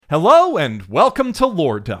Hello and welcome to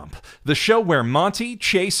Lore Dump, the show where Monty,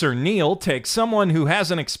 Chase, or Neil take someone who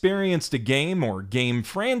hasn't experienced a game or game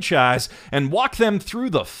franchise and walk them through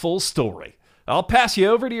the full story. I'll pass you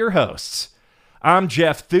over to your hosts. I'm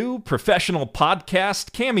Jeff Thu, professional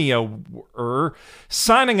podcast cameo-er,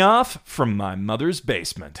 signing off from my mother's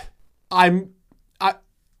basement. I'm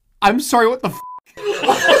sorry, what the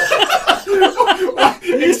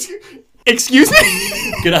Excuse me?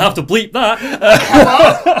 Gonna have to bleep that.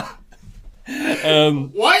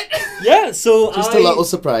 What? Yeah, so Just a little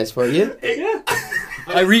surprise for you.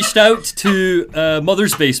 I reached out to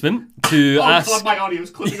Mother's Basement to ask. God, my audio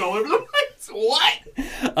is clipping all over the place.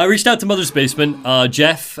 What? I reached out to Mother's Basement.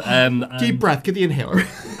 Jeff. Deep breath. Get the inhaler.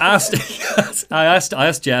 I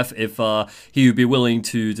asked Jeff if he would be willing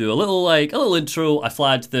to do a little intro. I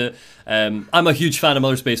flagged that I'm a huge fan of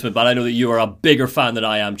Mother's Basement, but I know that you are a bigger fan than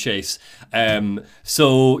I am, Chase.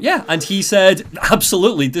 So yeah, and he said,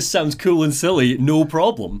 absolutely, this sounds cool and silly, no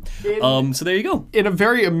problem. So there you go. In a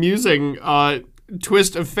very amusing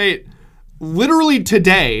twist of fate, literally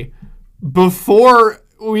today, before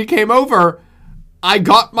we came over, I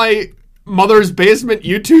got my Mother's Basement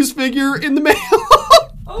U2's figure in the mail.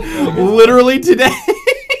 Literally today.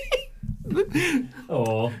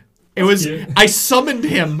 Oh. It was. Cute. I summoned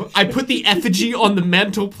him. I put the effigy on the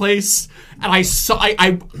mantelpiece, and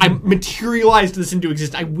I materialized this into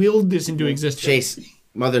existence. I willed this into existence. Chase,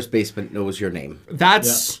 Mother's Basement knows your name.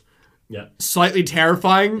 That's slightly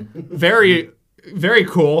terrifying. Very, very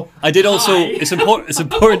cool. I did also. It's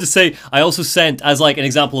important to say. I also sent, as like an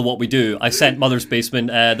example of what we do, I sent Mother's Basement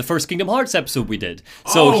the first Kingdom Hearts episode we did.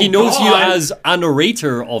 So he knows you as a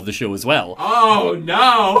narrator of the show as well. Oh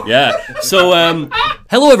no! Yeah. So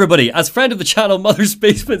hello everybody. As friend of the channel, Mother's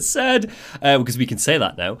Basement said, because we can say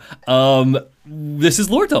that now. This is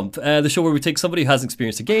Lore Dump, the show where we take somebody who hasn't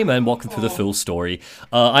experienced a game and walk them through the full story.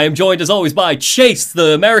 I am joined, as always, by Chase,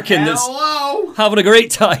 the American that's having a great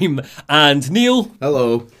time, and Neil.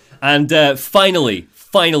 Hello. And finally,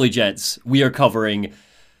 gents, we are covering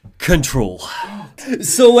Control.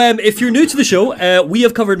 So if you're new to the show, we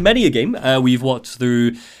have covered many a game. We've watched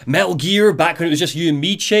through Metal Gear back when it was just you and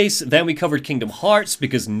me, Chase. Then we covered Kingdom Hearts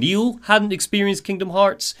because Neil hadn't experienced Kingdom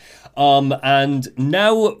Hearts. And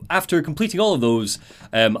now, after completing all of those,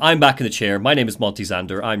 I'm back in the chair. My name is Monty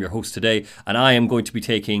Zander. I'm your host today, and I am going to be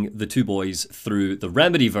taking the two boys through the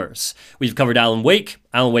Remedyverse. We've covered Alan Wake,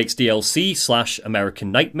 Alan Wake's DLC /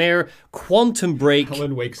 American Nightmare, Quantum Break,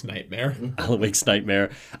 Alan Wake's Nightmare,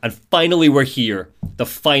 and finally we're here. The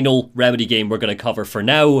final Remedy game we're going to cover for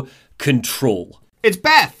now, Control. It's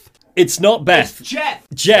Beth. It's not Beth.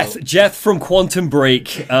 It's Jeff from Quantum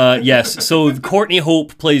Break. Yes. So Courtney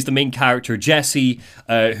Hope plays the main character, Jessie,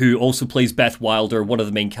 who also plays Beth Wilder, one of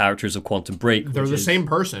the main characters of Quantum Break. They're the same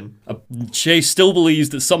person. Chase still believes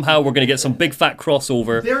that somehow we're going to get some big fat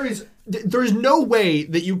crossover. There is no way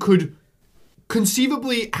that you could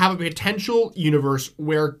conceivably have a potential universe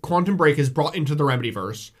where Quantum Break is brought into the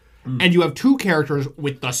Remedyverse, and you have two characters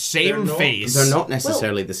with the same face. They're not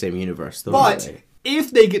necessarily the same universe, though. But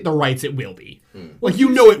if they get the rights, it will be. Like, you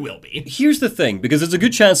know it will be. Here's the thing, because there's a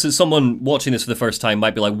good chance that someone watching this for the first time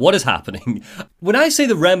might be like, what is happening? When I say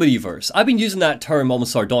the Remedyverse, I've been using that term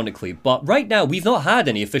almost sardonically, but right now we've not had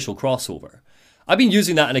any official crossover. I've been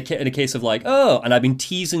using that in a case of like, and I've been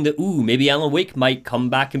teasing that, maybe Alan Wake might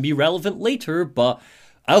come back and be relevant later, but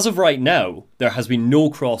as of right now, there has been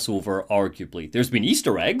no crossover, arguably. There's been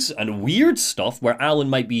Easter eggs and weird stuff where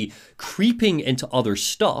Alan might be creeping into other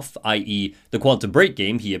stuff, i.e. the Quantum Break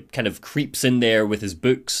game. He kind of creeps in there with his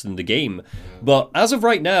books and the game. But as of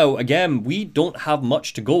right now, again, we don't have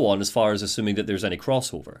much to go on as far as assuming that there's any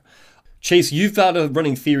crossover. Chase, you've had a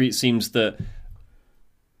running theory, it seems, that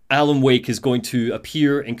Alan Wake is going to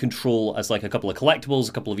appear in Control as like a couple of collectibles,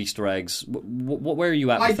 a couple of Easter eggs. Where are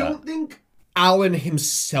you at with that? I don't think Alan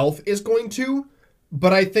himself is going to,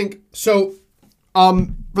 but I think so. For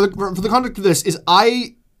the context of this, is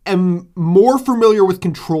I am more familiar with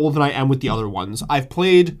Control than I am with the other ones. I've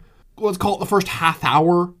played, let's call it the first half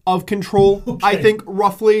hour of Control. Okay. I think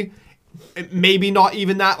roughly, maybe not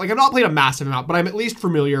even that. Like, I've not played a massive amount, but I'm at least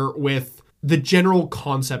familiar with the general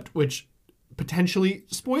concept, which potentially,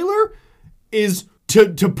 spoiler, is to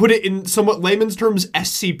put it in somewhat layman's terms,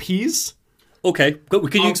 SCPs. Okay, but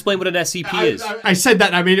can you explain what an SCP is? I said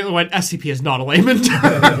that, I mean, when SCP is not a layman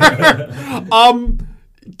term.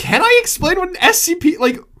 Can I explain what an SCP,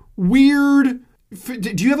 like, weird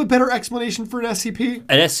Do you have a better explanation for an SCP?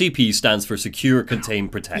 An SCP stands for Secure, Contain,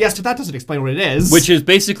 Protect. Yes, but that doesn't explain what it is. Which is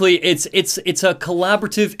basically, it's a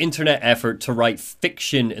collaborative internet effort to write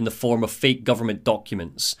fiction in the form of fake government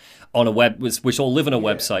documents on a web, which all live on a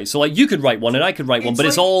website. So like you could write one and I could write one, but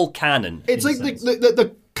it's all canon. It's like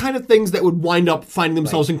the kind of things that would wind up finding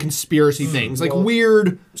themselves in conspiracy things, like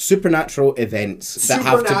weird supernatural events that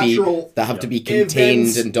have to be contained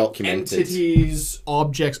events, and documented. Entities,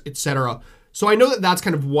 objects, etc. So I know that that's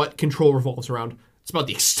kind of what Control revolves around. It's about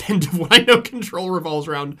the extent of what I know Control revolves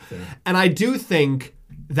around. Yeah. And I do think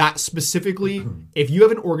that specifically, if you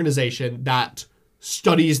have an organization that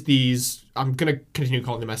studies these, I'm going to continue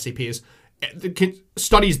calling them SCPs,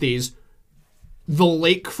 studies these, the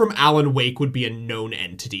lake from Alan Wake would be a known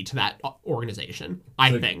entity to that organization,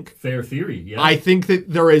 I think. Fair theory, yeah. I think that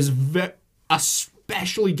there is,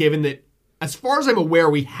 especially given that, as far as I'm aware,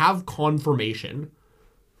 we have confirmation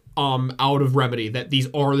out of Remedy that these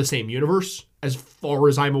are the same universe, as far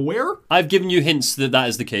as I'm aware. I've given you hints that that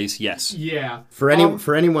is the case, yes. Yeah. For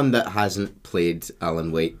anyone that hasn't played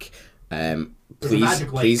Alan Wake,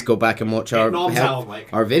 please go back and watch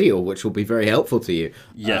our video, which will be very helpful to you.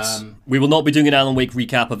 Yes. We will not be doing an Alan Wake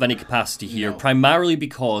recap of any capacity here, primarily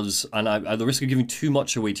because, and at the risk of giving too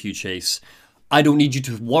much away to you, Chase, I don't need you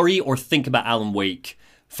to worry or think about Alan Wake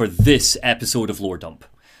for this episode of Lore Dump.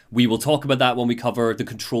 We will talk about that when we cover the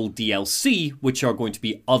Control DLC, which are going to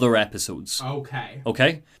be other episodes.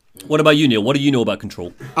 Okay? What about you, Neil? What do you know about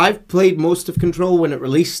Control? I've played most of Control when it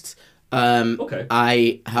released.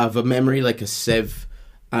 I have a memory like a sieve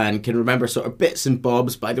and can remember sort of bits and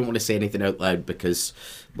bobs, but I don't want to say anything out loud because,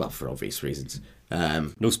 well, for obvious reasons.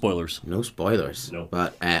 No spoilers. No spoilers. No.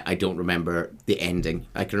 But I don't remember the ending.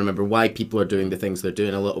 I can remember why people are doing the things they're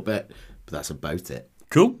doing a little bit, but that's about it.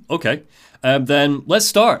 Cool. Okay. Then let's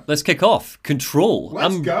start. Let's kick off. Control.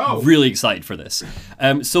 I'm really excited for this.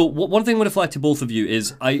 So one thing I want to flag to both of you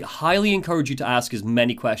is I highly encourage you to ask as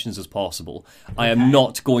many questions as possible. I am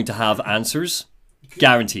not going to have answers.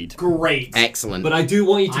 Guaranteed. Great. Excellent. But I do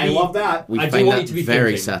want you to be... I love that. We I find do want that you to be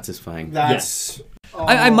very thinking. satisfying. That's... Yes.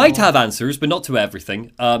 I might have answers, but not to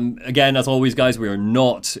everything. Again, as always, guys, we are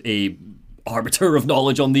not a arbiter of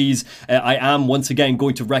knowledge on these. I am once again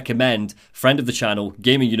going to recommend friend of the channel,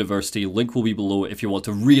 Gaming University. Link will be below if you want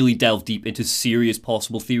to really delve deep into serious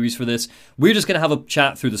possible theories for this. We're just going to have a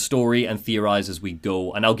chat through the story and theorize as we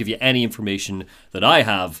go, and I'll give you any information that I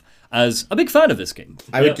have as a big fan of this game.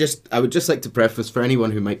 I would just like to preface for anyone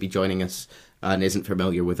who might be joining us and isn't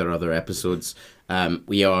familiar with our other episodes,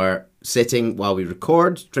 we are sitting while we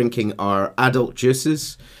record, drinking our adult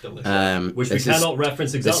juices. Which we cannot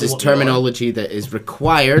reference exactly. This is terminology that is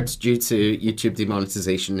required due to YouTube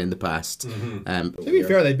demonetization in the past. To be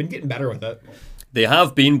fair, they've been getting better with it. They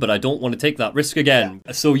have been, but I don't want to take that risk again.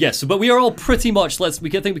 Yeah. So yes, but we are all pretty much, I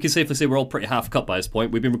think we can safely say we're all pretty half cut by this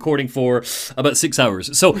point. We've been recording for about 6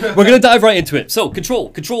 hours. So we're going to dive right into it. So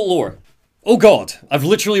Control lore. Oh God, I've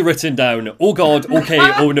literally written down, oh God, okay,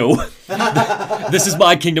 oh no. This is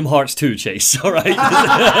my Kingdom Hearts 2, Chase, all right?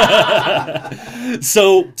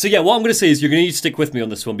 So yeah, what I'm going to say is you're going to need to stick with me on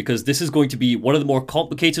this one because this is going to be one of the more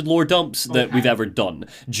complicated lore dumps that we've ever done.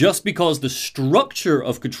 Just because the structure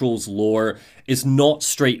of Control's lore is not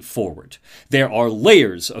straightforward. There are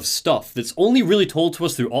layers of stuff that's only really told to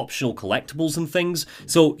us through optional collectibles and things.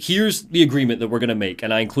 So here's the agreement that we're going to make,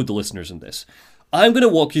 and I include the listeners in this. I'm going to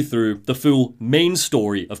walk you through the full main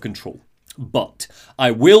story of Control, but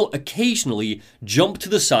I will occasionally jump to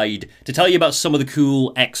the side to tell you about some of the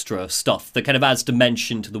cool extra stuff that kind of adds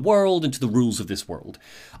dimension to the world and to the rules of this world.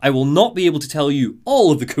 I will not be able to tell you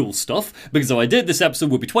all of the cool stuff, because if I did, this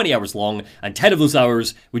episode would be 20 hours long, and 10 of those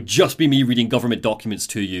hours would just be me reading government documents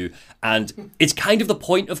to you, and it's kind of the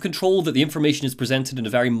point of Control that the information is presented in a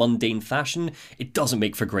very mundane fashion. It doesn't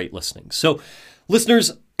make for great listening. So,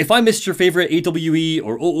 listeners, if I missed your favourite AWE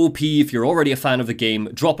or OOP, if you're already a fan of the game,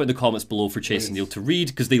 drop it in the comments below for Chase and Neil to read,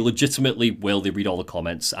 because they legitimately will. They read all the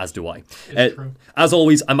comments, as do I. As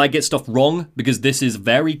always, I might get stuff wrong, because this is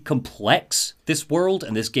very complex, this world,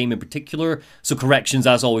 and this game in particular, so corrections,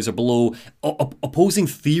 as always, are below. Opposing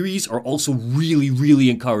theories are also really, really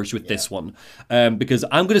encouraged with this one, because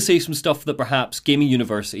I'm going to say some stuff that perhaps Gaming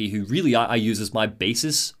University, who really I use as my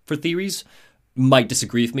basis for theories, might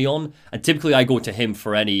disagree with me on, and typically I go to him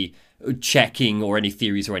for any checking or any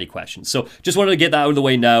theories or any questions. So just wanted to get that out of the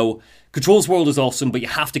way now. Control's world is awesome, but you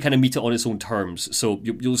have to kind of meet it on its own terms, so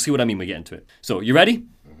you'll see what I mean when we get into it. So, you ready?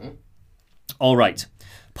 All right.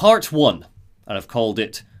 Part 1, and I've called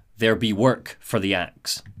it There Be Work for the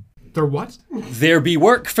Axe. They're what? There be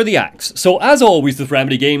work for the axe. So, as always with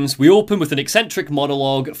Remedy games, we open with an eccentric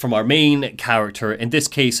monologue from our main character, in this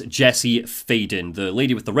case, Jessie Faden, the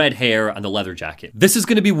lady with the red hair and the leather jacket. This is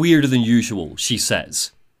going to be weirder than usual, she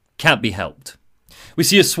says. Can't be helped. We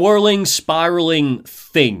see a swirling, spiraling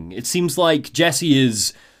thing. It seems like Jessie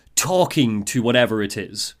is talking to whatever it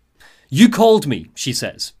is. You called me, she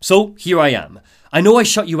says. So, here I am. I know I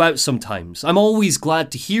shut you out sometimes. I'm always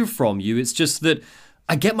glad to hear from you. It's just that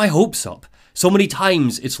I get my hopes up. So many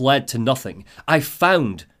times it's led to nothing. I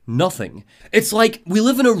found nothing. It's like we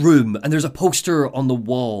live in a room and there's a poster on the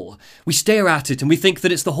wall. We stare at it and we think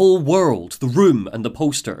that it's the whole world, the room and the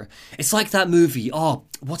poster. It's like that movie. Oh,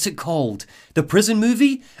 what's it called? The Prison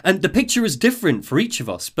Movie? And the picture is different for each of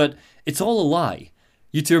us, but it's all a lie.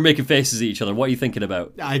 You two are making faces at each other. What are you thinking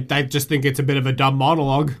about? I just think it's a bit of a dumb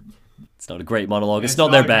monologue. It's not a great monologue. It's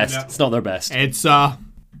not their best. It's not their best. It's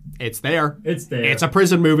there. It's there. It's a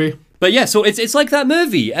prison movie. But yeah, so it's like that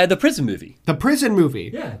movie, the Prison Movie. The Prison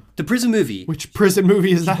Movie? Yeah. The Prison Movie. Which prison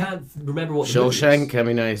movie is that? I can't remember what the Shawshank, I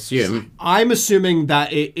mean, I assume. I'm assuming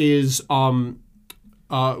that it is,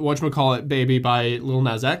 whatchamacallit, Baby by Lil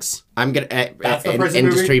Nas X. I'm going to... That's the prison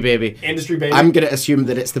Industry movie? Baby. Industry Baby. I'm going to assume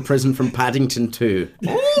that it's the prison from Paddington 2.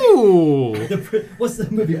 Ooh! What's the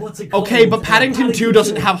movie? What's it called? Okay, but Paddington 2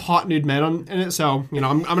 doesn't have hot nude men in it, so, you know,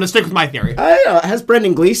 I'm going to stick with my theory. I don't know, it has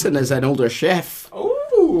Brendan Gleeson as an older chef.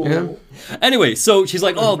 Ooh! Yeah. Anyway, so she's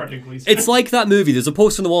like, oh, it's like that movie. There's a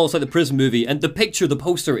poster on the wall. It's like the Prison Movie. And the picture, the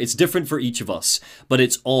poster, it's different for each of us. But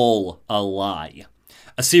it's all a lie.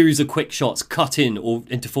 A series of quick shots cut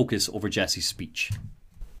into focus over Jessie's speech.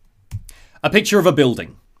 A picture of a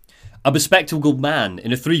building. A bespectacled man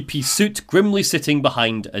in a three-piece suit grimly sitting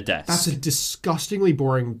behind a desk. That's a disgustingly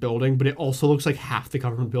boring building, but it also looks like half the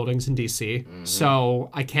government buildings in DC. Mm-hmm. So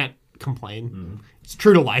I can't complain. Mm-hmm. It's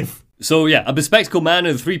true to life. So yeah, a bespectacled man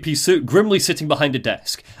in a three-piece suit grimly sitting behind a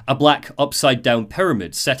desk. A black upside-down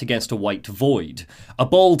pyramid set against a white void. A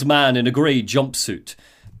bald man in a grey jumpsuit.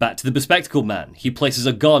 Back to the bespectacled man. He places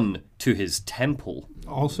a gun to his temple.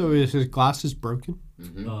 Also, is his glasses broken?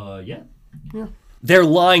 Mm-hmm. Yeah. They're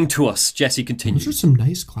lying to us, Jessie continues. Those are some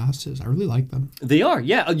nice glasses. I really like them. They are,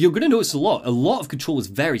 yeah. You're going to notice a lot. A lot of Control is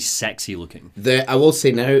very sexy looking. I will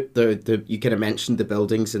say now, you kind of mentioned the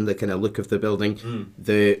buildings and the kind of look of the building.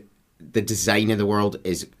 The design of the world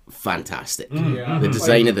is fantastic. Yeah. The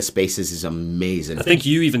design of the spaces is amazing. I think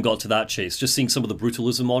you even got to that, Chase. Just seeing some of the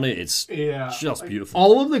brutalism on it, it's just beautiful.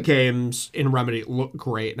 All of the games in Remedy look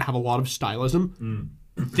great and have a lot of stylism.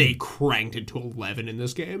 They cranked it to 11 in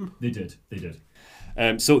this game. They did.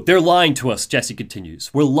 So they're lying to us, Jessie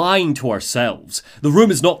continues. We're lying to ourselves. The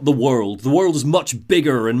room is not the world. The world is much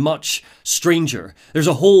bigger and much stranger. There's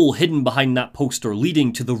a hole hidden behind that poster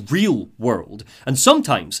leading to the real world. And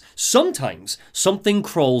sometimes, something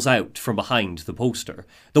crawls out from behind the poster.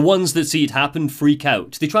 The ones that see it happen freak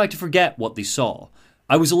out. They try to forget what they saw.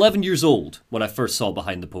 I was 11 years old when I first saw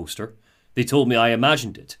behind the poster. They told me I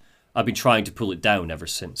imagined it. I've been trying to pull it down ever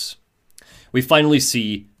since. We finally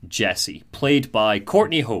see Jessie, played by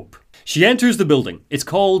Courtney Hope. She enters the building. It's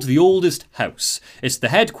called the Oldest House. It's the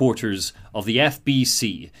headquarters of the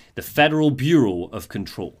FBC, the Federal Bureau of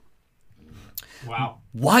Control. Wow.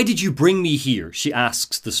 Why did you bring me here? She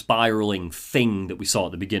asks the spiraling thing that we saw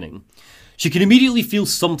at the beginning. She can immediately feel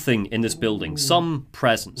something in this building, some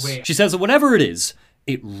presence. Wait. She says that whatever it is,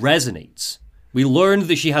 it resonates. We learned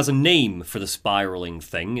that she has a name for the spiraling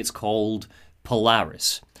thing. It's called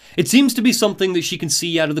Polaris. It seems to be something that she can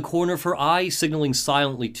see out of the corner of her eye, signaling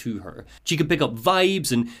silently to her. She can pick up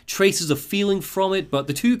vibes and traces of feeling from it, but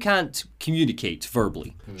the two can't communicate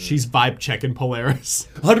verbally. She's vibe checking Polaris.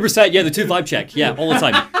 100%, yeah, the two vibe check. Yeah, all the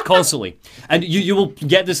time, constantly. And you will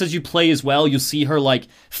get this as you play as well. You'll see her like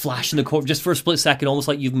flash in the corner just for a split second, almost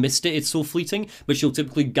like you've missed it. It's so fleeting, but she'll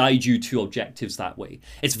typically guide you to objectives that way.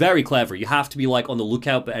 It's very clever. You have to be like on the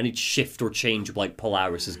lookout, but any shift or change of like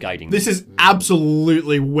Polaris is guiding you. This is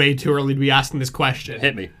absolutely way too early to be asking this question.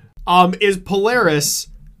 Hit me. Is Polaris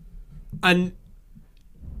an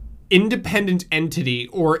independent entity,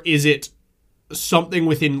 or is it something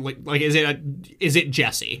within like is it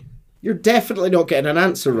Jessie? You're definitely not getting an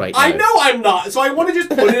answer right now. I know I'm not, so I want to just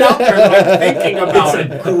put it out there that I'm thinking about it.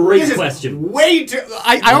 It's a great question. Way too.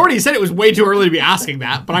 I already said it was way too early to be asking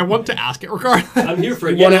that, but I want to ask it regardless. I'm here for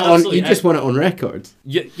it. You just want it on record.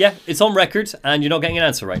 Yeah, it's on record, and you're not getting an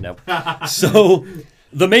answer right now. So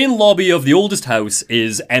The main lobby of the oldest house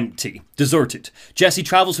is empty, deserted. Jesse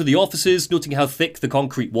travels through the offices, noting how thick the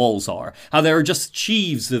concrete walls are, how there are just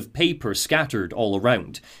sheaves of paper scattered all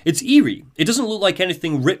around. It's eerie. It doesn't look like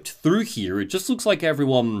anything ripped through here, it just looks like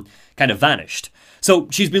everyone kind of vanished. So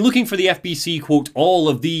she's been looking for the FBC, quote, all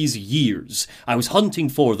of these years. I was hunting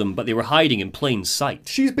for them, but they were hiding in plain sight.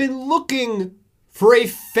 She's been looking for a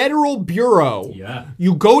federal bureau. Yeah.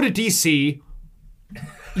 You go to DC,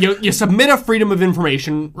 you submit a Freedom of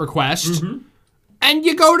Information request, and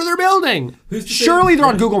you go to their building. Surely they're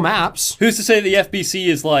on Google Maps. Who's to say the FBC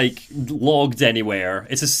is, like, logged anywhere?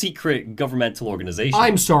 It's a secret governmental organization.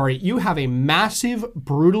 I'm sorry, you have a massive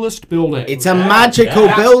brutalist building. It's a magical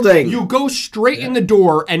building. You go straight in the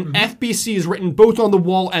door, and FBC is written both on the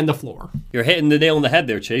wall and the floor. You're hitting the nail on the head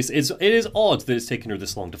there, Chase. It is odd that it's taken her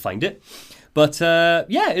this long to find it. But,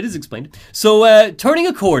 yeah, it is explained. So, turning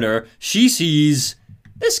a corner, she sees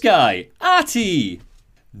this guy, Ahti.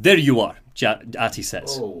 There you are, Ahti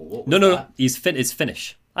says. No, it's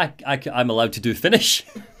Finnish. I'm allowed to do Finnish.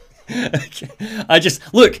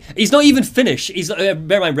 Look, he's not even Finnish. Bear in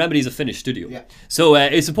mind, Remedy's a Finnish studio. Yeah. So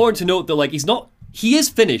it's important to note that, like, he is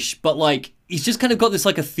Finnish, but, like, he's just kind of got this,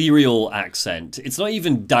 like, ethereal accent. It's not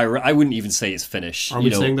even direct. I wouldn't even say it's Finnish. Are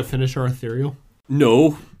we saying the Finnish are ethereal?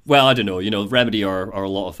 No. Well, I don't know. Remedy are a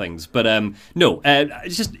lot of things. But, no.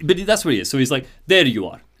 But that's what he is. So he's like, there you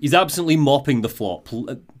are. He's absolutely mopping the flop.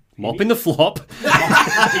 Mopping the flop.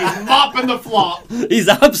 He's mopping the flop. He's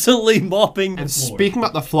absolutely mopping the And floor. speaking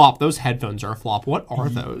about the flop, those headphones are a flop. What are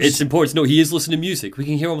those? It's important to know he is listening to music. We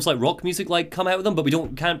can hear almost like rock music like come out of them, but we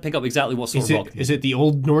can't pick up exactly what sort of rock. Is it the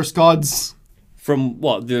old Norse gods? From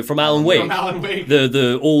what? From Alan Wake? From Alan Wake.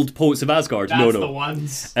 The old poets of Asgard. That's no. the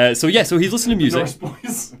ones. So he's listening to music. Norse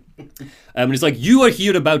boys. And he's like, you are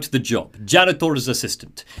here about the job, janitor's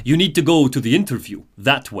assistant. You need to go to the interview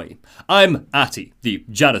that way. I'm Ahti, the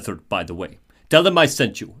janitor, by the way. Tell them I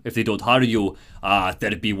sent you. If they don't hire you,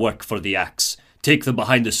 there'd be work for the axe. Take them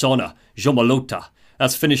behind the sauna, Jomalota.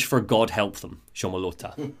 That's Finnish for God help them,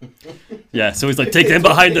 Jomalota. Yeah, so he's like, take them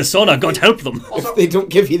behind the sauna, God help them. If they don't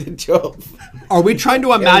give you the job. Are we trying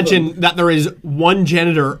to imagine that there is one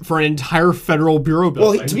janitor for an entire federal bureau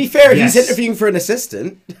building? Well, to be fair, he's interviewing for an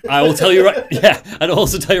assistant. I will tell you I'd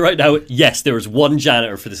also tell you right now, yes, there is one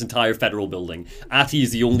janitor for this entire federal building. Ahti is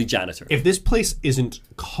the only janitor. If this place isn't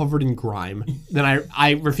covered in grime, then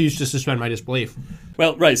I refuse to suspend my disbelief.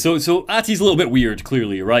 Well, right, so Ahti's a little bit weird,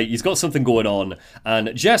 clearly, right? He's got something going on,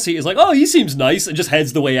 and Jesse is like, oh, he seems nice, and just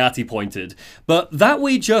heads the way Ahti pointed. But that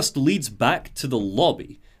way just leads back to the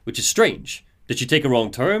lobby, which is strange. Did she take a wrong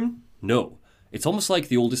turn? No. It's almost like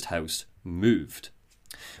the oldest house moved.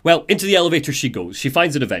 Well, into the elevator she goes. She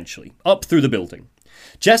finds it eventually, up through the building.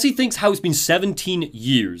 Jesse thinks how it's been 17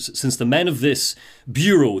 years since the men of this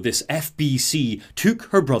bureau, this FBC, took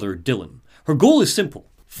her brother Dylan. Her goal is simple.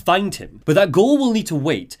 Find him. But that goal will need to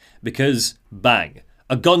wait because, bang,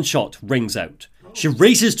 a gunshot rings out. She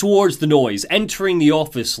races towards the noise, entering the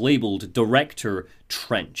office labelled Director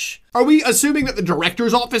Trench. Are we assuming that the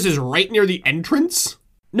director's office is right near the entrance?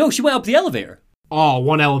 No, she went up the elevator. Oh,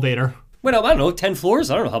 one elevator. Went up, I don't know, 10 floors?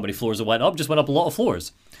 I don't know how many floors it went up, just went up a lot of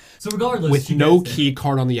floors. So regardless, With no key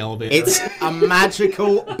card on the elevator. It's a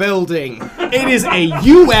magical building. It is a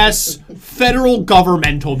U.S. federal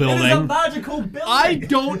governmental building. It's a magical building. I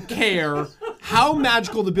don't care how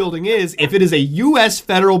magical the building is. If it is a U.S.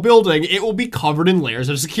 federal building, it will be covered in layers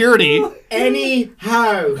of security.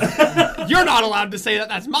 Anyhow. You're not allowed to say that.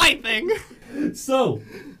 That's my thing. So,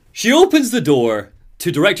 She opens the door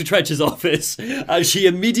to Director Trench's office and she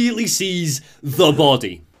immediately sees the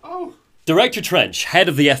body. Director Trench, head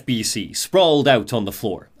of the FBC, sprawled out on the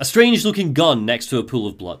floor, a strange-looking gun next to a pool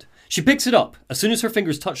of blood. She picks it up. As soon as her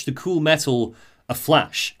fingers touch the cool metal, a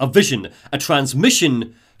flash, a vision, a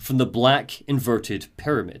transmission from the black inverted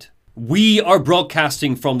pyramid. We are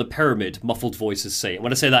broadcasting from the pyramid, muffled voices say. And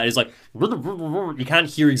when I say that, it's like, you can't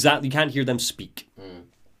hear them speak.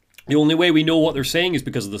 The only way we know what they're saying is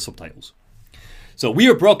because of the subtitles. So, we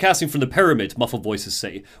are broadcasting from the pyramid, muffled voices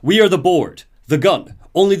say. We are the board. The gun.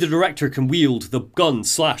 Only the director can wield the gun /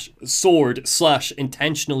 sword /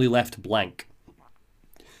 intentionally left blank.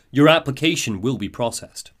 Your application will be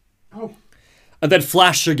processed. And then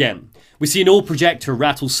flash again. We see an old projector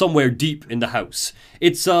rattle somewhere deep in the house.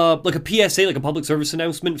 It's like a PSA, like a public service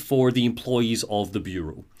announcement for the employees of the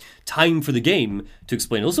Bureau. Time for the game to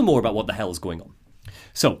explain a little more about what the hell is going on.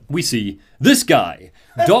 So, we see this guy,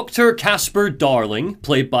 Dr. Casper Darling,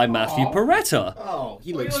 played by Matthew Peretta. Oh,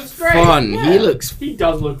 he looks great. fun. Yeah. He looks... He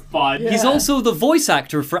does look fun. He's also the voice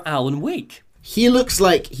actor for Alan Wake. He looks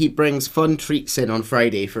like he brings fun treats in on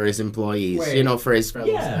Friday for his employees. Wait. You know, for his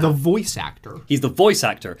The voice actor. He's the voice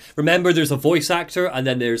actor. Remember, there's a voice actor, and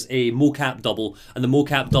then there's a mocap double, and the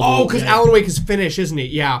mocap double... Oh, because Alan Wake is Finnish, isn't he?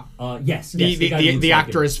 Yeah. Yes. The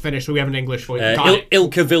actor is Finnish, so we have an English voice.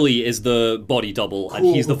 Ilka Villi is the body double, and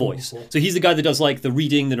he's the voice. So he's the guy that does like the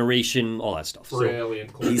reading, the narration, all that stuff.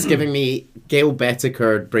 Brilliant. Cool. He's giving me Gail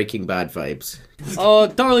Betikerd Breaking Bad vibes.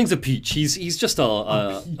 Darling's a peach. He's just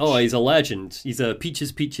he's a legend. He's a peaches.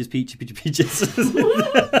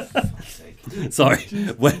 Sorry,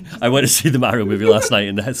 I went to see the Mario movie last night,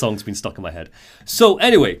 and that song's been stuck in my head. So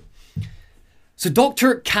anyway,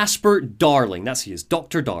 Dr. Casper Darling, that's he is,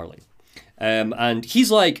 Dr. Darling. And he's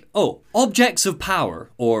like, objects of power,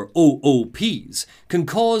 or OOPs, can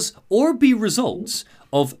cause or be results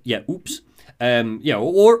of,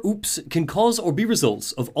 can cause or be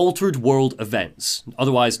results of altered world events,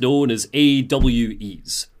 otherwise known as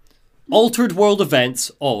AWEs. Altered world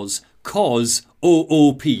events, Oz, cause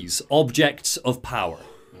OOPs, objects of power.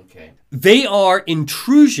 Okay. They are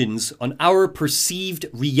intrusions on our perceived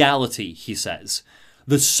reality, he says.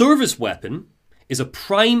 The service weapon is a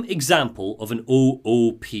prime example of an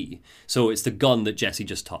OOP. So it's the gun that Jesse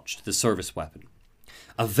just touched, the service weapon.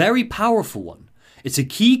 A very powerful one. It's a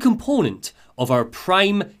key component of our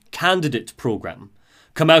prime candidate program.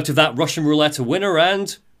 Come out of that Russian roulette a winner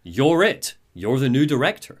and you're it. You're the new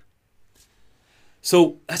director.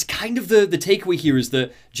 So that's kind of the takeaway here is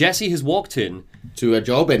that Jesse has walked in to a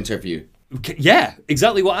job interview. Yeah,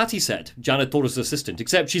 exactly what Ati said, Janet Torres' assistant,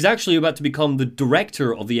 except she's actually about to become the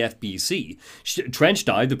director of the FBC. Trench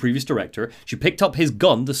died, the previous director. She picked up his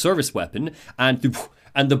gun, the service weapon, and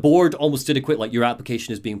the board almost did a quit, like, your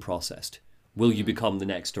application is being processed. Will you become the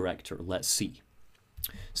next director? Let's see.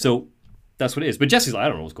 So that's what it is. But Jesse's like, I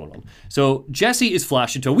don't know what's going on. So Jesse is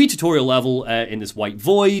flashed into a wee tutorial level in this white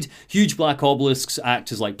void. Huge black obelisks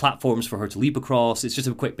act as like platforms for her to leap across. It's just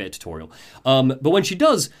a quick bit of tutorial. But when she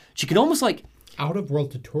does, she can almost like... Out of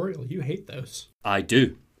world tutorial. You hate those. I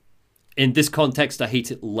do. In this context, I hate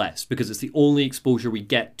it less because it's the only exposure we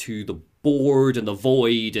get to the board and the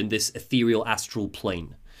void and this ethereal astral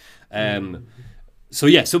plane.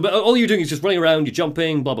 But all you're doing is just running around, you're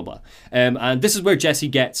jumping, blah, blah, blah. And this is where Jessie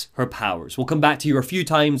gets her powers. We'll come back to her a few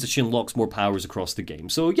times as she unlocks more powers across the game.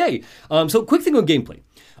 So, yay. So, quick thing on gameplay.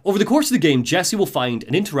 Over the course of the game, Jessie will find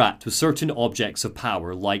and interact with certain objects of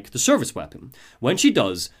power, like the service weapon. When she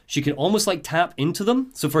does, she can almost like tap into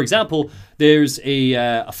them. So, for example, there's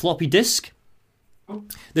a floppy disk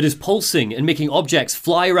that is pulsing and making objects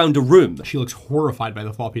fly around a room. She looks horrified by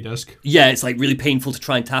the floppy disk. Yeah, it's like really painful to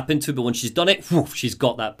try and tap into, but when she's done it, whoosh, she's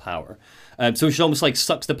got that power. So she almost like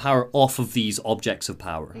sucks the power off of these objects of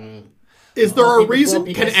power. Is there a reason?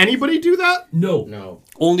 Can anybody do that? No.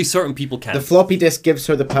 Only certain people can. The floppy disk gives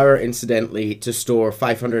her the power, incidentally, to store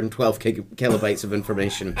 512 kilobytes of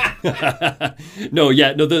information. The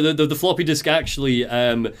floppy disk actually...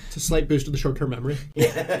 It's a slight boost to the short-term memory.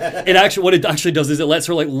 What it actually does is it lets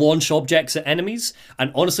her like launch objects at enemies,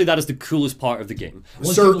 and honestly, that is the coolest part of the game.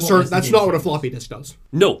 Sir, that's not what a floppy disk does.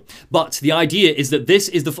 No, but the idea is that this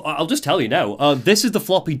is I'll just tell you now, this is the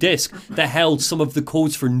floppy disk that held some of the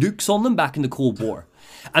codes for nukes on them back in the Cold War.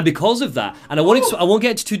 And because of that, and I won't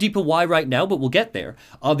get into too deep of why right now, but we'll get there.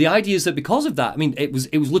 The idea is that because of that, I mean, it was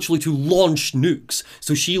literally to launch nukes.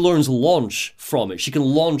 So she learns launch from it. She can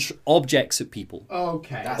launch objects at people.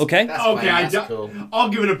 Okay. Cool. I'll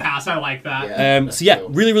give it a pass. I like that. Cool.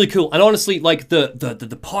 Really, really cool. And honestly, like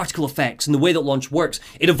the particle effects and the way that launch works,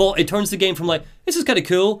 it turns the game from like, this is kind of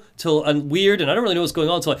cool and weird, and I don't really know what's going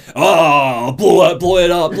on, to like, blow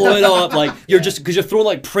it up. Like you're just because you're throwing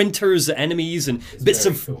like printers at enemies and bits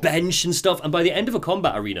of bench and stuff, and by the end of a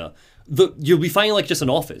combat arena, you'll be finding like just an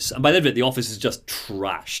office, and by the end of it, the office is just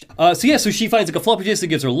trashed. So she finds like a floppy disk that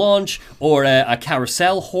gives her launch, or a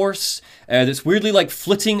carousel horse that's weirdly like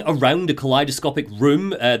flitting around a kaleidoscopic room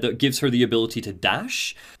that gives her the ability to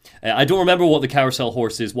dash. I don't remember what the carousel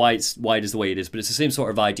horse is, why it is the way it is, but it's the same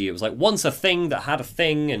sort of idea. It was like once a thing that had a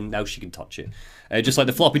thing, and now she can touch it. Just like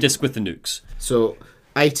the floppy disk with the nukes. So,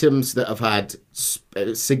 items that have had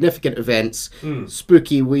significant events,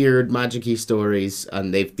 spooky, weird, magic-y stories,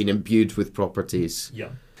 and they've been imbued with properties. Yeah.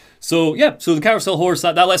 So the carousel horse,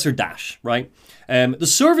 that lets her dash, right? The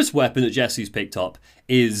service weapon that Jesse's picked up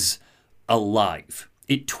is alive.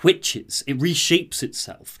 It twitches. It reshapes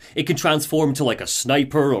itself. It can transform into like a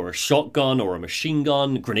sniper or a shotgun or a machine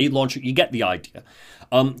gun, grenade launcher. You get the idea.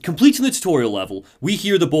 Completing the tutorial level, we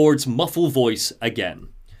hear the board's muffled voice again.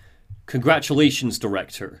 Congratulations,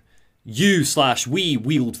 director. You/we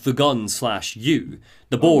wield the gun/you.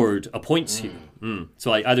 The board appoints you. So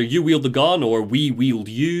like either you wield the gun or we wield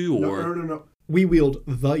you or... No. We wield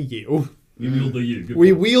the U. We wield the U. Good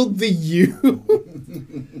We point. wield the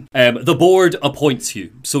U. The board appoints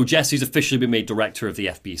you, so Jesse's officially been made director of the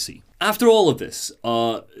FBC. After all of this,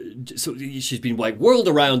 so she's been like whirled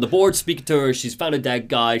around. The board's speaking to her. She's found a dead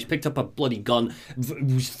guy. She picked up a bloody gun,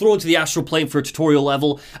 was thrown to the astral plane for a tutorial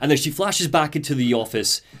level, and then she flashes back into the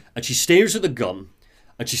office and she stares at the gun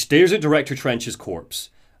and she stares at Director Trench's corpse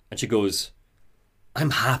and she goes, "I'm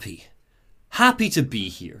happy to be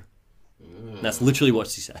here." And that's literally what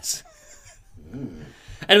she says.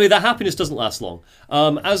 Anyway, that happiness doesn't last long.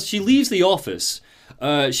 As she leaves the office,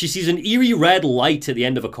 she sees an eerie red light at the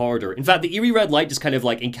end of a corridor. In fact, the eerie red light just kind of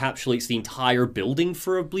like encapsulates the entire building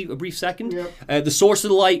for a brief second. Yep. The source of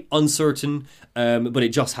the light, uncertain, but it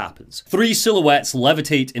just happens. 3 silhouettes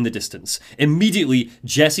levitate in the distance. Immediately,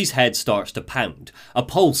 Jesse's head starts to pound. A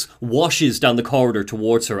pulse washes down the corridor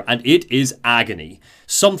towards her, and it is agony.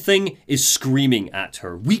 Something is screaming at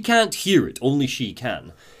her. We can't hear it, only she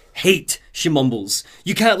can. "Hate," she mumbles.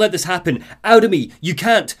 "You can't let this happen. Out of me. You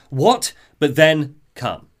can't." What? But then,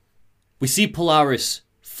 calm. We see Polaris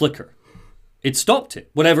flicker. It stopped it.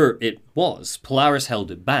 Whatever it was, Polaris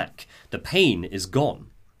held it back. The pain is gone.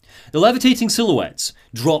 The levitating silhouettes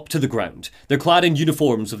drop to the ground. They're clad in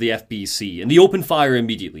uniforms of the FBC, and they open fire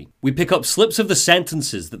immediately. We pick up slips of the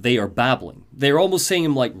sentences that they are babbling. They're almost saying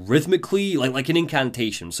them like rhythmically, like an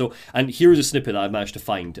incantation. So, and here's a snippet that I managed to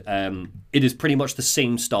find. It is pretty much the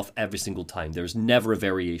same stuff every single time. There's never a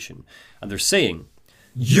variation. And they're saying,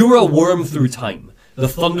 "You're a worm through time. The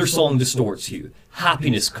thunder song distorts you.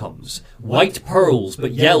 Happiness comes. White pearls,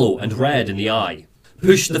 but yellow and red in the eye.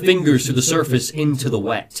 Push the fingers to the surface into the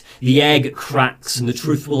wet. The egg cracks and the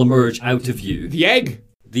truth will emerge out of you." The egg.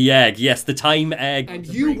 The egg, yes, the time egg. And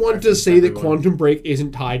you want to say that Quantum Break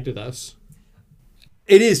isn't tied to this?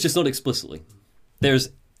 It is, just not explicitly. There's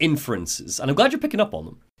inferences, and I'm glad you're picking up on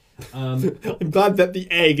them. I'm glad that the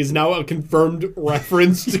egg is now a confirmed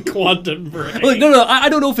reference to Quantum Break. Look, no, I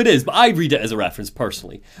don't know if it is, but I read it as a reference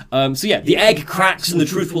personally. So yeah, the egg cracks and the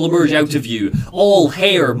truth will emerge out of you. All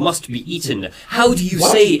hair must be eaten. How do you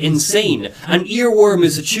say insane? An earworm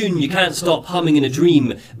is a tune you can't stop humming in a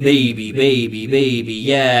dream. Baby, baby, baby,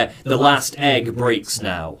 yeah, the last egg breaks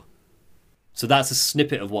now. So that's a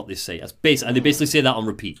snippet of what they say. And they basically say that on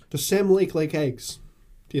repeat. Does Sam Lake like eggs,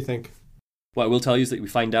 do you think? What I will tell you is that we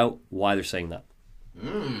find out why they're saying that.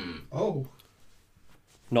 Oh.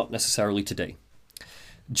 Not necessarily today.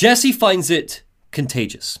 Jessie finds it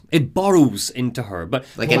contagious. It burrows into her, but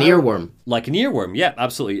Like an earworm. like an earworm. Yeah,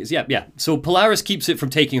 absolutely. Yeah. So Polaris keeps it from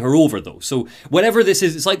taking her over, though. So whatever this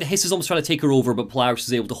is, it's like the hiss is almost trying to take her over, but Polaris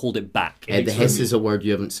is able to hold it back. The hiss is a word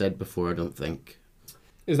you haven't said before, I don't think.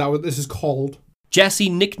 Is that what this is called? Jessie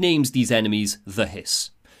nicknames these enemies the Hiss.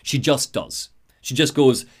 She just does. She just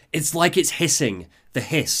goes, "It's like it's hissing. The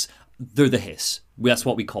Hiss. They're the Hiss." That's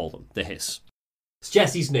what we call them, the Hiss. It's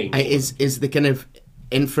Jesse's name. Is the kind of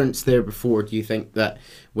inference there before, do you think that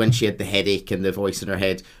when she had the headache and the voice in her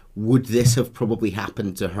head, would this have probably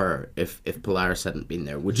happened to her if Polaris hadn't been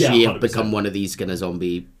there? Would she have 100%. become one of these kind of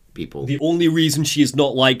zombie people? The only reason she is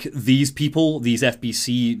not like these people, these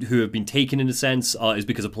FBC who have been taken in a sense, is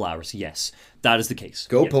because of Polaris. Yes, that is the case.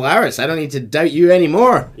 Go Polaris, I don't need to doubt you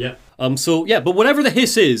anymore. Yeah. But whatever the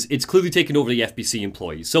Hiss is, it's clearly taken over the FBC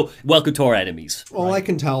employees. So welcome to our enemies. All I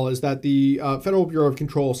can tell is that the Federal Bureau of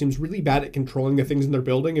Control seems really bad at controlling the things in their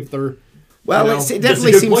building if they're... Well, You know, it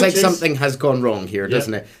definitely good seems point, like Chase. something has gone wrong here,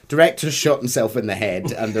 doesn't it? Director shot himself in the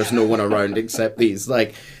head and there's no one around except these.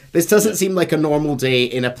 Like, this doesn't seem like a normal day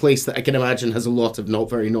in a place that I can imagine has a lot of not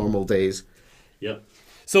very normal days. Yep.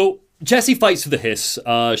 So Jessie fights for the Hiss.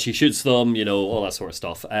 She shoots them, all that sort of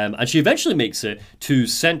stuff. And she eventually makes it to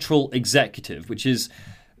Central Executive, which is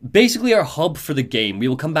basically our hub for the game. We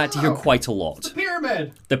will come back to here quite a lot.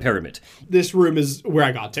 Pyramid! The pyramid. This room is where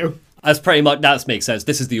I got to. That's pretty much, that makes sense.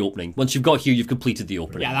 This is the opening. Once you've got here, you've completed the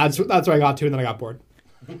opening. Yeah, that's where I got to, and then I got bored.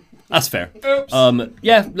 That's fair. Oops. I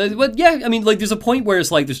mean, like, there's a point where it's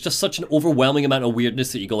like, there's just such an overwhelming amount of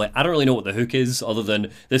weirdness that you go like, I don't really know what the hook is, other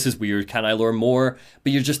than, this is weird, can I learn more?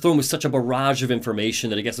 But you're just thrown with such a barrage of information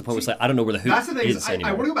that it gets to the point where it's like, I don't know where the hook That's the thing. is anymore.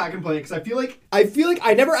 I want to go back and play it, because I feel like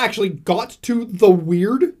I never actually got to the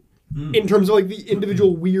weird in terms of like the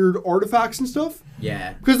individual weird artifacts and stuff.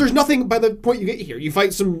 Yeah. Because there's nothing by the point you get here. You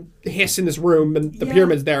fight some Hiss in this room, and the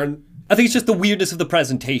pyramid's there, and I think it's just the weirdness of the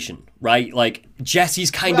presentation, right? Like, Jesse's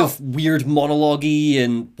kind of weird monologue-y,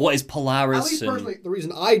 and what is Polaris? at least and... personally, the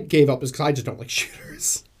reason I gave up is because I just don't like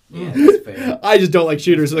shooters. Yeah, that's fair. I just don't like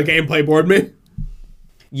shooters, so the gameplay bored me.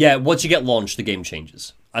 Yeah, once you get launched, the game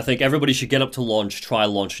changes. I think everybody should get up to launch, try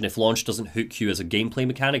launch, and if launch doesn't hook you as a gameplay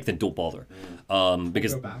mechanic, then don't bother,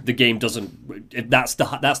 because the game doesn't. That's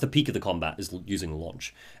the peak of the combat is using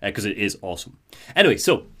launch, because it is awesome. Anyway,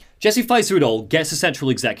 so Jesse fights through it all, gets a central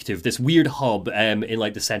executive, this weird hub in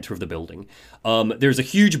like the center of the building. There's a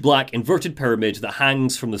huge black inverted pyramid that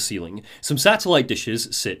hangs from the ceiling. Some satellite dishes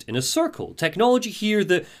sit in a circle. Technology here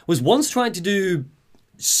that was once trying to do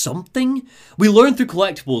something. We learn through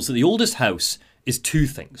collectibles that the oldest house is two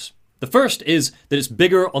things. The first is that it's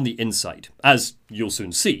bigger on the inside, as you'll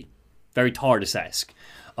soon see. Very TARDIS-esque.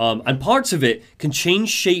 And parts of it can change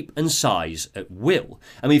shape and size at will.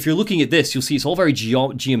 I mean, if you're looking at this, you'll see it's all very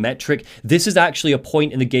geometric. This is actually a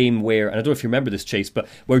point in the game where, and I don't know if you remember this, Chase, but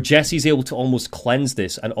where Jesse's able to almost cleanse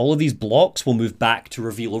this, and all of these blocks will move back to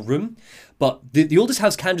reveal a room. But the oldest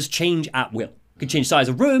house can just change at will. It could change size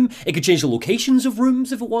of room. It could change the locations of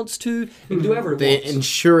rooms if it wants to. It can do whatever it wants. The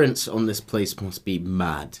insurance on this place must be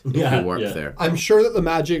mad if you work there. I'm sure that the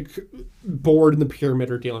magic board and the pyramid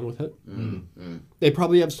are dealing with it. They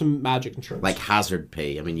probably have some magic insurance. Like hazard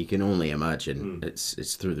pay. I mean, you can only imagine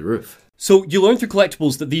it's through the roof. So you learn through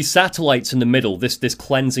collectibles that these satellites in the middle, this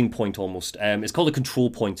cleansing point almost, it's called a control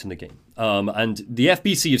point in the game. And the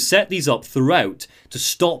FBC have set these up throughout to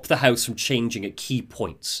stop the house from changing at key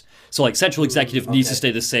points. So like Central Executive needs to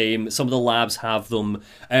stay the same. Some of the labs have them.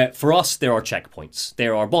 For us, there are checkpoints.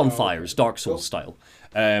 There are bonfires, Dark Souls style.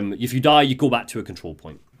 If you die, you go back to a control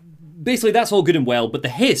point. Basically, that's all good and well, but the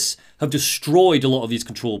Hiss have destroyed a lot of these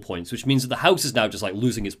control points, which means that the house is now just like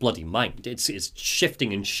losing its bloody mind. It's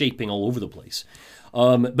shifting and shaping all over the place.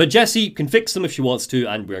 But Jessie can fix them if she wants to,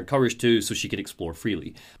 and we're encouraged to, so she can explore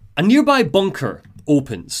freely. A nearby bunker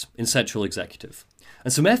opens in Central Executive,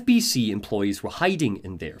 and some FBC employees were hiding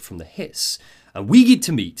in there from the Hiss, and we get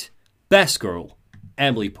to meet best girl,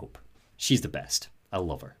 Emily Pope. She's the best. I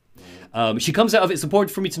love her. She comes out of it. It's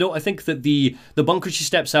important for me to note, I think, that the bunker she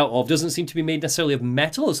steps out of doesn't seem to be made necessarily of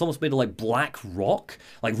metal. It's almost made of like black rock,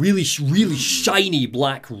 like really, really shiny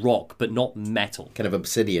black rock, but not metal. Kind of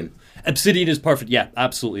obsidian. Obsidian is perfect. Yeah,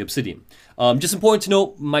 absolutely obsidian. Just important to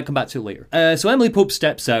note, might come back to it later. So Emily Pope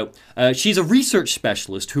steps out. She's a research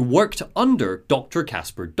specialist who worked under Dr.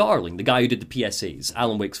 Casper Darling, the guy who did the PSAs,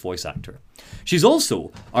 Alan Wake's voice actor. She's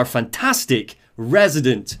also our fantastic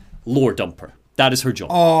resident lore dumper. That is her job.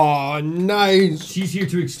 Oh, nice. She's here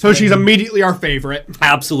to explain. So she's immediately our favorite.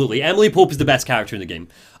 Absolutely. Emily Pope is the best character in the game.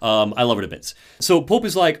 I love her to bits. So Pope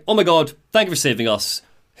is like, oh my god, thank you for saving us.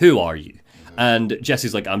 Who are you? And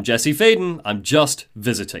Jesse's like, I'm Jesse Faden. I'm just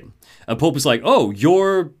visiting. And Pope is like, oh,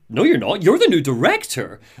 no, you're not. You're the new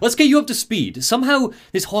director. Let's get you up to speed. Somehow,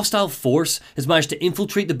 this hostile force has managed to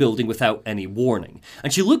infiltrate the building without any warning.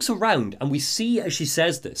 And she looks around, and we see, as she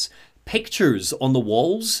says this, pictures on the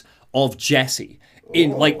walls of Jesse,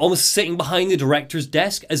 in like almost sitting behind the director's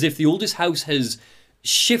desk, as if the oldest house has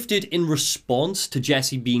shifted in response to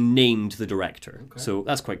Jesse being named the director. Okay. So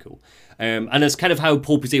that's quite cool. And that's kind of how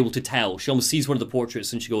Pope is able to tell. She almost sees one of the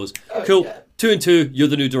portraits and she goes, cool, 2 and 2, you're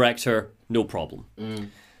the new director, no problem.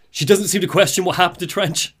 She doesn't seem to question what happened to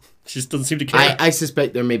Trench. She just doesn't seem to care. I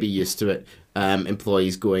suspect they're maybe used to it.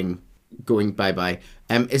 Employees going bye-bye.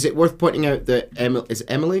 Is it worth pointing out that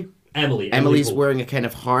Emily's wearing a kind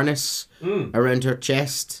of harness around her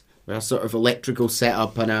chest with a sort of electrical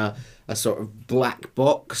setup and a sort of black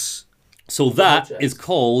box. So that is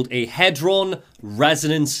called a Hedron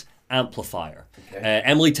resonance amplifier. Okay.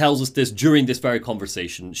 Emily tells us this during this very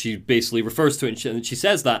conversation. She basically refers to it and she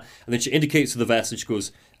says that, and then she indicates to the vest and she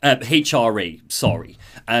goes, HRA, sorry.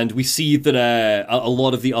 And we see that a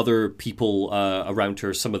lot of the other people around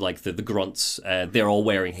her, some of like the grunts, they're all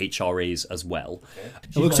wearing HRAs as well. Okay.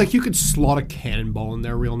 It looks like you could slot a cannonball in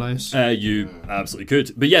there real nice. You absolutely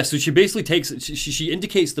could. But yeah, so she basically takes it, she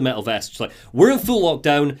indicates the metal vest. She's like, we're in full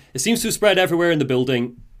lockdown. It seems to have spread everywhere in the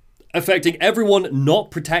building, affecting everyone not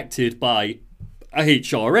protected by a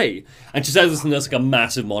HRA. And she says this in this like a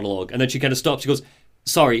massive monologue. And then she kind of stops. She goes,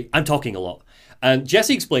 sorry, I'm talking a lot. And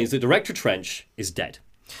Jesse explains that Director Trench is dead.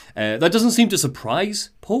 That doesn't seem to surprise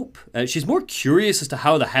Pope. She's more curious as to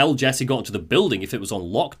how the hell Jesse got into the building if it was on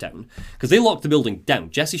lockdown. Because they locked the building down.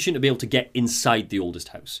 Jesse shouldn't be able to get inside the oldest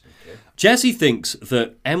house. Okay. Jesse thinks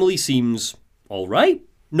that Emily seems all right.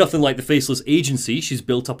 Nothing like the faceless agency she's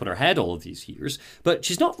built up in her head all of these years. But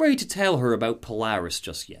she's not ready to tell her about Polaris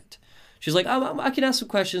just yet. She's like, I can ask some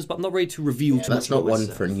questions, but I'm not ready to reveal too much. That's not one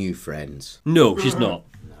for new friends. No, she's not.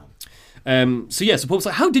 So Pope's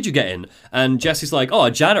like, how did you get in? And Jesse's like, oh,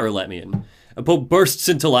 a janitor let me in. And Pope bursts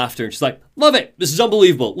into laughter and she's like, love it, this is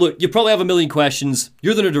unbelievable. Look, you probably have a million questions.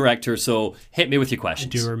 You're the new director, so hit me with your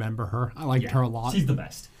questions. I do remember her. I liked her a lot. She's the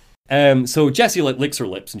best. So Jesse licks her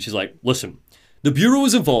lips and she's like, listen, The Bureau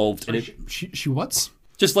was involved in it. She what's?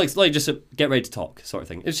 Just just a get ready to talk sort of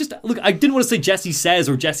thing. It's just, look, I didn't want to say Jesse says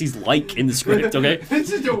or Jesse's like in the script, okay?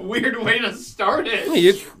 This is a weird way to start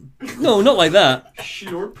it. No, not like that.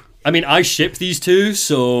 Sure. I mean, I ship these two,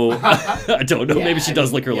 so I don't know. Maybe she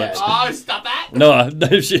does lick her lips. Oh, stop that. No,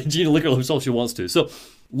 Gina lick her lips all she wants to. So,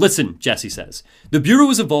 listen, Jesse says. The Bureau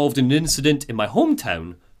was involved in an incident in my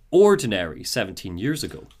hometown, Ordinary, 17 years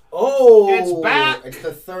ago. Oh, It's back! It's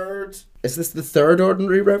the third. Is this the third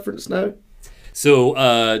Ordinary reference now? So,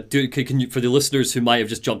 can you, for the listeners who might have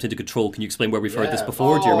just jumped into Control, can you explain where we've heard this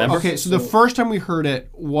before? Do you remember? Okay, so the first time we heard it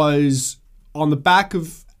was on the back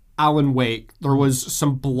of Alan Wake. There was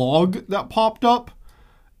some blog that popped up,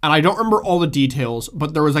 and I don't remember all the details,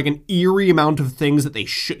 but there was like an eerie amount of things that they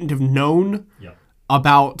shouldn't have known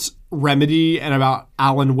about Remedy and about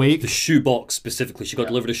Alan Wake. The shoebox specifically. She got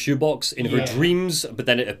delivered a shoebox in her dreams, but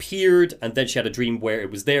then it appeared, and then she had a dream where it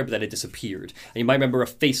was there, but then it disappeared. And you might remember a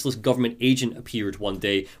faceless government agent appeared one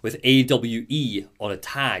day with AWE on a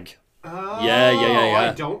tag. Yeah.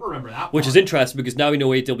 I don't remember that Which is interesting because now we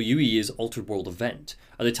know AWE is Altered World Event.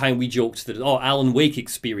 At the time we joked that, Alan Wake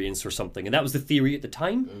experience or something, and that was the theory at the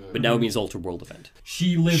time, but now it means Altered World Event.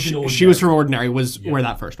 She lived in Ordinary. She was from Ordinary, was where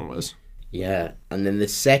that first one was. Yeah, and then the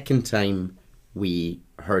second time we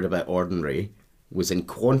heard about Ordinary was in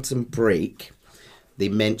Quantum Break. They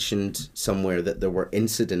mentioned somewhere that there were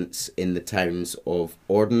incidents in the towns of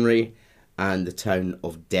Ordinary and the town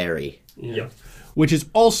of Derry. Yeah. Which is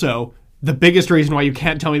also the biggest reason why you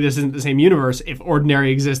can't tell me this isn't the same universe if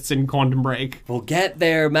Ordinary exists in Quantum Break. We'll get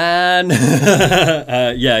there, man.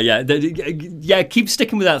 Keep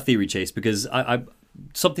sticking with that theory, Chase, because I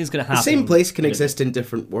something's going to happen. The same place can exist in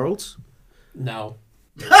different worlds. No.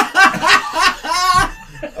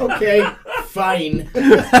 Okay, fine.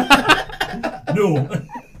 No.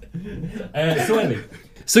 So anyway.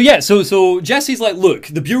 So Jesse's like, look,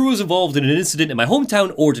 the Bureau was involved in an incident in my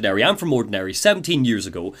hometown, Ordinary. I'm from Ordinary, 17 years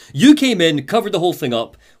ago. You came in, covered the whole thing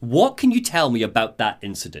up. What can you tell me about that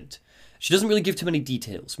incident? She doesn't really give too many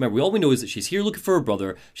details. Remember, all we know is that she's here looking for her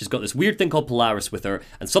brother. She's got this weird thing called Polaris with her,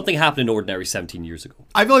 and something happened in Ordinary 17 years ago.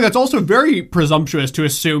 I feel like that's also very presumptuous to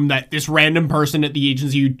assume that this random person at the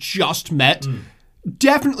agency you just met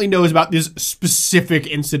definitely knows about this specific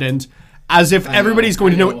incident, as if everybody's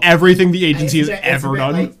going to know everything the agency has ever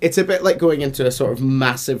done. It's a bit like going into a sort of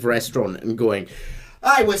massive restaurant and going,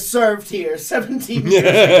 I was served here 17 years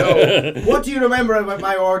ago. What do you remember about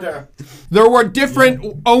my order? There were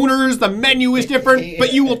different owners, the menu is different,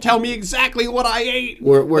 but you will tell me exactly what I ate.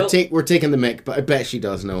 We're taking the mick, but I bet she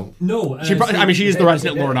does know. No. She is the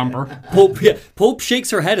resident Lord Umber. Pope shakes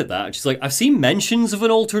her head at that. And she's like, I've seen mentions of an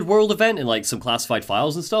Altered World event in like some classified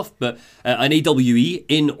files and stuff, but an AWE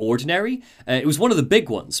in Ordinary, it was one of the big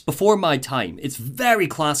ones before my time. It's very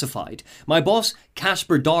classified. My boss,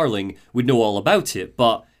 Casper Darling, would know all about it,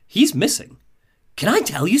 but he's missing. Can I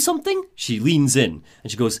tell you something? She leans in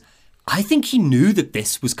and she goes, I think he knew that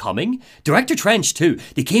this was coming. Director Trench, too.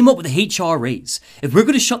 They came up with a HR raise. If we're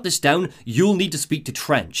going to shut this down, you'll need to speak to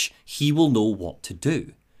Trench. He will know what to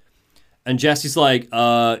do. And Jesse's like,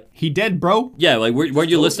 He dead, bro? Yeah, like, weren't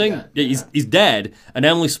you listening? Yeah, he's dead. And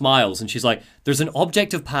Emily smiles and she's like, there's an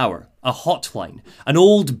object of power, a hotline, an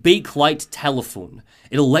old Bakelite telephone.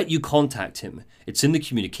 It'll let you contact him. It's in the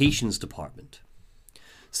communications department.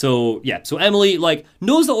 So Emily, like,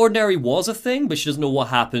 knows that Ordinary was a thing, but she doesn't know what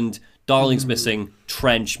happened. Darling's missing,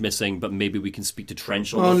 Trench missing, but maybe we can speak to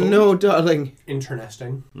Trench on the phone. Oh no, darling.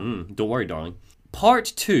 Interesting. Don't worry, darling. Part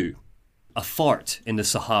 2, a fart in the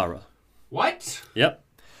Sahara. What? Yep.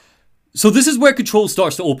 So this is where Control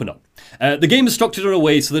starts to open up. The game is structured in a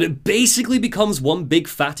way so that it basically becomes one big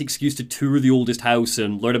fat excuse to tour the oldest house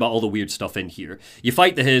and learn about all the weird stuff in here. You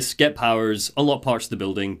fight the hiss, get powers, unlock parts of the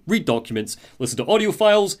building, read documents, listen to audio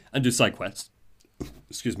files, and do side quests.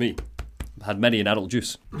 Excuse me. I've had many an adult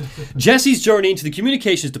juice. Jesse's journey into the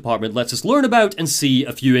communications department lets us learn about and see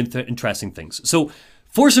a few interesting things. So,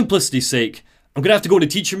 for simplicity's sake, I'm going to have to go into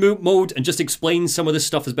teacher mode and just explain some of this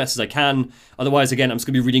stuff as best as I can. Otherwise, again, I'm just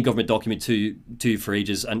going to be reading government document to you for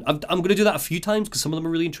ages. And I'm going to do that a few times because some of them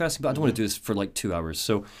are really interesting, but I don't want to do this for like 2 hours.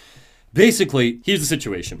 So basically, here's the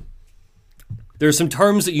situation. There are some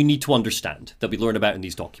terms that you need to understand that we learn about in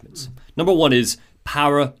these documents. Number one is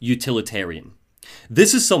para-utilitarian.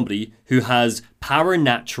 This is somebody who has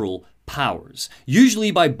para-natural powers,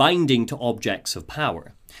 usually by binding to objects of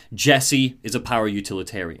power. Jesse is a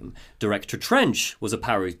para-utilitarian. Director Trench was a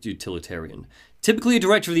para-utilitarian. Typically, a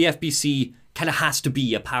director of the FBC kind of has to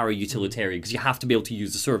be a para-utilitarian because you have to be able to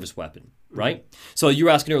use the service weapon. right? So you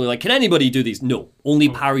were asking earlier, like, can anybody do these? No, only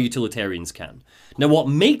power utilitarians can. Now, what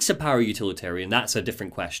makes a power utilitarian, that's a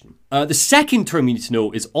different question. The second term you need to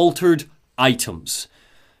know is altered items.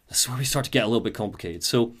 That's where we start to get a little bit complicated.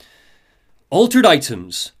 So, altered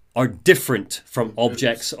items are different from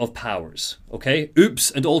objects of powers, okay?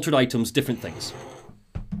 Oops and altered items, different things.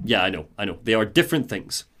 Yeah, I know. They are different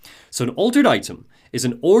things. So an altered item is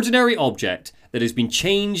an ordinary object that has been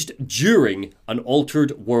changed during an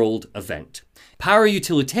altered world event. Power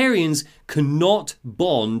utilitarians cannot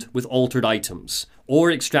bond with altered items or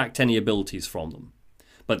extract any abilities from them.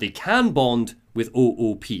 But they can bond with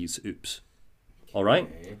OOPs, oops. All right?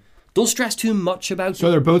 Don't stress too much about So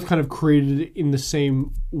they're both kind of created in the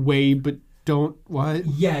same way, but don't what?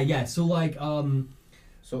 Yeah. So like,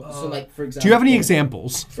 So like for example, Do you have any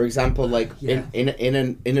examples? For example, like Yeah. in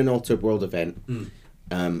an altered world event,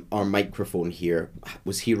 our microphone here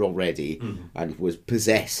was here already and was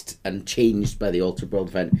possessed and changed by the altered world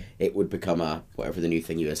event. It would become a whatever the new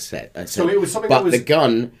thing you have said. So it was something but that was- the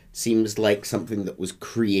gun seems like something that was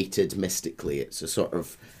created mystically. It's a sort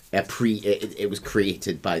of it was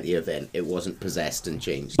created by the event. It wasn't possessed and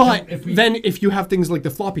changed. But then if you have things like the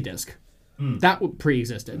floppy disk, that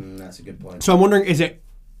pre-existed. That's a good point. So I'm wondering, is it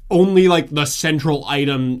only like the central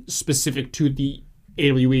item specific to the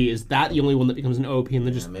AWE? Is that the only one that becomes an OP, and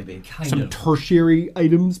then just Maybe. some tertiary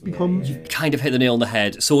items become? kind of hit the nail on the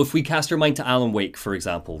head. So if we cast our mind to Alan Wake, for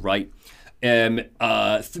example, right?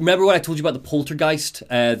 Remember what I told you about the poltergeist?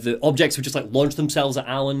 The objects would just like launch themselves at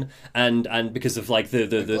Alan, and because of like the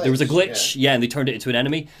there was a glitch, yeah, and they turned it into an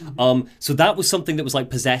enemy. So that was something that was like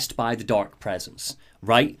possessed by the dark presence,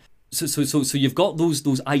 right? So you've got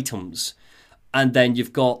those items. And then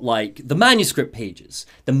you've got like the manuscript pages.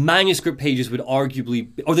 The manuscript pages would arguably,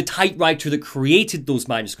 or the typewriter that created those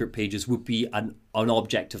manuscript pages would be an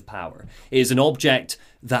object of power. It is an object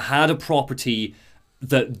that had a property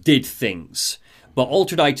that did things. But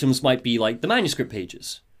altered items might be like the manuscript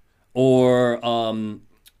pages, or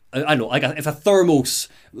I don't know, like if a thermos,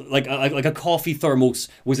 like a coffee thermos,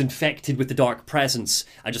 was infected with the dark presence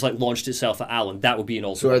and just like launched itself at Alan, that would be an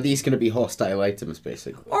altered. So are these going to be hostile items,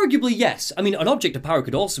 basically? Arguably, yes. I mean, an object of power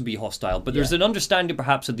could also be hostile, but there's an understanding,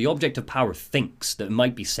 perhaps, that the object of power thinks that it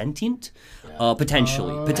might be sentient,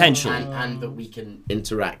 potentially. And that we can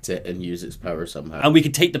interact it and use its power somehow. And we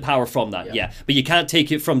could take the power from that, yeah. But you can't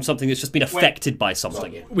take it from something that's just been affected by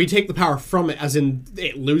something. We take the power from it, as in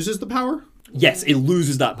it loses the power. Yes, it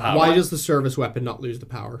loses that power. Why does the service weapon not lose the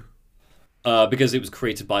power? Because it was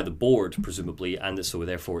created by the board, presumably, and so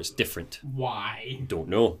therefore it's different. Why? Don't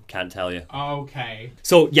know. Can't tell you. Okay.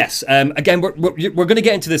 So yes, again, we're going to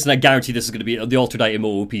get into this, and I guarantee this is going to be the altered item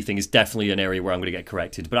OOP thing is definitely an area where I'm going to get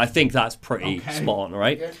corrected. But I think that's pretty spot on, all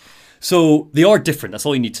right? Okay. So they are different. That's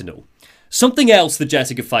all you need to know. Something else that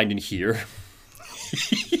Jessica find in here.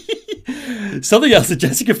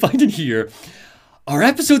 Are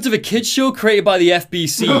episodes of a kids show created by the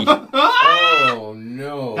FBC. Oh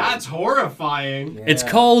no. That's horrifying. Yeah. It's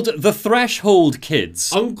called The Threshold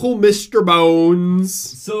Kids. Uncle Mr. Bones.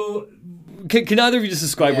 So Can either of you just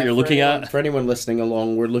describe what you're looking at? For anyone listening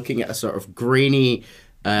along, we're looking at a sort of grainy,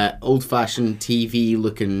 old-fashioned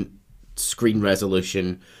TV-looking screen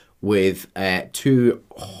resolution with two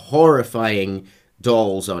horrifying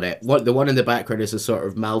dolls on it. The one in the background is a sort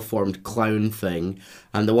of malformed clown thing,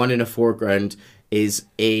 and the one in the foreground is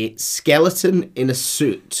a skeleton in a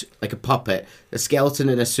suit, like a puppet, a skeleton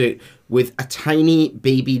in a suit with a tiny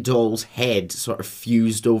baby doll's head sort of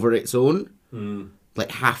fused over its own,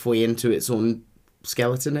 like halfway into its own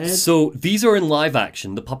skeleton head. So these are in live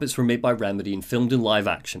action. The puppets were made by Remedy and filmed in live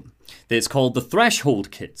action. It's called The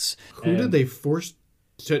Threshold Kids. Who did they force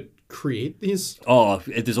to create these? Oh,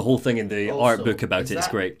 there's a whole thing in the art book about it. It's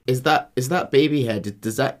great. Is that baby head?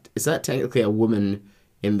 Is that technically a woman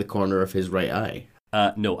in the corner of his right eye?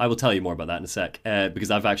 No, I will tell you more about that in a sec,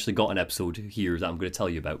 because I've actually got an episode here that I'm going to tell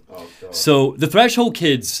you about. So The Threshold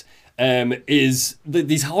Kids is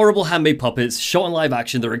these horrible handmade puppets shot in live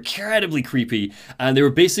action. They're incredibly creepy, and they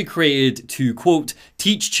were basically created to, quote,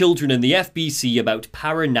 teach children in the FBC about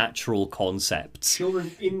paranatural concepts.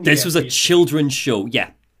 Children in This was a children's show,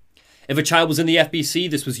 yeah. If a child was in the FBC,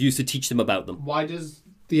 this was used to teach them about them. Why does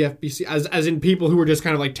the FBC, as in people who were just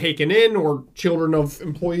kind of like taken in, or children of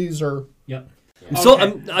employees, or... Yep.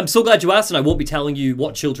 I'm so glad you asked, and I won't be telling you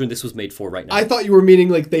what children this was made for right now. I thought you were meaning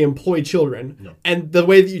like they employ children. No. And the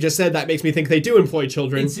way that you just said that makes me think they do employ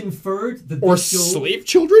children. It's inferred that or the show... slave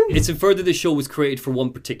children? It's inferred that this show was created for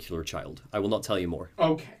one particular child. I will not tell you more.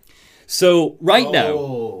 Okay. So right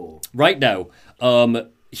now,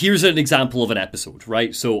 here's an example of an episode,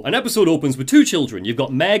 right? So an episode opens with two children. You've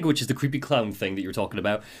got Meg, which is the creepy clown thing that you're talking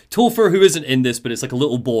about. Topher, who isn't in this, but it's like a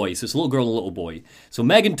little boy. So it's a little girl and a little boy. So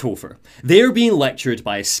Meg and Topher, they're being lectured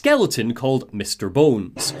by a skeleton called Mr.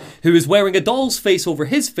 Bones, who is wearing a doll's face over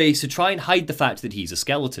his face to try and hide the fact that he's a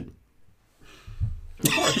skeleton.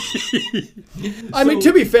 I mean,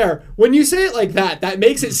 to be fair, when you say it like that, that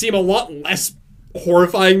makes it seem a lot less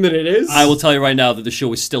horrifying than it is. I will tell you right now that the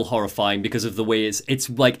show is still horrifying because of the way it's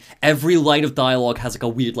like every line of dialogue has like a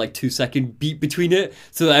weird like 2-second beat between it,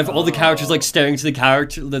 so all the characters like staring to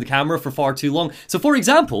the camera for far too long. So for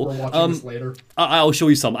example, We're watching this later. I'll show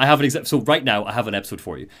you some. I have an example. So right now I have an episode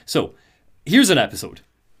for you. So here's an episode.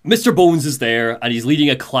 Mr. Bones is there and he's leading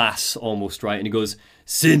a class almost, right? And he goes,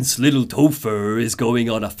 "Since little Topher is going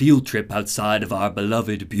on a field trip outside of our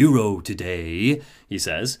beloved bureau today," he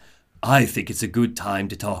says, "I think it's a good time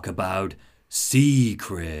to talk about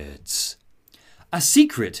secrets." A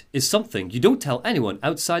secret is something you don't tell anyone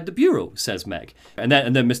outside the bureau, says Meg. And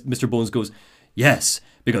then Mr. Bones goes, "Yes,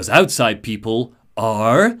 because outside people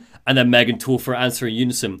are..." And then Meg and Topher answer in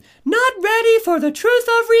unison, "Not ready for the truth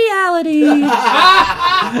of reality." And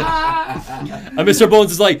Mr.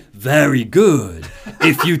 Bones is like, "Very good.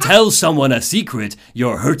 If you tell someone a secret,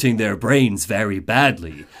 you're hurting their brains very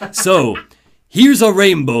badly. So, here's a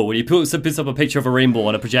rainbow," and he puts up a picture of a rainbow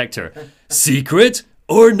on a projector. "Secret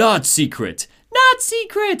or not secret?" "Not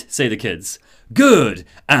secret," say the kids. "Good.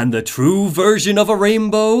 And the true version of a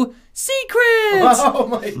rainbow?" "Secret." Oh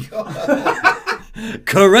my god.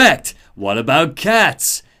 "Correct. What about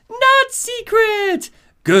cats?" "Not secret."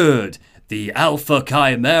 "Good. The Alpha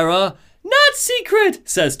Chimera?" "Not secret,"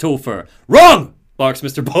 says Topher. "Wrong!" barks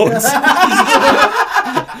Mr. Bones.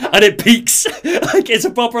 And it peaks. Like it's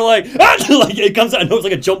a proper like it comes out. I know it's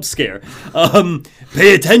like a jump scare.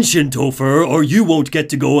 "Pay attention, Topher, or you won't get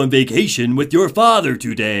to go on vacation with your father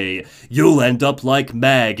today. You'll end up like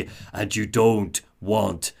Meg, and you don't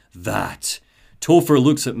want that." Topher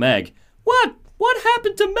looks at Meg. What? What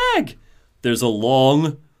happened to Meg? There's a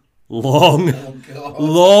long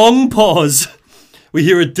pause. We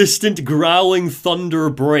hear a distant growling thunder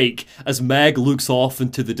break as Meg looks off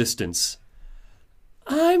into the distance.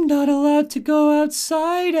 "I'm not allowed to go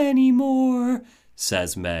outside anymore,"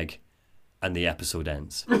 says Meg. And the episode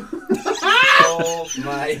ends. Oh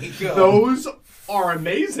my god. Those are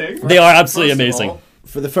amazing. They are absolutely amazing.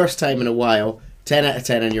 For the first time in a while, 10 out of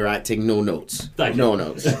 10 on your acting, no notes. Thank no you.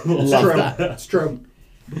 notes. Love that. It's true.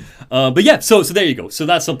 But yeah, so there you go. So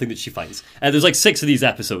that's something that she finds. And there's like 6 of these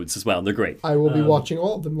episodes as well, and they're great. I will be watching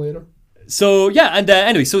all of them later. So yeah, and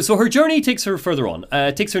anyway, so her journey takes her further on.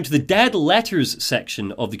 Takes her into the dead letters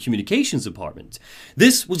section of the communications department.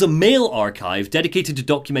 This was a mail archive dedicated to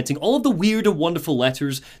documenting all of the weird and wonderful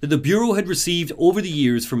letters that the Bureau had received over the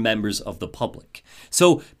years from members of the public.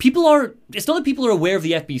 So it's not that people are aware of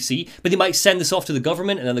the FBC, but they might send this off to the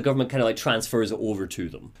government, and then the government kind of like transfers it over to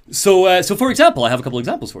them. So for example, I have a couple of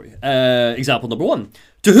examples for you. Example number 1.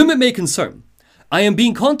 To whom it may concern. I am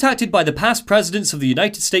being contacted by the past presidents of the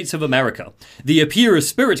United States of America. They appear as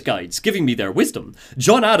spirit guides, giving me their wisdom.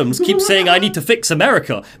 John Adams keeps saying I need to fix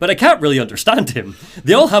America, but I can't really understand him.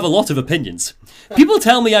 They all have a lot of opinions. People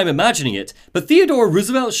tell me I'm imagining it, but Theodore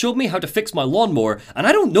Roosevelt showed me how to fix my lawnmower, and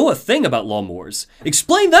I don't know a thing about lawnmowers.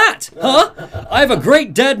 Explain that, huh? I have a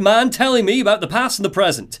great dead man telling me about the past and the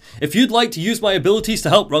present. If you'd like to use my abilities to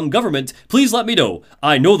help run government, please let me know.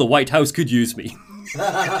 I know the White House could use me.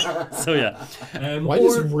 So yeah. Why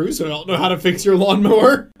does Roosevelt know how to fix your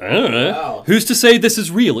lawnmower? I don't know. Wow. Who's to say this is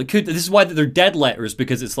real? This is why they're dead letters,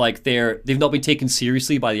 because it's like they've not been taken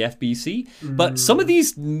seriously by the FBC. But some of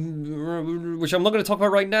these, which I'm not going to talk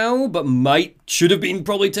about right now, but should have been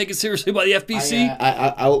probably taken seriously by the FBC.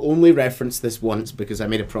 I'll only reference this once because I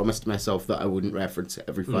made a promise to myself that I wouldn't reference it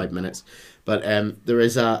every 5 minutes. But there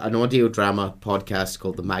is an audio drama podcast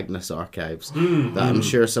called The Magnus Archives that I'm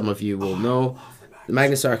sure some of you will know. The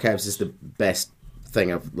Magnus Archives is the best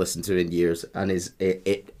thing I've listened to in years, and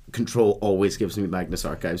Control always gives me Magnus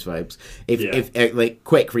Archives vibes. If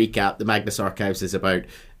quick recap, the Magnus Archives is about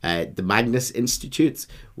the Magnus Institute,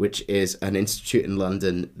 which is an institute in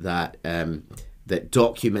London that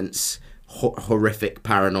documents horrific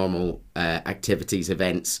paranormal activities,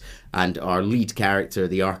 events, and our lead character,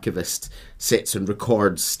 the archivist, sits and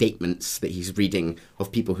records statements that he's reading of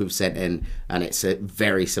people who've sent in, and it's a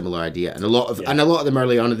very similar idea. And a lot of them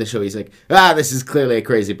early on in the show, he's like, this is clearly a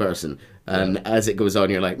crazy person. And as it goes on,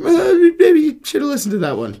 you're like, maybe you should have listened to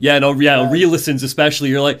that one. Yeah, re-listens especially.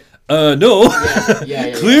 You're like, No.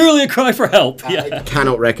 Yeah. Clearly a cry for help. Yeah. I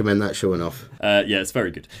cannot recommend that show enough. Yeah, it's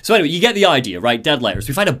very good. So anyway, you get the idea, right? Dead letters.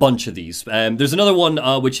 We find a bunch of these. There's another one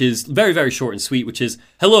which is very, very short and sweet, which is,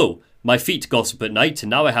 "Hello, my feet gossip at night, and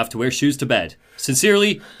now I have to wear shoes to bed.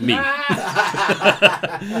 Sincerely, me."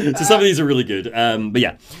 So some of these are really good. But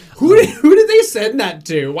yeah. Who did they send that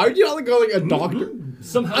to? Why would you not go like a doctor?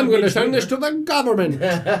 Somehow I'm going to send this to the government.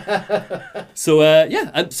 So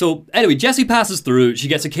so anyway, Jessie passes through. She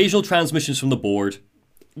gets occasional transmissions from the board,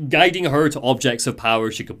 guiding her to objects of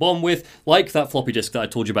power she could bomb with, like that floppy disk that I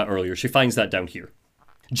told you about earlier. She finds that down here.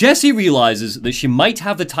 Jessie realizes that she might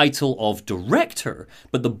have the title of director,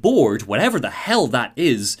 but the board, whatever the hell that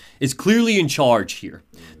is clearly in charge here.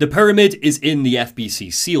 The pyramid is in the FBC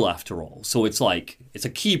seal after all, so it's a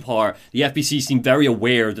key part. The FBC seem very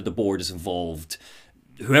aware that the board is involved.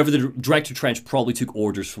 Whoever the director Trench probably took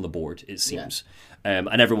orders from the board, it seems. And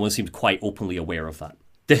everyone seemed quite openly aware of that.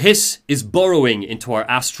 The hiss is burrowing into our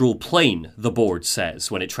astral plane, the board says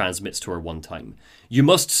when it transmits to her one time. You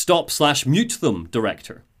must stop/mute them,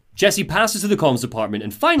 director. Jessie passes to the comms department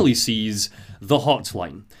and finally sees the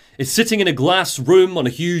hotline. It's sitting in a glass room on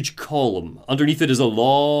a huge column. Underneath it is a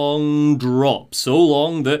long drop, so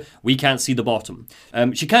long that we can't see the bottom.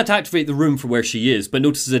 She can't activate the room from where she is, but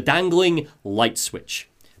notices a dangling light switch.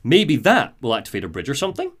 Maybe that will activate a bridge or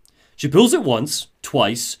something? She pulls it once,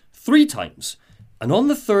 twice, 3 times. And on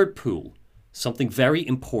the third pull, something very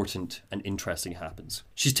important and interesting happens.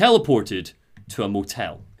 She's teleported to a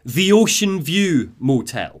motel. The Ocean View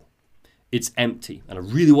Motel. It's empty, and I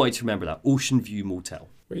really want you to remember that. Ocean View Motel.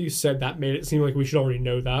 Where you said that made it seem like we should already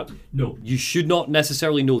know that. No, you should not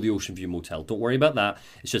necessarily know the Ocean View Motel. Don't worry about that.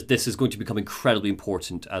 It's just this is going to become incredibly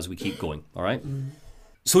important as we keep going, all right?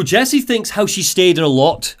 So Jessie thinks how she stayed in a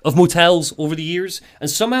lot of motels over the years, and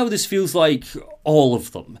somehow this feels like all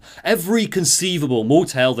of them. Every conceivable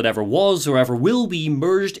motel that ever was or ever will be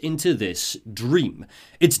merged into this dream.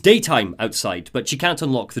 It's daytime outside, but she can't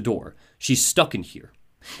unlock the door. She's stuck in here.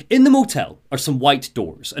 In the motel are some white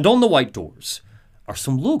doors, and on the white doors are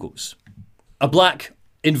some logos. A black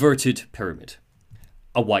inverted pyramid.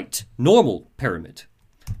 A white normal pyramid.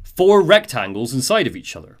 4 rectangles inside of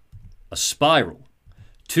each other. A spiral.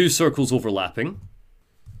 2 circles overlapping.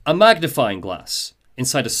 A magnifying glass.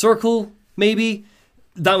 Inside a circle, maybe?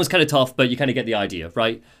 That was kind of tough, but you kind of get the idea,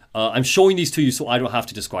 right? I'm showing these to you so I don't have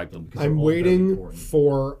to describe them. I'm waiting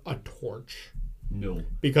for a torch. No.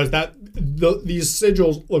 Because these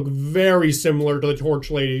sigils look very similar to the torch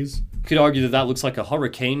ladies. Could argue that looks like a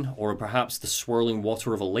hurricane or perhaps the swirling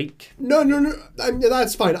water of a lake. No.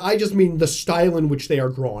 That's fine. I just mean the style in which they are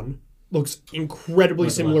drawn looks incredibly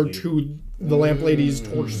similar to the lamp lady's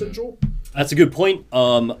torch sigil. That's a good point.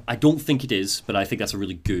 I don't think it is, but I think that's a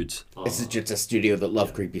really good. This is just a studio that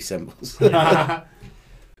love creepy symbols.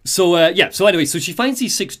 So anyway, she finds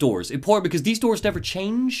these 6 doors. Important because these doors never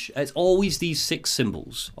change. It's always these 6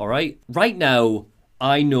 symbols, all right? Right now,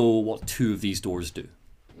 I know what 2 of these doors do.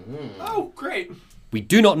 Oh, great. We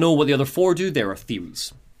do not know what the other 4 do. There are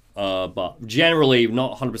theories. But generally,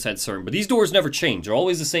 not 100% certain. But these doors never change. They're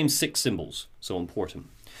always the same 6 symbols. So important.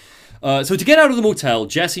 So to get out of the motel,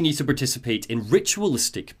 Jessie needs to participate in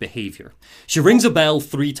ritualistic behavior. She rings a bell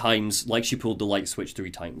 3 times, like she pulled the light switch 3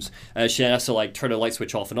 times. She has to turn a light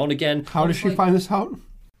switch off and on again. How does she find this out?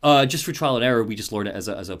 Just for trial and error, we just learn it as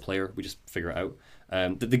a player. We just figure it out.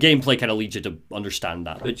 The gameplay kind of leads you to understand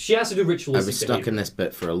that. But she has to do ritualistic I was stuck in this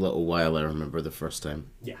bit for a little while, I remember the first time.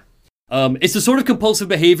 Yeah. It's the sort of compulsive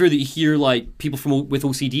behavior that you hear people with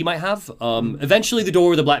OCD might have. Eventually the door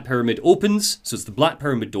with the Black Pyramid opens, so it's the Black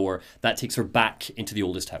Pyramid door that takes her back into the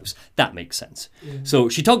oldest house. That makes sense. Yeah. So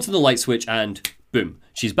she tugs on the light switch and boom,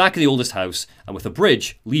 she's back in the oldest house and with a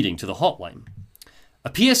bridge leading to the hotline.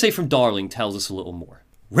 A PSA from Darling tells us a little more.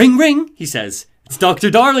 Ring ring, he says. It's Dr.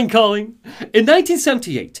 Darling calling. In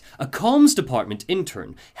 1978, a comms department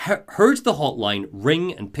intern heard the hotline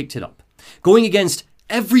ring and picked it up, going against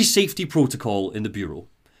every safety protocol in the Bureau.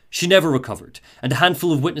 She never recovered, and a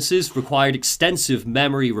handful of witnesses required extensive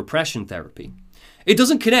memory repression therapy. It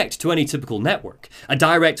doesn't connect to any typical network, a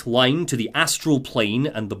direct line to the astral plane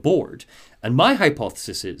and the board, and my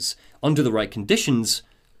hypothesis is, under the right conditions,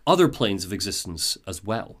 other planes of existence as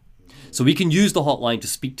well. So we can use the hotline to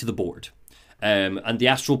speak to the board. And the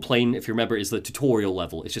astral plane, if you remember, is the tutorial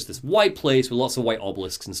level. It's just this white place with lots of white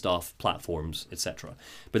obelisks and stuff, platforms, etc.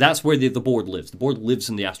 But that's where the board lives. The board lives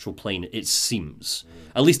in the astral plane, it seems.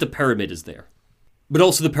 At least the pyramid is there. But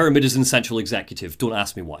also the pyramid is in Central Executive. Don't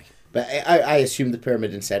ask me why. But I assume the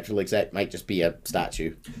pyramid in Central Exec might just be a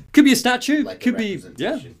statue. Could be a statue. Like could be,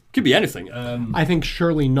 yeah. Could be anything. I think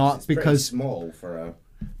surely not, It's because pretty small for a...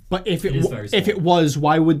 But if It is very small. if it was,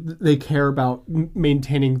 why would they care about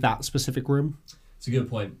maintaining that specific room? It's a good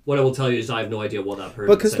point. What I will tell you is I have no idea what that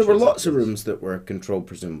person. Because there were lots of rooms that were controlled,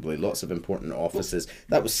 presumably, lots of important offices.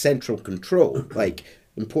 That was central control. Like,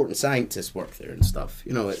 important scientists work there and stuff.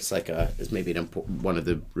 You know, it's like it's maybe one of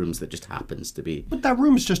the rooms that just happens to be. But that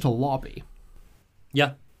room's just a lobby.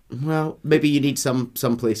 Yeah. Well, maybe you need some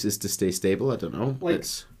places to stay stable. I don't know. Like,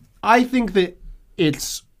 I think that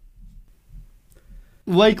it's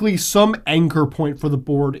likely some anchor point for the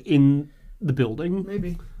board in the building.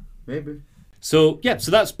 Maybe. So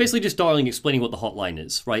that's basically just Darling explaining what the hotline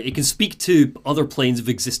is, right? It can speak to other planes of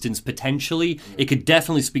existence potentially. It could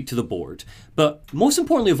definitely speak to the board. But most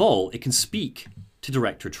importantly of all, it can speak to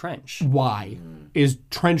Director Trench. Why? Is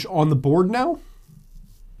Trench on the board now?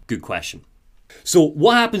 Good question. So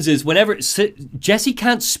what happens is whenever Jesse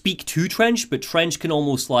can't speak to Trench, but Trench can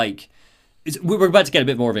almost like... We're about to get a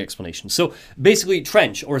bit more of an explanation. So basically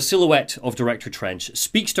Trench, or a silhouette of Director Trench,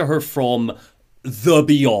 speaks to her from the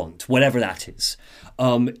beyond, whatever that is.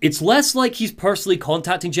 It's less like he's personally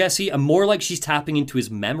contacting Jesse and more like she's tapping into his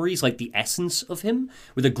memories, like the essence of him,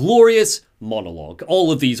 with a glorious monologue.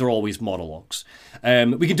 All of these are always monologues.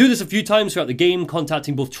 We can do this a few times throughout the game,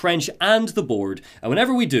 contacting both Trench and the board, and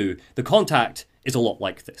whenever we do, the contact is a lot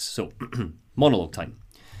like this. So, monologue time.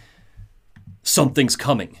 Something's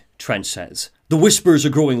coming, Trench says. The whispers are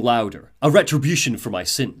growing louder. A retribution for my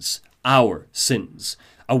sins. Our sins.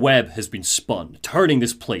 A web has been spun, turning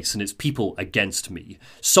this place and its people against me.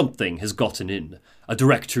 Something has gotten in. A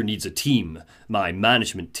director needs a team, my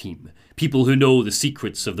management team. People who know the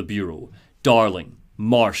secrets of the Bureau. Darling,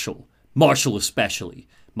 Marshall especially,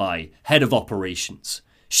 my head of operations.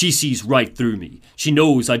 She sees right through me. She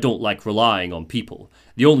knows I don't like relying on people.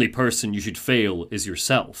 The only person you should fail is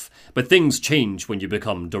yourself. But things change when you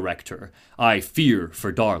become director. I fear for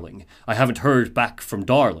Darling. I haven't heard back from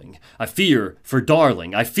Darling. I fear for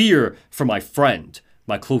Darling. I fear for my friend,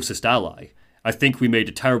 my closest ally. I think we made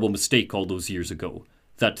a terrible mistake all those years ago.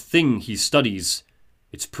 That thing he studies,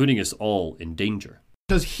 it's putting us all in danger.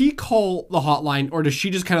 Does he call the hotline, or does she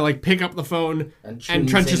just kind of like pick up the phone and tunes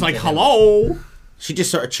Trench is like, into him? hello? She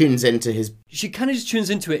just sort of tunes into his... She kind of just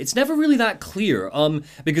tunes into it. It's never really that clear,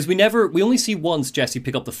 because we only see once Jesse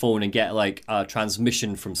pick up the phone and get like a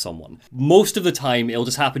transmission from someone. Most of the time, it'll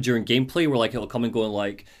just happen during gameplay, where like it'll come and go and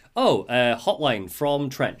like, hotline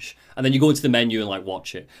from Trench, and then you go into the menu and like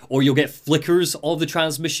watch it, or you'll get flickers of the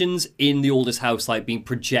transmissions in the oldest house, like being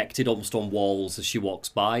projected almost on walls as she walks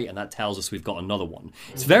by, and that tells us we've got another one.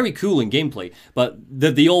 It's very cool in gameplay, but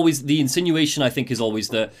the insinuation I think is always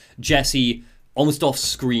that Jesse, almost off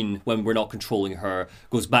screen when we're not controlling her,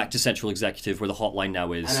 goes back to Central Executive where the hotline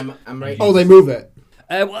now is. And I'm right. Oh, they move it.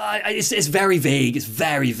 It's very vague. It's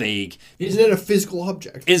very vague. Isn't it a physical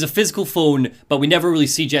object? It is a physical phone, but we never really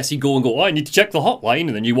see Jesse go and go, I need to check the hotline,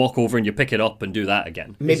 and then you walk over and you pick it up and do that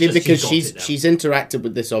again. Maybe It's just because got it now. she's interacted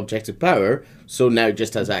with this object of power, so now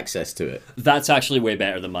just has access to it. That's actually way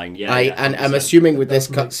better than mine. Yeah, And I'm 100%. assuming with this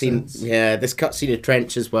That makes cutscene, sense. this cutscene of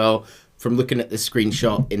Trench as well, from looking at the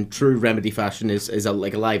screenshot in true Remedy fashion, is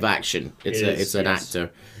like a live action. It's an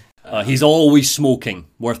actor. He's always smoking.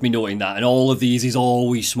 Worth me noting that. In all of these, he's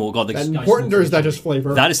always smoking. God, That important, or is that just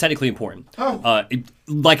flavor? that is technically important.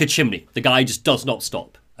 Like a chimney. The guy just does not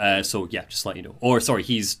stop. So yeah, just let you know. Or sorry,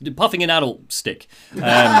 he's puffing an adult stick. But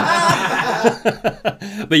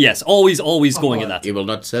yes, always going in that. You will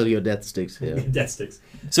not sell your death sticks here. Death sticks.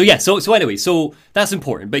 So yeah, so anyway, so that's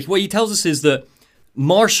important. But what he tells us is that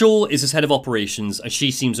Marshall is his head of operations, and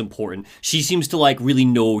she seems important. She seems to like really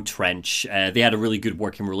know Trench. They had a really good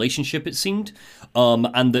working relationship, it seemed.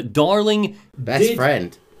 And that Darling Best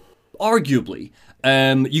friend. arguably,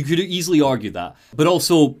 you could easily argue that. But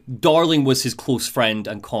also, Darling was his close friend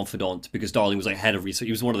and confidant, because Darling was like head of research.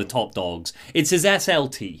 He was one of the top dogs. It's his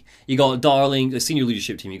SLT. You got Darling, the senior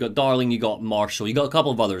leadership team. You got Darling, you got Marshall. You got a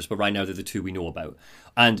couple of others, but right now they're the two we know about.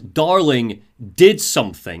 And Darling did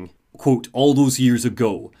something, quote, all those years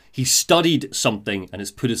ago. He studied something and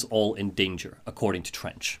has put us all in danger, according to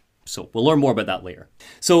Trench. So we'll learn more about that later.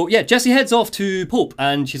 So yeah, Jessie heads off to Pope,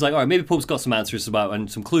 and she's like, all right, maybe Pope's got some answers about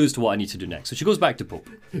and some clues to what I need to do next. So she goes back to Pope.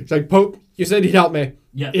 It's like, Pope, you said he'd help me.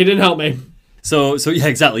 Yeah. He didn't help me. So yeah,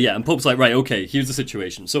 exactly, yeah. And Pope's like, right, okay, here's the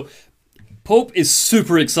situation. So Pope is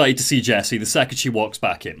super excited to see Jessie the second she walks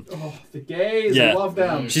back in. Oh, the gays, Yeah. I love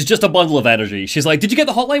them. She's just a bundle of energy. She's like, did you get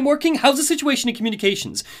the hotline working? How's the situation in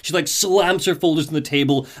communications? She like slams her folders on the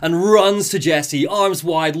table and runs to Jessie, arms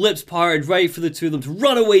wide, lips parted, ready for the two of them to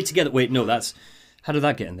run away together. Wait, no, that's How did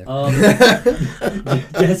that get in there?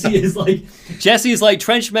 Jesse is like, Jesse is like,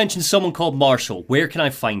 Trench mentioned someone called Marshall. Where can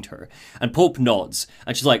I find her? And Pope nods.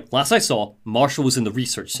 And she's like, last I saw, Marshall was in the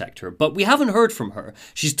research sector, but we haven't heard from her.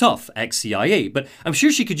 She's tough, ex-CIA, but I'm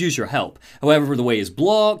sure she could use your help. However, the way is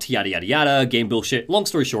blocked, yada yada yada, game bullshit. Long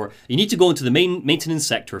story short, you need to go into the main maintenance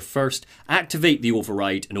sector first, activate the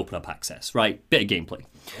override, and open up access. Right? Bit of gameplay.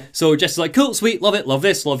 So Jess is like, cool, sweet, love it, love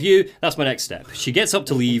this, love you. That's my next step. She gets up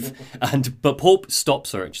to leave, but Pope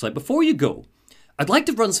stops her. And she's like, before you go, I'd like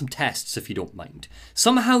to run some tests if you don't mind.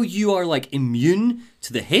 Somehow you are like immune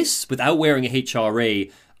to the hiss without wearing a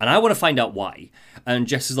HRA, and I want to find out why. And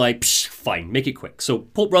Jess is like, psh, fine, make it quick. So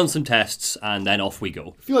Pope runs some tests, and then off we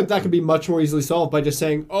go. I feel like that could be much more easily solved by just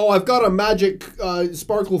saying, "Oh, I've got a magic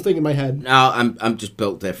sparkle thing in my head." No, I'm just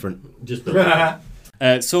built different. just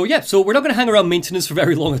So we're not going to hang around maintenance for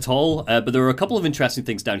very long at all, but there are a couple of interesting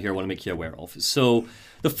things down here I want to make you aware of. So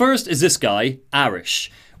the first is this guy,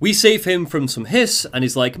 Arish. We save him from some hiss, and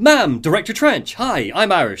he's like, ma'am, Director Trench, hi,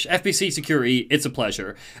 I'm Arish, FBC Security, it's a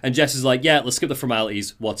pleasure. And Jess is like, yeah, let's skip the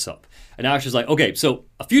formalities, what's up? And Arish is like, okay, so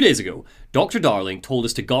a few days ago, Dr. Darling told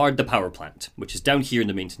us to guard the power plant, which is down here in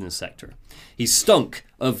the maintenance sector. He stunk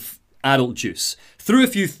of adult juice. Through a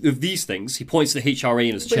few of these things, he points to the HRA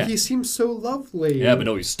in his But chest. he seems so lovely. Yeah, but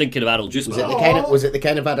no, he's stinking of adult juice. Was it the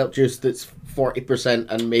kind of adult juice that's 40%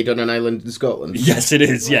 and made on an island in Scotland? Yes, it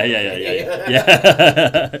is. Yeah.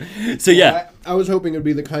 So yeah, I was hoping it'd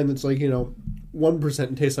be the kind that's like 1%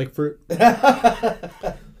 and tastes like fruit.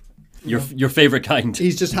 your favorite kind.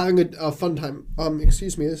 He's just having a fun time.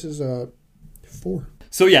 Excuse me, this is 4.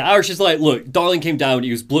 So yeah, Arish is like, look, Darling came down,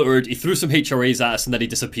 he was bluttered, he threw some HRAs at us, and then he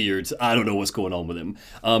disappeared. I don't know what's going on with him.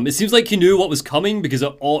 It seems like he knew what was coming because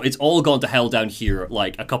it's all gone to hell down here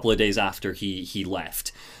like a couple of days after he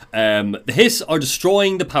left. The Hiss are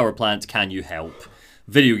destroying the power plant, can you help?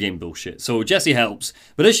 Video game bullshit. So Jessie helps,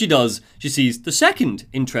 but as she does, she sees the second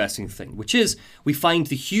interesting thing, which is we find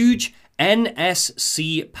the huge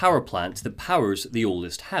NSC power plant that powers the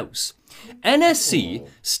oldest house. NSC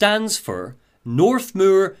stands for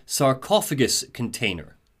Northmoor Sarcophagus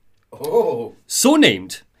Container. Oh. So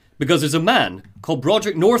named because there's a man called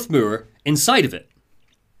Broderick Northmoor inside of it.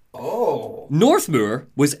 Oh. Northmoor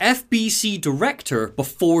was FBC director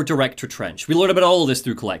before Director Trench. We learn about all of this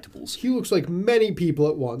through collectibles. He looks like many people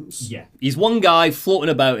at once. yeah. He's one guy floating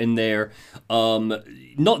about in there,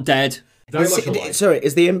 not dead. Very much alive. Sorry,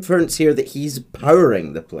 is the inference here that he's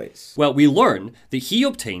powering the place? Well, we learn that he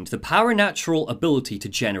obtained the power natural ability to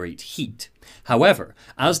generate heat. However,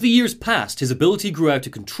 as the years passed, his ability grew out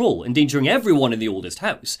of control, endangering everyone in the oldest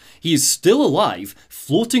house. He is still alive,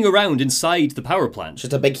 floating around inside the power plant.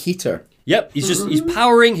 Just a big heater. Yep, he's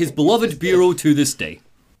powering his beloved bureau to this day.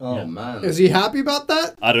 Oh, man. Is he happy about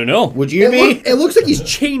that? I don't know. Would you be? It looks like he's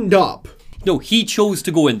chained up. No, he chose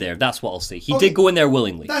to go in there. That's what I'll say. He Okay. did go in there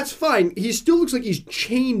willingly. That's fine. He still looks like he's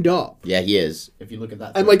chained up Yeah, he is. If you look at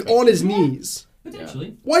that. and like on his knees.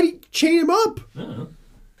 Potentially. Why'd he chain him up? I don't know.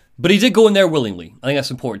 But he did go in there willingly. I think that's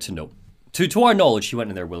important to note. To our knowledge, he went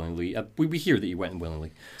in there willingly. We hear that he went in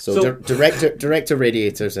willingly. So, director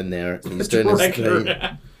Radiator's in there. He's doing his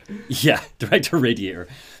thing. Yeah, Director Radiator.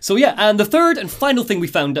 So yeah, and the third and final thing we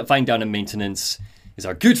find down in maintenance is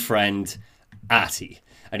our good friend, Atty.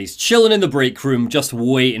 And he's chilling in the break room just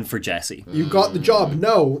waiting for Jesse. You got the job.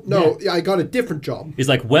 No, I got a different job. He's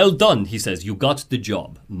like, well done, he says, you got the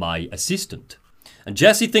job, my assistant. And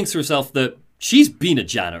Jessie thinks to herself that she's been a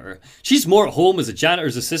janitor. She's more at home as a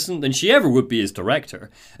janitor's assistant than she ever would be as director.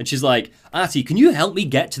 And she's like, Atty, can you help me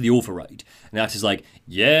get to the override? And Atty's like,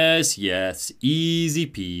 yes, easy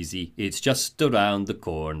peasy. It's just around the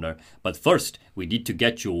corner. But first, we need to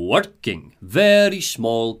get you working. Very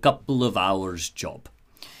small couple of hours job.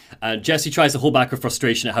 And Jessie tries to hold back her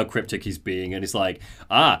frustration at how cryptic he's being. And he's like,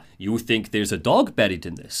 you think there's a dog buried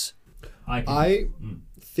in this?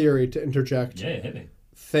 Theory to interject. Yeah, hit me.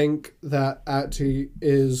 Think that Atty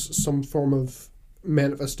is some form of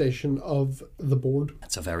manifestation of the board.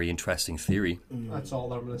 That's a very interesting theory. That's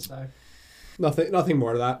all I'm going to say. Nothing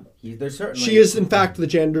more to that. There's certainly. She is, in fact, the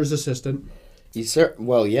gender's assistant. He's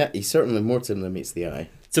certainly more to him than meets the eye.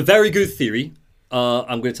 It's a very good theory.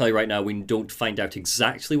 I'm going to tell you right now, we don't find out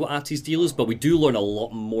exactly what Atty's deal is, but we do learn a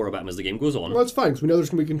lot more about him as the game goes on. Well, that's fine, because we know there's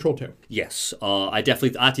going to be control too. Yes,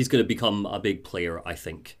 Atty's going to become a big player, I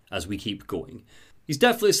think, as we keep going. He's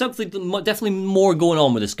definitely more going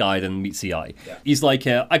on with this guy than meets the eye. Yeah. He's like,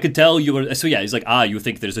 I could tell you were... So yeah, he's like, you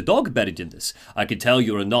think there's a dog buried in this. I could tell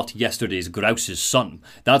you are not yesterday's grouse's son.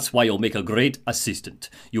 That's why you'll make a great assistant.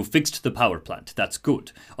 You fixed the power plant. That's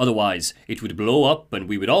good. Otherwise, it would blow up and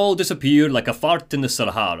we would all disappear like a fart in the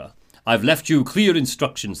Sahara. I've left you clear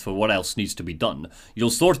instructions for what else needs to be done. You'll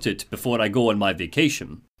sort it before I go on my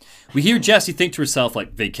vacation. We hear Jessie think to herself,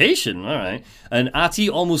 like, vacation? All right. And Atty,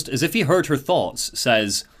 almost as if he heard her thoughts,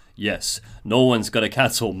 says, yes, no one's gonna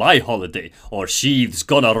cancel my holiday, or sheath's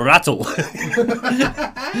gonna rattle. I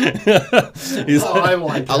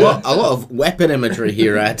like A lot of weapon imagery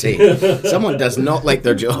here, Atty. Someone does not like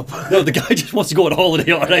their job. No, the guy just wants to go on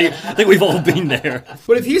holiday, all right? I think we've all been there.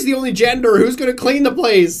 But if he's the only gender, who's going to clean the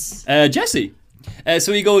place? Jesse.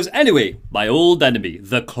 So he goes, anyway, my old enemy,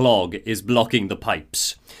 the Clog, is blocking the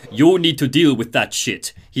pipes. You need to deal with that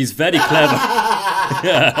shit. He's very clever.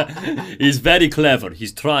 He's very clever.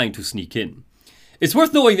 He's trying to sneak in. It's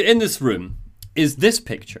worth noting that in this room is this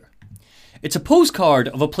picture. It's a postcard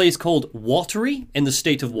of a place called Watery in the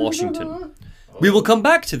state of Washington. We will come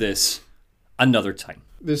back to this another time.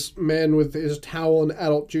 This man with his towel and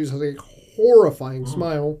adult juice has a horrifying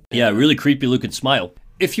smile. Yeah, really creepy looking smile.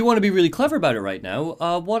 If you want to be really clever about it right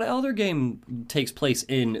now, what other game takes place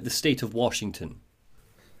in the state of Washington?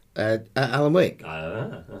 Alan Wake.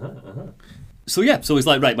 So he's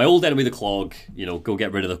like, right, my old enemy, the Clog, go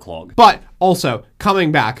get rid of the Clog. But also,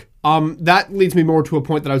 coming back, that leads me more to a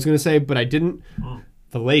point that I was going to say, but I didn't.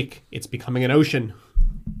 The lake, it's becoming an ocean.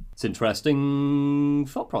 It's interesting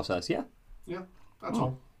thought process, yeah. Yeah, that's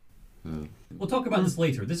all. We'll talk about this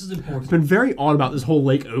later. This is important. I've been very odd about this whole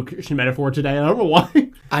lake ocean metaphor today. I don't know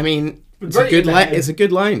why. I mean, it's a good line. It's a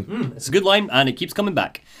good line. It's a good line, and it keeps coming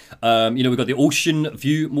back. We've got the Ocean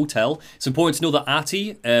View Motel. It's important to know that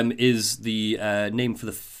Atty is the name for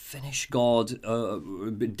the Finnish god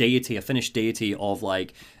deity, a Finnish deity of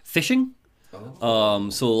like fishing. I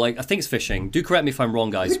think it's fishing. Do correct me if I'm wrong,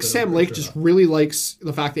 guys. I think Sam Lake just really likes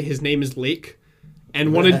the fact that his name is Lake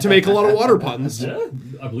and wanted to make a lot of water puns. Yeah,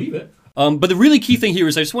 I believe it. But the really key thing here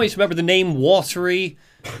is I just want you to remember the name Watery,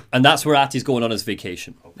 and that's where Atty's going on his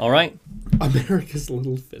vacation. All right? America's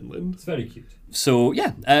Little Finland. It's very cute. So,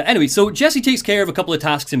 yeah. Anyway, so Jessie takes care of a couple of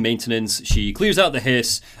tasks in maintenance. She clears out the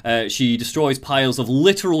hiss. She destroys piles of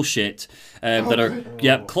literal shit that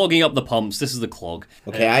are, clogging up the pumps. This is the clog.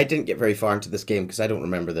 Okay, I didn't get very far into this game because I don't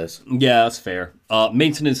remember this. Yeah, that's fair.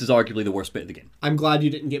 Maintenance is arguably the worst bit of the game. I'm glad you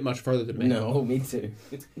didn't get much further than me. No, me too.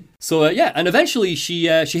 So, and eventually she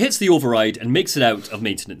hits the override and makes it out of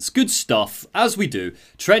maintenance. Good stuff, as we do.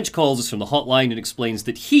 Trench calls us from the hotline and explains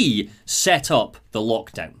that he set up the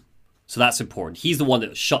lockdown. So that's important. He's the one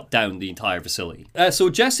that shut down the entire facility. So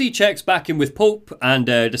Jessie checks back in with Pope and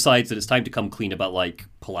decides that it's time to come clean about, like,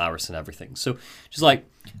 Polaris and everything. So she's like,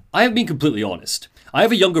 I have been completely honest. I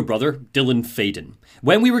have a younger brother, Dylan Faden.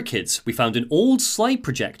 When we were kids, we found an old slide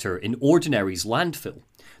projector in Ordinary's landfill.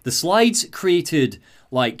 The slides created,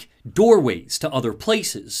 like, doorways to other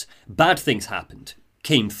places. Bad things happened.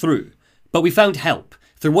 Came through. But we found help.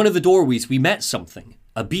 Through one of the doorways, we met something.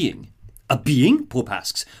 A being. A being? Pope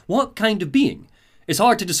asks. What kind of being? It's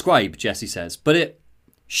hard to describe, Jessie says, but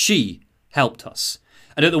she helped us.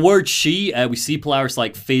 And at the word she, we see Polaris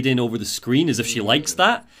like fade in over the screen as if she likes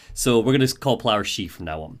that. So we're going to call Polaris she from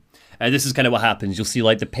now on. This is kind of what happens. You'll see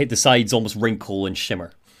like the sides almost wrinkle and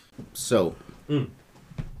shimmer. So,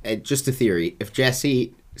 just a theory. If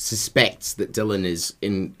Jessie suspects that Dylan is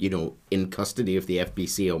in custody of the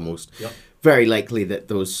FBC almost, very likely that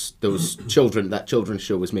those children, that children's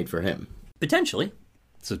show was made for him. Potentially.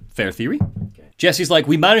 It's a fair theory. Okay. Jessie's like,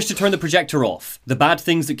 we managed to turn the projector off. The bad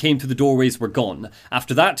things that came through the doorways were gone.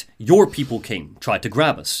 After that, your people came, tried to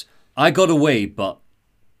grab us. I got away, but...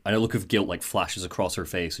 And a look of guilt like flashes across her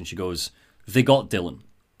face, and she goes, they got Dylan.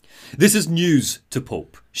 This is news to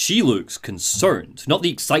Pope. She looks concerned, not the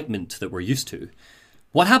excitement that we're used to.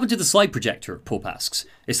 What happened to the slide projector? Pope asks.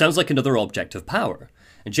 It sounds like another object of power.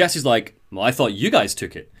 And Jessie's like, well, I thought you guys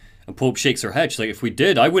took it. And Pope shakes her head. She's like, if we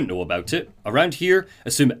did, I wouldn't know about it. Around here,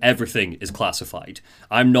 assume everything is classified.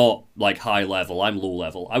 I'm not, like, high level. I'm low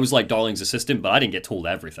level. I was like Darling's assistant, but I didn't get told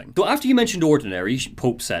everything. So after you mentioned Ordinary,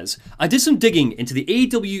 Pope says, I did some digging into the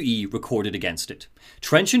AWE recorded against it.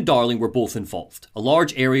 Trench and Darling were both involved. A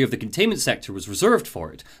large area of the containment sector was reserved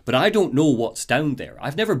for it, but I don't know what's down there.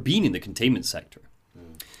 I've never been in the containment sector.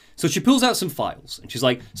 So she pulls out some files, and she's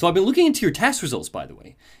like, so I've been looking into your test results, by the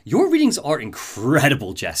way. Your readings are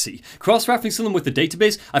incredible, Jessie. Cross-referencing them with the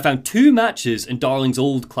database, I found 2 matches in Darling's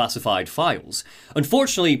old classified files.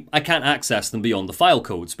 Unfortunately, I can't access them beyond the file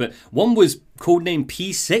codes, but one was codename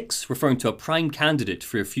P6, referring to a prime candidate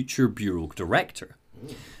for a future bureau director.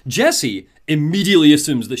 Jessie immediately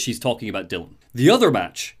assumes that she's talking about Dylan. The other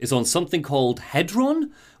match is on something called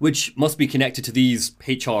Hedron, which must be connected to these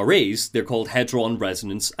HRAs. They're called Hedron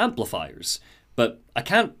Resonance Amplifiers. But I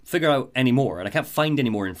can't figure out any more, and I can't find any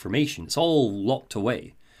more information. It's all locked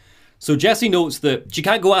away. So Jessie notes that she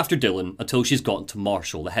can't go after Dylan until she's gotten to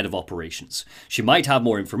Marshall, the head of operations. She might have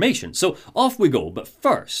more information, so off we go. But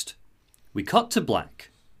first, we cut to black,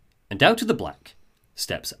 and out of the black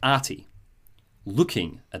steps Atty,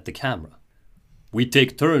 looking at the camera. We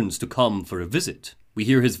take turns to come for a visit. We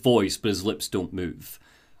hear his voice, but his lips don't move.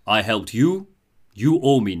 I helped you, you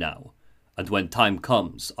owe me now, and when time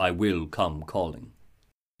comes, I will come calling.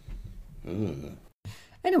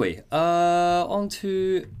 Anyway, on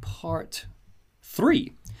to part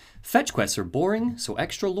 3. Fetch quests are boring, so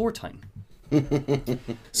extra lore time.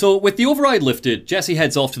 So, with the override lifted, Jessie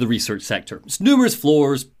heads off to the research sector. It's numerous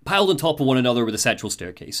floors, piled on top of one another with a central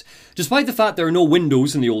staircase. Despite the fact there are no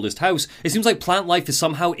windows in the oldest house, it seems like plant life is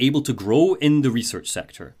somehow able to grow in the research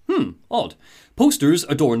sector. Odd. Posters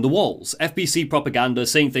adorn the walls, FBC propaganda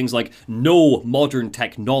saying things like, "No modern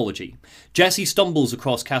technology." Jessie stumbles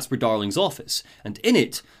across Casper Darling's office, and in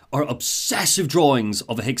it are obsessive drawings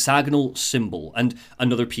of a hexagonal symbol and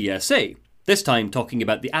another PSA. This time talking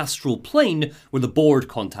about the astral plane where the board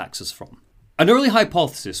contacts us from. An early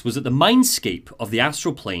hypothesis was that the mindscape of the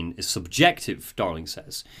astral plane is subjective, Darling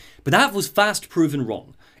says. But that was fast proven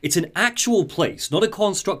wrong. It's an actual place, not a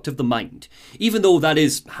construct of the mind, even though that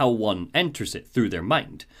is how one enters it, through their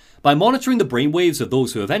mind. By monitoring the brainwaves of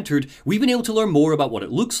those who have entered, we've been able to learn more about what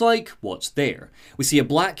it looks like, what's there. We see a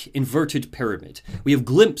black, inverted pyramid. We have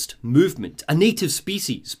glimpsed movement, a native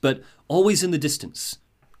species, but always in the distance.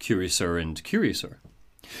 Curiouser and curiouser.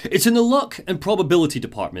 It's in the luck and probability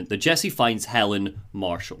department that Jessie finds Helen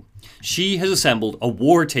Marshall. She has assembled a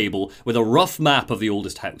war table with a rough map of the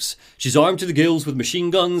oldest house. She's armed to the gills with machine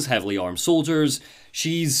guns, heavily armed soldiers.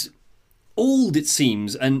 She's old, it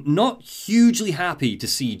seems, and not hugely happy to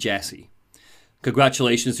see Jessie.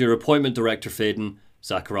 Congratulations to your appointment, Director Faden.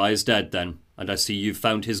 Zachariah's dead then, and I see you've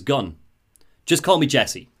found his gun. Just call me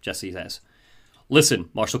Jessie, Jessie says. Listen,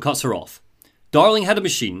 Marshall cuts her off. Darling had a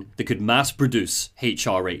machine that could mass-produce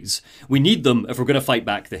HRAs. We need them if we're going to fight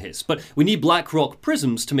back the Hiss, but we need Blackrock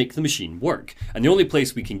prisms to make the machine work, and the only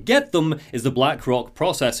place we can get them is the Blackrock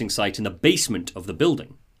processing site in the basement of the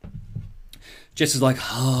building. Jess is like,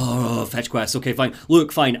 fetch quest, okay, fine.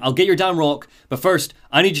 Look, fine, I'll get your damn rock, but first,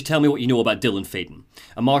 I need you to tell me what you know about Dylan Faden.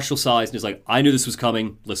 And Marshall sighs and is like, I knew this was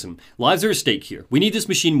coming. Listen, lives are at stake here. We need this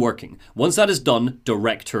machine working. Once that is done,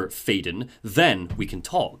 Director Faden, then we can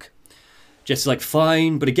talk. Jesse's like,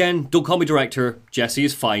 fine, but again, don't call me Director. Jesse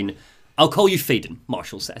is fine. I'll call you Faden,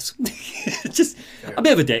 Marshall says. Just a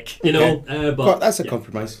bit of a dick, you know. But that's a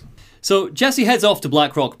compromise. So Jessie heads off to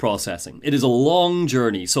Blackrock Processing. It is a long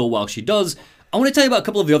journey, so while she does, I want to tell you about a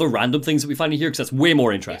couple of the other random things that we find in here, because that's way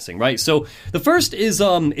more interesting, right? So the first is,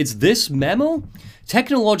 it's this memo.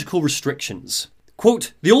 Technological restrictions.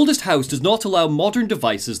 Quote, the oldest house does not allow modern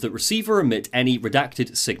devices that receive or emit any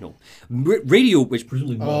redacted signal. Radio, which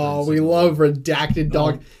presumably... we love redacted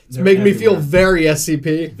dog. It's making me feel very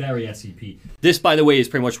SCP. Very SCP. This, by the way, is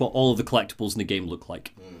pretty much what all of the collectibles in the game look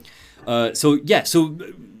like. So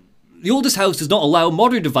the oldest house does not allow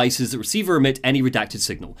modern devices that receive or emit any redacted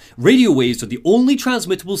signal. Radio waves are the only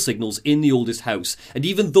transmittable signals in the oldest house, and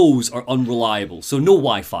even those are unreliable, so no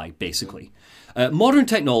Wi-Fi, basically. Modern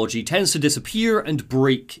technology tends to disappear and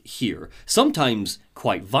break here, sometimes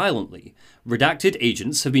quite violently. Redacted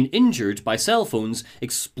agents have been injured by cell phones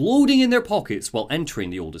exploding in their pockets while entering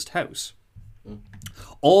the oldest house.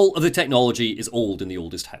 All of the technology is old in the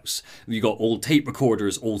oldest house. You've got old tape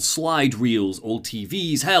recorders, old slide reels, old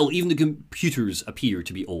TVs, hell, even the computers appear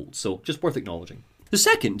to be old, so just worth acknowledging. The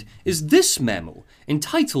second is this memo,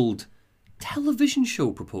 entitled Television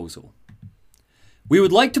Show Proposal. We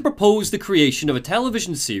would like to propose the creation of a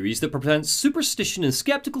television series that presents superstition and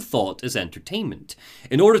skeptical thought as entertainment,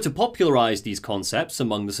 in order to popularize these concepts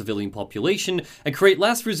among the civilian population and create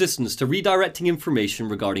less resistance to redirecting information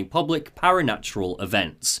regarding public paranatural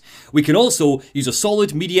events. We can also use a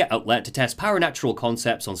solid media outlet to test paranatural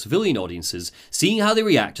concepts on civilian audiences, seeing how they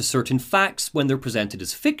react to certain facts when they're presented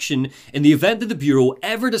as fiction, in the event that the Bureau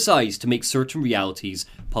ever decides to make certain realities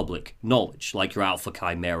public knowledge, like your Alpha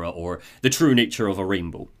Chimera or the true nature of a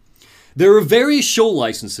rainbow. There are various show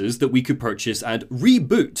licenses that we could purchase and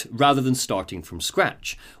reboot rather than starting from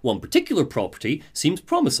scratch. One particular property seems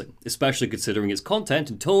promising, especially considering its content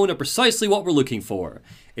and tone are precisely what we're looking for.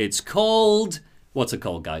 It's called... What's it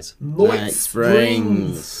called, guys? Night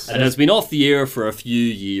Springs. And it has been off the air for a few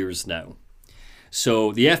years now.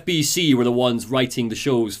 So the FBC were the ones writing the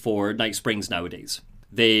shows for Night Springs nowadays.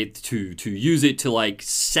 They to use it to like to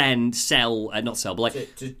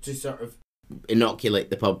sort of inoculate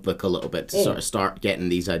the public a little bit, to sort of start getting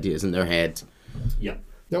these ideas in their head. Yeah.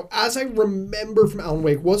 Now, as I remember from Alan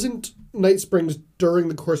Wake, wasn't Night Springs during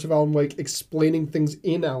the course of Alan Wake explaining things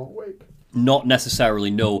in Alan Wake? Not necessarily,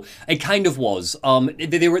 no. It kind of was.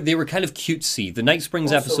 They were kind of cutesy. The Night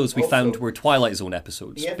Springs episodes we found were Twilight Zone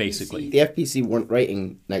episodes, basically. The FPC weren't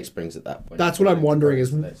writing Night Springs at that point. That's what I'm wondering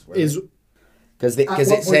is because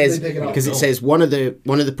it says one of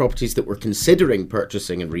the properties that we're considering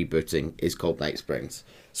purchasing and rebooting is called Night Springs.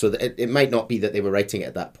 So that it might not be that they were writing it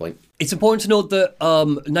at that point. It's important to note that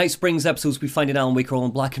Night Springs episodes we find in Alan Wake are all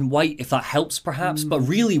in black and white, if that helps perhaps, but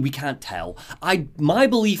really we can't tell. My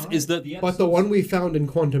belief is that... But the one we found in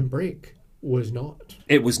Quantum Break was not.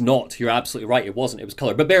 It was not. You're absolutely right. It wasn't. It was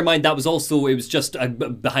colour. But bear in mind, it was just a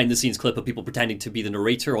behind-the-scenes clip of people pretending to be the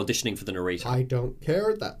narrator, auditioning for the narrator. I don't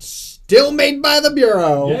care. That's still made by the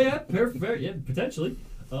Bureau. Yeah, potentially.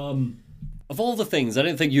 Of all the things, I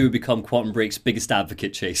don't think you would become Quantum Break's biggest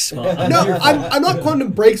advocate, Chase. No, I'm not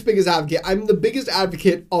Quantum Break's biggest advocate. I'm the biggest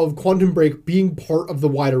advocate of Quantum Break being part of the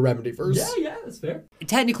wider Remedyverse. Yeah, that's fair. It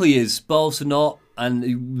technically is, but also not, and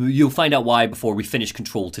you'll find out why before we finish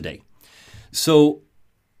Control today. So,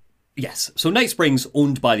 yes. So Night Springs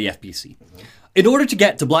owned by the FBC. In order to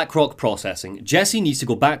get to Blackrock Processing, Jessie needs to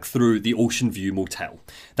go back through the Ocean View Motel.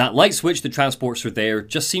 That light switch that transports her there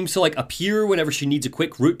just seems to appear whenever she needs a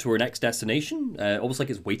quick route to her next destination, almost like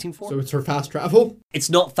it's waiting for her. So it's her fast travel? It's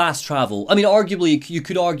not fast travel. I mean, arguably, you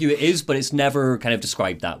could argue it is, but it's never kind of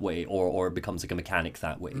described that way, or it becomes like a mechanic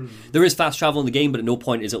that way. There is fast travel in the game, but at no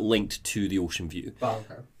point is it linked to the Ocean View. Oh,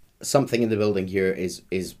 okay. Something in the building here is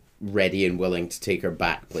ready and willing to take her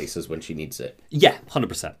back places when she needs it. Yeah,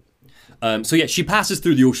 100%. She passes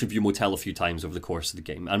through the Ocean View Motel a few times over the course of the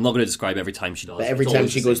game. I'm not going to describe every time she does. But every time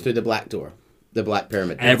she goes through the black door, the Black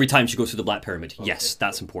Pyramid. Every time she goes through the Black Pyramid. Okay. Yes,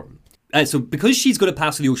 that's important. So because she's going to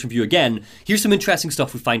pass through the Ocean View again, here's some interesting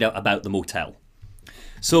stuff we find out about the motel.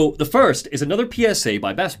 So the first is another PSA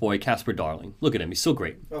by best boy Casper Darling. Look at him, he's so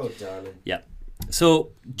great. Oh, darling. Yeah.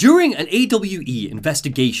 So, during an AWE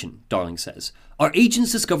investigation, Darling says, our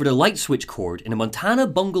agents discovered a light switch cord in a Montana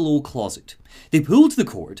bungalow closet. They pulled the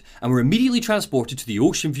cord and were immediately transported to the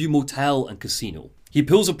Ocean View Motel and Casino. He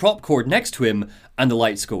pulls a prop cord next to him and the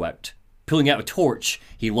lights go out. Pulling out a torch,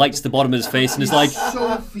 he lights the bottom of his face and is like...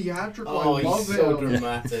 so theatrical, I love he's so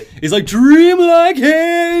dramatic. He's like, dream like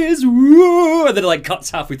haze, woo! And then it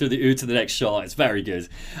cuts halfway through the ooh to the next shot. It's very good.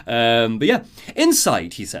 But yeah,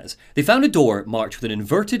 inside, he says, they found a door marked with an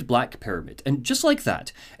inverted black pyramid. And just like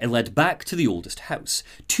that, it led back to the oldest house,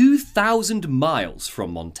 2,000 miles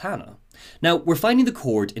from Montana. Now, we're finding the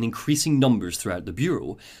cord in increasing numbers throughout the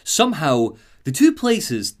Bureau. Somehow, the two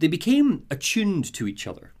places, they became attuned to each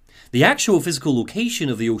other. The actual physical location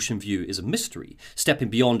of the Ocean View is a mystery. Stepping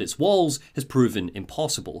beyond its walls has proven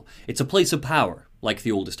impossible. It's a place of power, like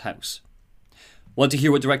the oldest house. Want to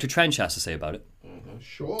hear what Director Trench has to say about it?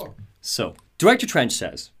 Sure. So, Director Trench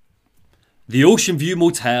says, the Ocean View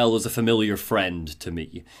Motel is a familiar friend to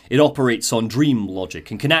me. It operates on dream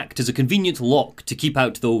logic and can act as a convenient lock to keep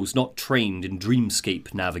out those not trained in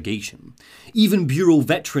dreamscape navigation. Even Bureau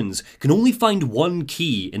veterans can only find one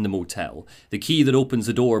key in the motel, the key that opens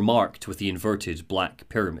the door marked with the inverted black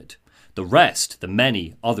pyramid. The rest, the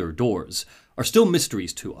many other doors, are still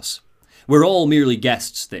mysteries to us. We're all merely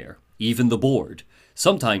guests there, even the board.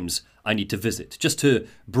 Sometimes I need to visit, just to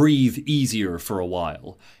breathe easier for a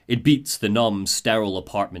while. It beats the numb, sterile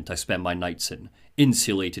apartment I spend my nights in,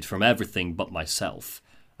 insulated from everything but myself.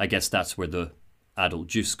 I guess that's where the adult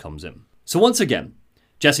juice comes in. So once again,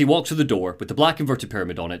 Jessie walks through the door with the black inverted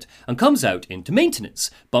pyramid on it and comes out into maintenance,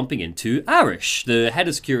 bumping into Arish. The head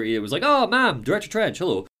of security was like, oh, ma'am, Director Trench,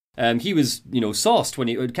 hello. He was, sauced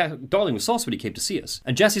Darling was sauced when he came to see us.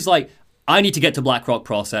 And Jessie's like, I need to get to Blackrock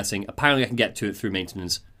Processing. Apparently I can get to it through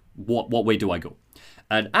maintenance. What way do I go?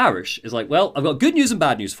 And Arish is like, well, I've got good news and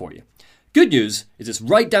bad news for you. Good news is it's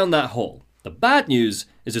right down that hall. The bad news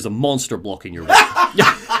is there's a monster blocking your way.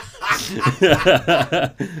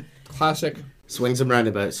 Classic. Swings and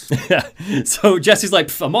roundabouts. So Jessie's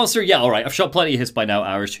like, a monster? Yeah, all right. I've shot plenty of hits by now,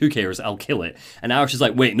 Arish. Who cares? I'll kill it. And Arish is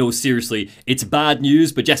like, wait, no, seriously. It's bad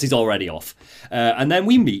news, but Jessie's already off. And then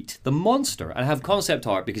we meet the monster. And I have concept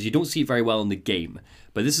art because you don't see it very well in the game.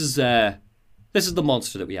 But this is the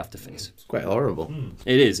monster that we have to face. It's quite horrible.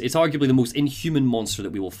 It is. It's arguably the most inhuman monster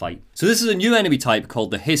that we will fight. So this is a new enemy type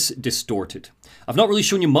called the Hiss Distorted. I've not really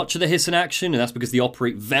shown you much of the Hiss in action, and that's because they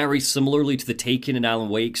operate very similarly to the Taken in Alan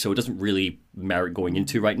Wake, so it doesn't really merit going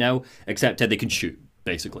into right now, except they can shoot.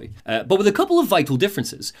 basically. But with a couple of vital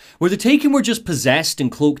differences. Where the Taken were just possessed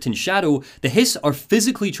and cloaked in shadow, the Hiss are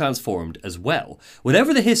physically transformed as well.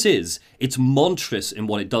 Whatever the Hiss is, it's monstrous in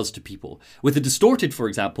what it does to people. With the Distorted, for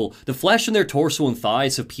example, the flesh on their torso and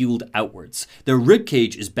thighs have peeled outwards. Their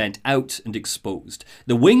ribcage is bent out and exposed.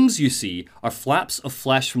 The wings, you see, are flaps of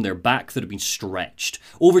flesh from their back that have been stretched,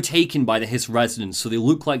 overtaken by the Hiss resonance, so they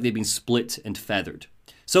look like they've been split and feathered.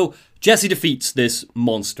 So, Jesse defeats this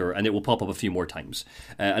monster, and it will pop up a few more times,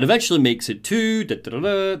 and eventually makes it to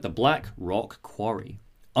the Black Rock Quarry.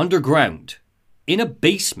 Underground, in a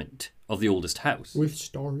basement of the oldest house, With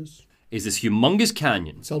stars. is this humongous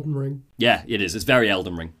canyon. It's Elden Ring. Yeah, it is. It's very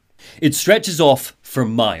Elden Ring. It stretches off for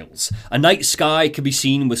miles. A night sky can be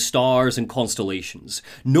seen with stars and constellations.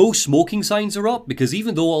 No smoking signs are up because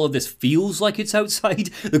even though all of this feels like it's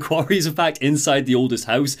outside, the quarry is in fact inside the oldest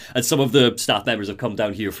house, and some of the staff members have come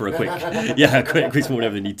down here for a quick smoke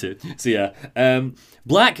whenever they need to. So yeah.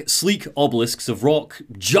 Black, sleek obelisks of rock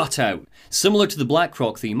jut out, similar to the black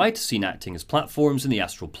rock that you might have seen acting as platforms in the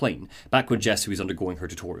astral plane, back when Jessie was undergoing her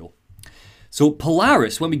tutorial. So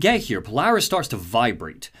Polaris, when we get here, Polaris starts to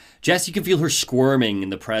vibrate. Jessie can feel her squirming in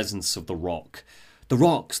the presence of the rock. The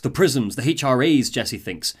rocks, the prisms, the HRAs, Jessie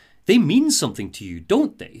thinks, they mean something to you,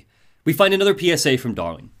 don't they? We find another PSA from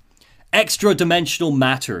Darling. Extra-dimensional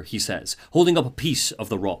matter, he says, holding up a piece of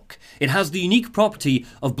the rock. It has the unique property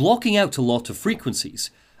of blocking out a lot of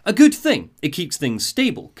frequencies. A good thing. It keeps things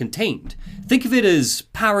stable, contained. Think of it as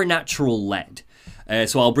paranatural lead.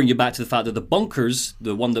 So I'll bring you back to the fact that the bunkers,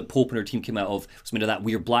 the one that Pope and her team came out of, was made of that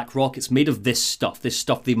weird black rock. It's made of this stuff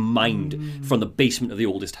they mined from the basement of the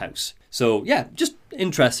oldest house. So yeah, just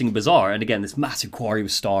interesting and bizarre. And again, this massive quarry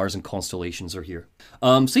with stars and constellations are here.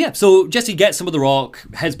 So Jessie gets some of the rock,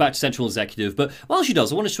 heads back to Central Executive, but while she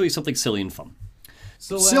does, I want to show you something silly and fun.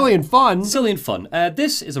 Silly and fun? Silly and fun.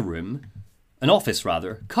 This is a room, an office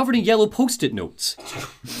rather, covered in yellow post-it notes.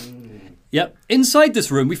 Yep. Inside this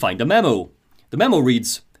room, we find a memo. The memo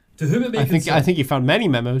reads, To whom it may concern. I think you found many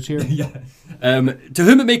memos here. Yeah. To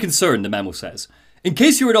whom it may concern, the memo says, in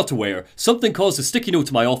case you are not aware, something caused a sticky note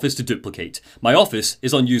to my office to duplicate. My office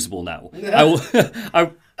is unusable now.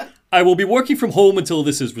 I will be working from home until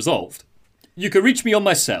this is resolved. You can reach me on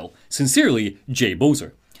my cell. Sincerely, J.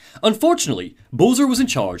 Bozer. Unfortunately, Bozer was in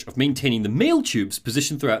charge of maintaining the mail tubes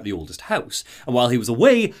positioned throughout the oldest house, and while he was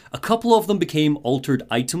away, a couple of them became altered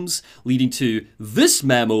items, leading to this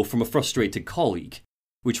memo from a frustrated colleague,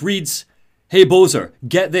 which reads, Hey Bozer,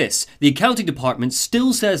 get this. The accounting department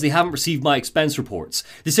still says they haven't received my expense reports.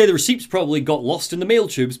 They say the receipts probably got lost in the mail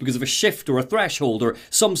tubes because of a shift or a threshold or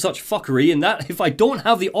some such fuckery, and that if I don't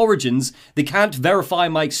have the origins, they can't verify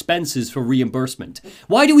my expenses for reimbursement.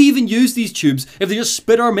 Why do we even use these tubes if they just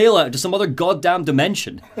spit our mail out into some other goddamn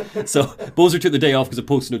dimension? So Bozer took the day off because a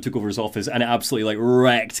post-it note took over his office and it absolutely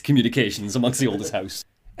wrecked communications amongst the oldest house.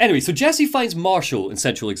 Anyway, so Jessie finds Marshall in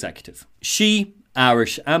Central Executive. She,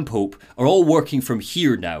 Arish and Pope are all working from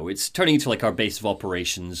here now. It's turning into like our base of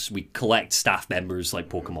operations. We collect staff members like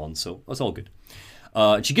Pokemon, so that's all good.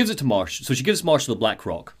 She gives it to Marshall. So she gives Marshall the Black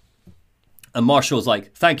Rock. And Marshall's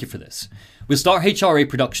like, thank you for this. We'll start HRA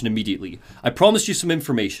production immediately. I promised you some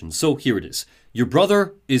information, so here it is. Your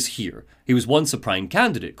brother is here. He was once a prime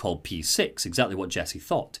candidate called P6, exactly what Jessie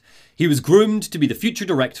thought. He was groomed to be the future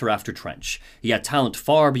director after Trench. He had talent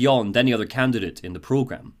far beyond any other candidate in the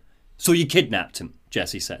program. So you kidnapped him,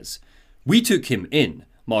 Jessie says. We took him in,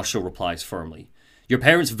 Marshall replies firmly. Your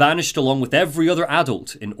parents vanished along with every other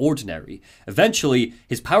adult in Ordinary. Eventually,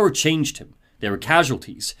 his power changed him. They were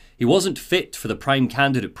casualties. He wasn't fit for the prime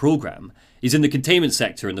candidate program. He's in the containment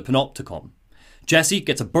sector in the Panopticon. Jessie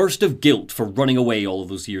gets a burst of guilt for running away all of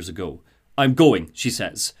those years ago. I'm going, she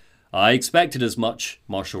says. I expected as much,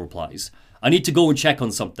 Marshall replies. I need to go and check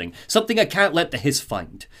on something I can't let the Hiss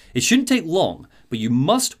find. It shouldn't take long, but you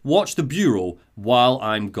must watch the Bureau while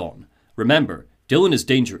I'm gone. Remember, Dylan is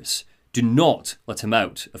dangerous. Do not let him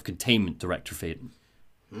out of containment, Director Faden.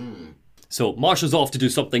 So Marshall's off to do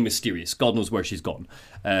something mysterious. God knows where she's gone.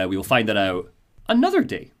 We will find that out another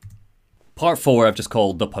day. Part 4 I've just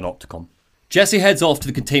called the Panopticon. Jessie heads off to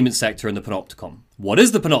the containment sector in the Panopticon. What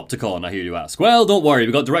is the Panopticon, I hear you ask? Well, don't worry,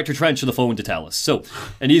 we've got Director Trench on the phone to tell us.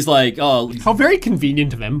 And he's like, How very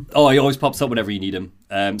convenient of him. Oh, he always pops up whenever you need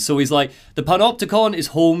him. So he's like, the Panopticon is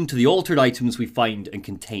home to the altered items we find and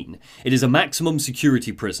contain. It is a maximum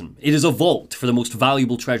security prison. It is a vault for the most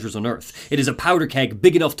valuable treasures on Earth. It is a powder keg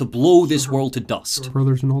big enough to blow this world to dust.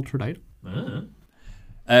 Brother's an altered item.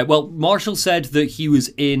 Well, Marshall said that he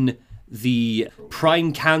was in the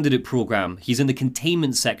prime candidate program. He's in the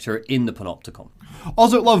containment sector in the Panopticon.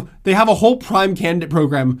 Also, love, they have a whole prime candidate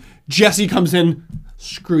program. Jessie comes in,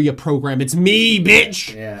 screw your program. It's me,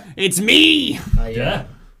 bitch. Yeah. It's me. Yeah.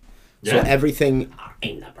 So everything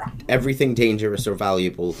dangerous or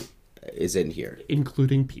valuable is in here,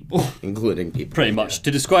 Including people. including people. Pretty much. To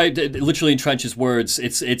describe, literally in Trench's words,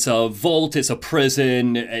 it's a vault, it's a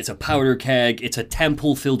prison, it's a powder keg, it's a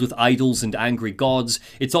temple filled with idols and angry gods.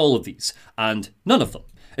 It's all of these, and none of them.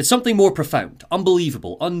 It's something more profound,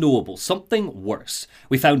 unbelievable, unknowable, something worse.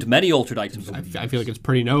 We found many altered items. I feel like it's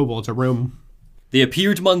pretty noble. It's a room. They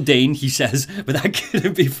appeared mundane, he says, but that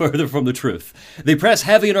couldn't be further from the truth. They press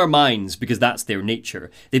heavy in our minds because that's their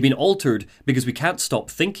nature. They've been altered because we can't stop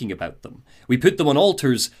thinking about them. We put them on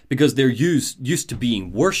altars because they're used to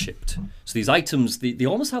being worshipped. So these items, they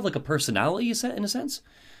almost have like a personality in a sense.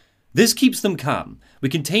 This keeps them calm. We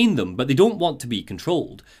contain them, but they don't want to be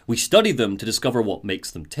controlled. We study them to discover what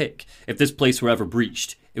makes them tick. If this place were ever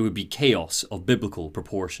breached, it would be chaos of biblical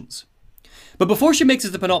proportions. But before she makes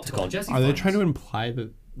it to the Panopticon, Are they trying to imply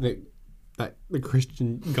that the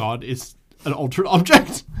Christian God is an altered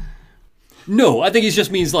object? No, I think it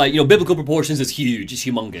just means like, biblical proportions is huge, it's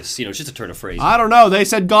humongous. It's just a turn of phrase. I don't know. They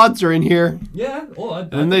said gods are in here. Yeah.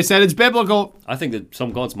 And they said it's biblical. I think that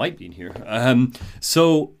some gods might be in here.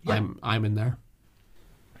 So I'm in there.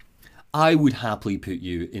 I would happily put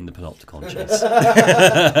you in the Panopticon, Chess.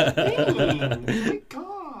 My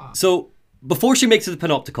God. So before she makes it to the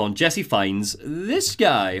Panopticon, Jessie finds this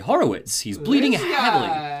guy, Horowitz. He's bleeding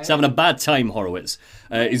heavily. He's having a bad time, Horowitz.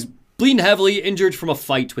 He's bleeding heavily, injured from a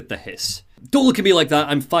fight with the Hiss. Don't look at me like that,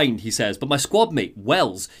 I'm fine, he says, but my squad mate,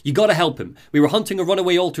 Wells, you gotta help him. We were hunting a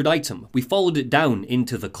runaway altered item. We followed it down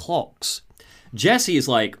into the clocks. Jessie is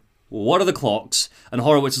like, what are the clocks? And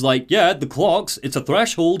Horowitz is like, yeah, the clocks, it's a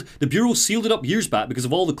threshold. The Bureau sealed it up years back because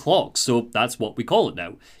of all the clocks, so that's what we call it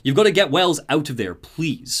now. You've got to get Wells out of there,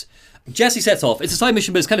 please. Jessie sets off. It's a side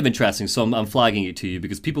mission, but it's kind of interesting, so I'm flagging it to you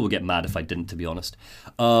because people would get mad if I didn't, to be honest.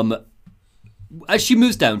 As she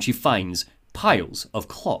moves down, she finds piles of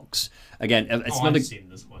clocks. Again, I've seen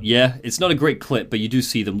this one. Yeah, it's not a great clip, but you do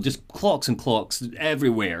see them. Just clocks and clocks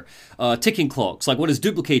everywhere. Ticking clocks, like what is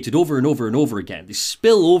duplicated over and over and over again. They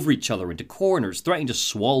spill over each other into corners, threatening to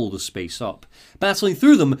swallow the space up. Battling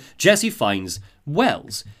through them, Jessie finds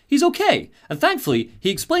Wells. He's okay, and thankfully, he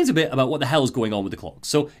explains a bit about what the hell is going on with the clocks.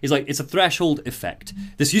 So he's like, it's a threshold effect.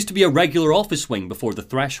 This used to be a regular office wing before the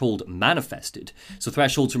threshold manifested. So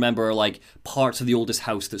thresholds, remember, are like parts of the oldest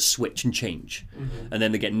house that switch and change. And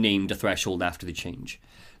then they get named a threshold after they change.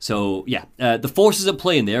 So, yeah, the forces at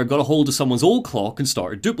play in there got a hold of someone's old clock and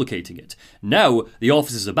started duplicating it. Now, the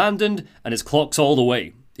office is abandoned, and it's clocks all the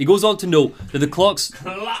way. He goes on to note that the clocks...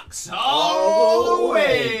 Clocks all the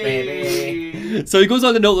way, baby. So he goes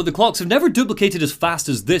on to note that the clocks have never duplicated as fast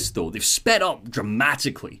as this, though. They've sped up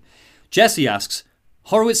dramatically. Jessie asks,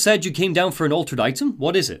 Horowitz said you came down for an altered item?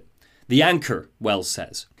 What is it? The anchor, Wells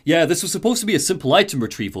says. Yeah, this was supposed to be a simple item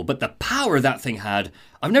retrieval, but the power that thing had,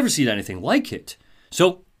 I've never seen anything like it.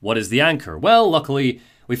 So, what is the anchor? Well, luckily,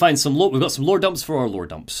 we've got some lore dumps for our lore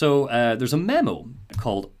dumps. So, there's a memo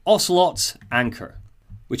called Ocelot's Anchor,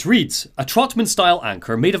 which reads, a Trotman-style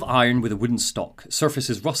anchor made of iron with a wooden stock. Surface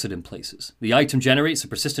is rusted in places. The item generates a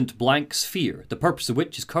persistent blank sphere, the purpose of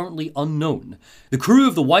which is currently unknown. The crew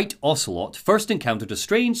of the White Ocelot first encountered a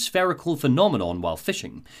strange spherical phenomenon while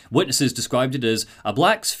fishing. Witnesses described it as a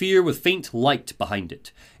black sphere with faint light behind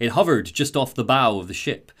it. It hovered just off the bow of the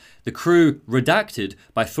ship. The crew redacted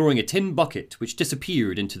by throwing a tin bucket, which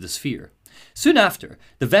disappeared into the sphere. Soon after,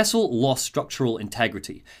 the vessel lost structural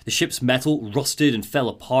integrity. The ship's metal rusted and fell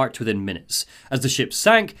apart within minutes. As the ship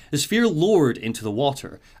sank, the sphere lowered into the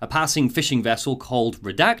water. A passing fishing vessel called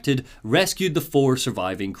Redacted rescued the 4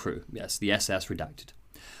 surviving crew. Yes, the SS Redacted.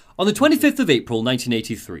 On the 25th of April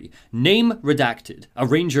 1983, Name Redacted, a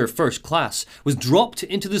Ranger First Class, was dropped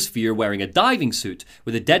into the sphere wearing a diving suit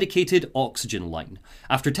with a dedicated oxygen line.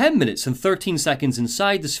 After 10 minutes and 13 seconds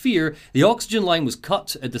inside the sphere, the oxygen line was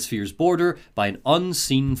cut at the sphere's border by an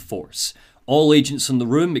unseen force. All agents in the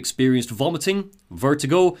room experienced vomiting,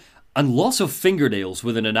 vertigo, and loss of fingernails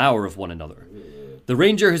within an hour of one another. The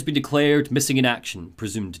Ranger has been declared missing in action,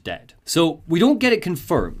 presumed dead. So, we don't get it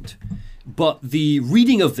confirmed. But the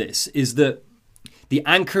reading of this is that the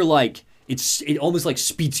anchor, it almost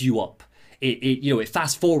speeds you up. It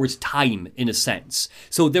fast forwards time in a sense.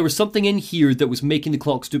 So there was something in here that was making the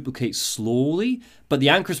clocks duplicate slowly, but the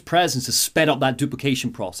anchor's presence has sped up that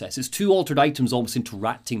duplication process. It's 2 altered items almost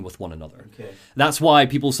interacting with one another. Okay. That's why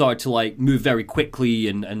people started to move very quickly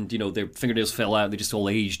and their fingernails fell out. They just all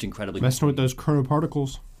aged incredibly. Messing with those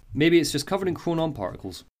chronoparticles. Maybe it's just covered in chronon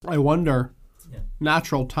particles. I wonder.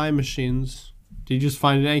 Natural time machines. Did you just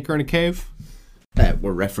find an anchor in a cave?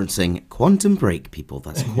 We're referencing Quantum Break, people.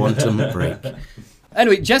 That's Quantum Break.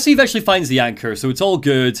 Anyway, Jesse eventually finds the anchor, so it's all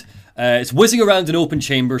good. It's whizzing around an open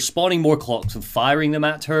chamber, spawning more clocks and firing them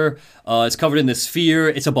at her. It's covered in this sphere.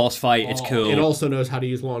 It's a boss fight. It's cool. It also knows how to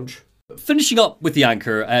use launch. Finishing up with the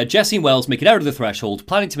anchor, Jesse and Wells make it out of the threshold,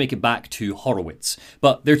 planning to make it back to Horowitz.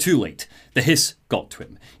 But they're too late. The hiss got to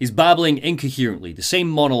him. He's babbling incoherently, the same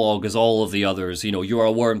monologue as all of the others. You know, you are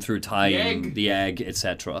a worm through time, the egg,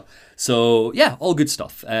 etc. So, yeah, all good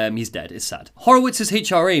stuff. He's dead. It's sad. Horowitz's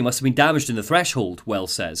HRA must have been damaged in the threshold,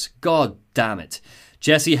 Wells says. God damn it.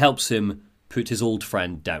 Jesse helps him put his old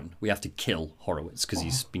friend down. We have to kill Horowitz because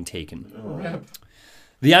he's been taken.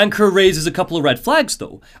 The anchor raises a couple of red flags,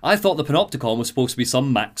 though. I thought the Panopticon was supposed to be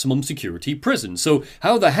some maximum security prison, so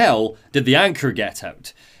how the hell did the anchor get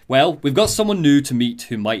out? Well, we've got someone new to meet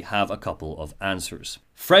who might have a couple of answers.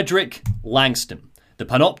 Frederick Langston, the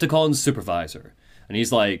Panopticon's supervisor. And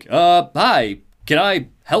he's like, hi, can I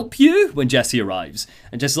help you? When Jesse arrives.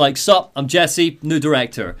 And Jesse's like, sup, I'm Jesse, new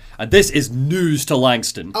director. And this is news to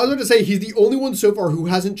Langston. I was going to say, he's the only one so far who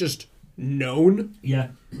hasn't just known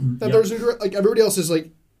that there's a new director. Like, everybody else is,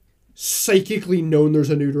 like, psychically known there's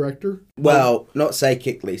a new director. Well, not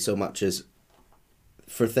psychically so much as,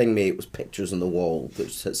 for Thingmate, it was pictures on the wall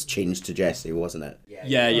that has changed to Jesse, wasn't it?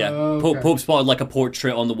 Yeah. Pope spotted like a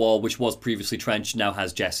portrait on the wall which was previously Trench, now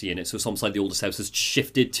has Jesse in it, so it's almost like the oldest house has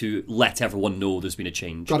shifted to let everyone know there's been a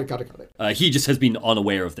change. Got it. He just has been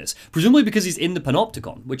unaware of this, presumably because he's in the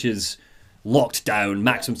Panopticon, which is locked down,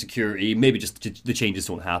 maximum security, maybe just the changes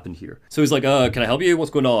don't happen here. So he's like, can I help you? What's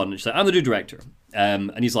going on? And she's like, I'm the new director.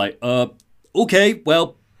 And he's like, okay,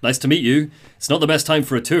 well, nice to meet you. It's not the best time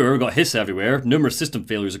for a tour. We've got hiss everywhere, numerous system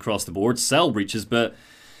failures across the board, cell breaches, but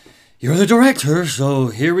you're the director, so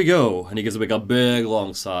here we go. And he gives a big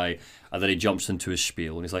long sigh, and then he jumps into his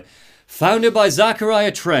spiel, and he's like, founded by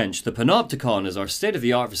Zachariah Trench, the Panopticon is our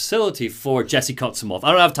state-of-the-art facility for... Jesse cuts him off.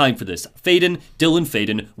 I don't have time for this. Dylan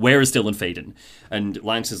Faden, where is Dylan Faden? And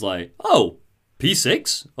Lanx is like, oh,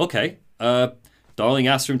 P6? Okay. Darling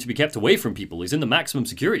asked for him to be kept away from people. He's in the maximum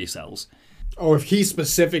security cells. Oh, if he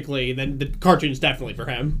specifically, then the cartoon's definitely for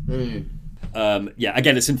him.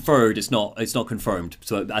 Again, it's inferred. It's not confirmed.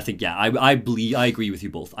 So I think, I agree with you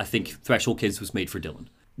both. I think Threshold Kids was made for Dylan.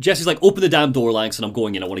 Jesse's like, open the damn door, Lanx, and I'm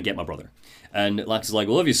going in. I want to get my brother. And Lanx is like,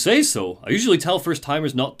 well, if you say so. I usually tell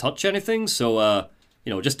first-timers not touch anything, so,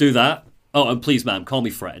 just do that. Oh, and please, ma'am, call me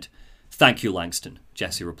Fred. Thank you, Langston,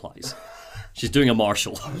 Jesse replies. She's doing a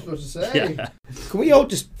Marshall. I was supposed to say. Yeah. Can we all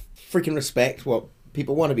just freaking respect what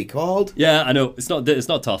people want to be called? Yeah, I know. It's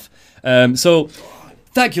not tough.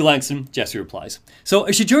 Thank you, Langston, Jesse replies. So,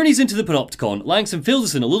 as she journeys into the Panopticon, Langston fills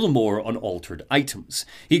us in a little more on altered items.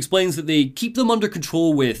 He explains that they keep them under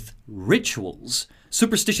control with rituals,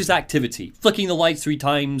 superstitious activity, flicking the lights 3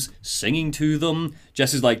 times, singing to them.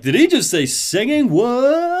 Jesse's like, did he just say singing?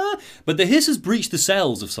 What? But the hiss has breached the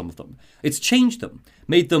cells of some of them. It's changed them,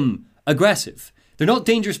 made them aggressive. They're not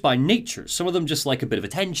dangerous by nature. Some of them just like a bit of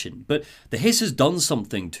attention. But the hiss has done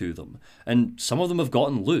something to them, and some of them have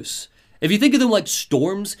gotten loose. If you think of them like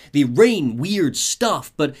storms, they rain weird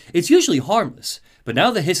stuff, but it's usually harmless. But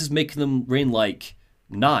now the hiss is making them rain like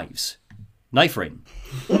knives. Knife rain.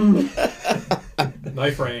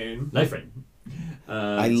 Knife rain.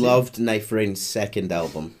 I loved Knife Rain's second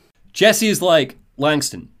album. Jesse is like,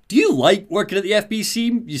 Langston, do you like working at the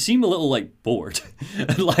FBC? You seem a little like bored.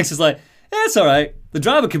 And Langston's like, it's alright. The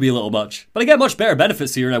drama can be a little much, but I get much better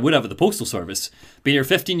benefits here than I would have at the Postal Service. Been here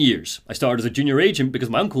 15 years. I started as a junior agent because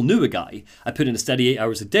my uncle knew a guy. I put in a steady 8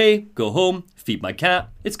 hours a day, go home, feed my cat.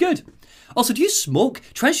 It's good. Also, do you smoke?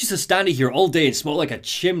 Trench used to stand here all day and smoke like a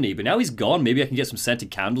chimney, but now he's gone. Maybe I can get some scented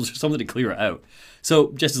candles or something to clear it out.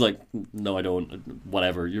 So Jesse's like, no, I don't.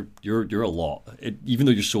 Whatever. You're a lot. Even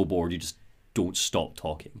though you're so bored, you just don't stop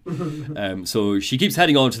talking. So she keeps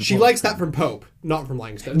heading on to the... She likes that from Pope, not from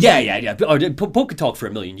Langston. Yeah. Pope could talk for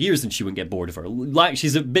a million years and she wouldn't get bored of her.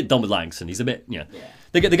 She's a bit done with Langston. He's a bit,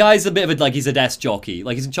 The guy's a bit of he's a desk jockey.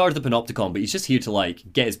 Like, he's in charge of the Panopticon, but he's just here to,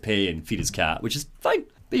 get his pay and feed his cat, which is fine.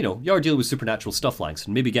 But, you are dealing with supernatural stuff,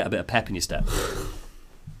 Langston. Maybe get a bit of pep in your step.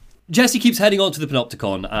 Jesse keeps heading on to the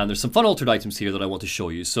Panopticon, and there's some fun altered items here that I want to show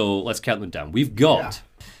you, so let's count them down. We've got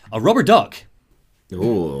a rubber duck.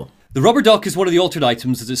 Ooh. The rubber duck is one of the altered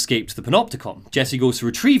items that escaped the Panopticon. Jesse goes to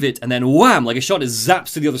retrieve it, and then wham, like a shot, it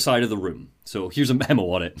zaps to the other side of the room. So here's a memo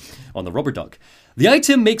on it, on the rubber duck. The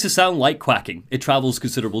item makes a sound like quacking. It travels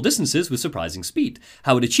considerable distances with surprising speed.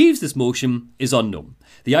 How it achieves this motion is unknown.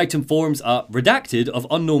 The item forms a redacted of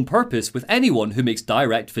unknown purpose with anyone who makes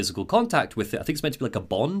direct physical contact with it. I think it's meant to be like a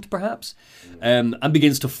bond, perhaps, and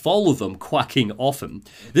begins to follow them, quacking often.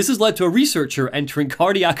 This has led to a researcher entering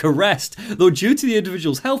cardiac arrest, though due to the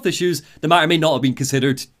individual's health issues, the matter may not have been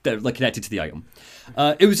considered connected to the item.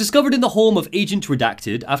 It was discovered in the home of Agent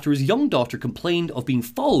Redacted after his young daughter complained of being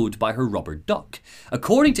followed by her rubber duck.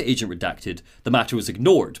 According to Agent Redacted, the matter was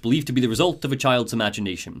ignored, believed to be the result of a child's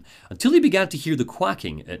imagination, until he began to hear the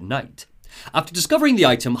quacking at night. After discovering the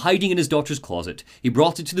item hiding in his daughter's closet, he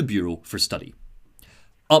brought it to the Bureau for study.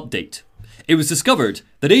 Update. It was discovered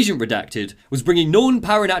that Agent Redacted was bringing known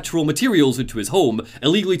paranatural materials into his home,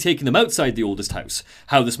 illegally taking them outside the oldest house.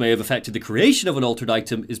 How this may have affected the creation of an altered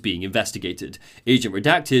item is being investigated. Agent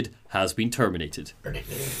Redacted has been terminated.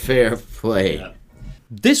 Fair play. Yeah.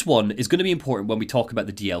 This one is going to be important when we talk about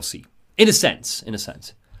the DLC. In a sense.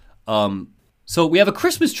 So we have a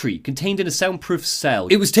Christmas tree contained in a soundproof cell.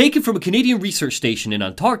 It was taken from a Canadian research station in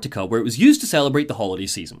Antarctica where it was used to celebrate the holiday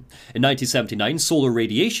season. In 1979, solar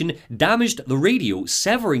radiation damaged the radio,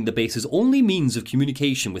 severing the base's only means of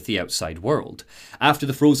communication with the outside world. After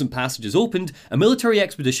the frozen passages opened, a military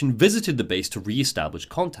expedition visited the base to re-establish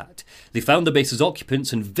contact. They found the base's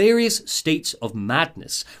occupants in various states of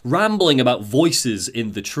madness, rambling about voices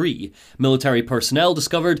in the tree. Military personnel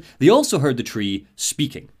discovered they also heard the tree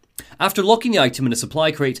speaking. After locking the item in a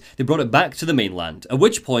supply crate, they brought it back to the mainland, at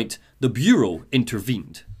which point the Bureau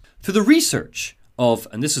intervened. Through the research of,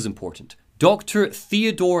 and this is important, Dr.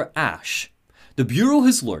 Theodore Ash, the Bureau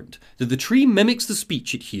has learned that the tree mimics the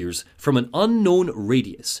speech it hears from an unknown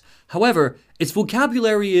radius. However, its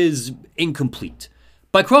vocabulary is incomplete.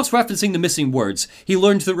 By cross-referencing the missing words, he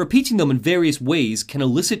learned that repeating them in various ways can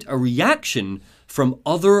elicit a reaction from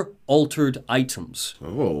other altered items.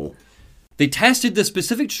 Oh. They tested the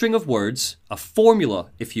specific string of words, a formula,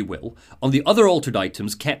 if you will, on the other altered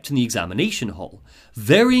items kept in the examination hall.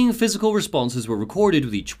 Varying physical responses were recorded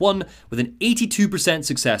with each one, with an 82%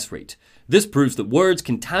 success rate. This proves that words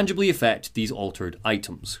can tangibly affect these altered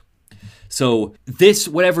items. So this,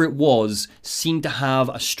 whatever it was, seemed to have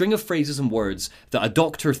a string of phrases and words that a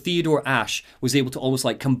Dr. Theodore Ash was able to almost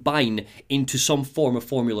like combine into some form of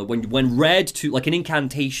formula. When read to, like an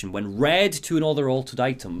incantation, when read to another altered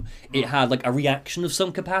item, it had like a reaction of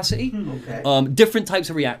some capacity. Okay. Different types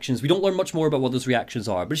of reactions. We don't learn much more about what those reactions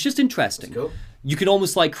are, but it's just interesting. Cool. You can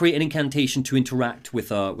almost like create an incantation to interact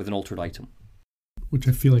with an altered item. Which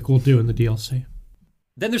I feel like we'll do in the DLC.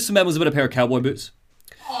 Then there's some memos about a pair of cowboy boots.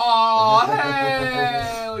 Oh,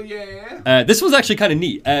 hell yeah. This was actually kind of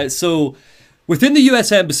neat. So, within the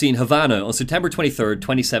US Embassy in Havana on September 23rd,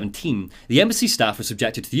 2017, the embassy staff were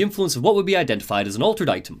subjected to the influence of what would be identified as an altered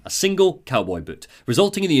item, a single cowboy boot,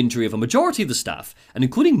 resulting in the injury of a majority of the staff, and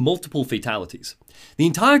including multiple fatalities. The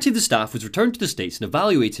entirety of the staff was returned to the States and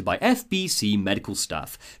evaluated by FBC medical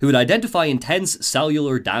staff, who would identify intense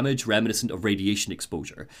cellular damage reminiscent of radiation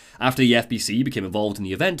exposure. After the FBC became involved in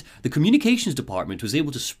the event, the communications department was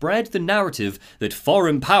able to spread the narrative that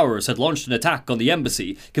foreign powers had launched an attack on the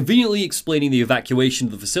embassy, conveniently explaining the evacuation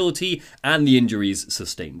of the facility and the injuries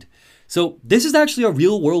sustained. So this is actually a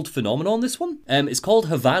real-world phenomenon, this one. It's called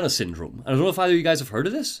Havana Syndrome. I don't know if either of you guys have heard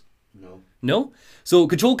of this? No? So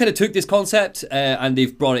Control kind of took this concept and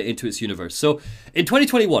they've brought it into its universe. So in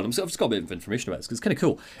 2021, I've just got a bit of information about this because it's kind of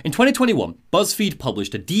cool. In 2021, BuzzFeed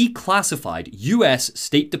published a declassified US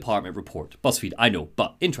State Department report. BuzzFeed, I know,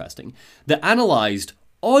 but interesting. That analysed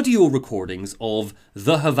audio recordings of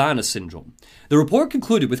the Havana Syndrome. The report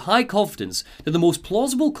concluded with high confidence that the most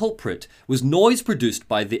plausible culprit was noise produced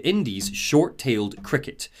by the Indies' short-tailed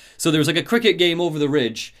cricket. So there was like a cricket game over the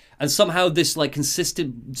ridge, and somehow this like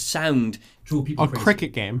consistent sound Drew people A crazy.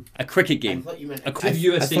 cricket game. a cricket game. I thought you meant A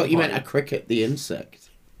US I State thought you meant a Department. cricket, the insect.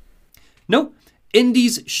 No,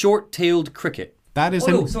 Indies' short-tailed cricket. That is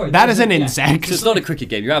Oh, no, sorry, that is an yeah. insect. So it's not a cricket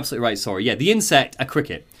game. You're absolutely right. Sorry. Yeah, the insect, a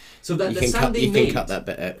cricket. So that You the can sound cut. they You made. can cut that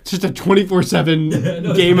bit out. It's just a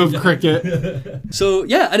 24/7 game of cricket. So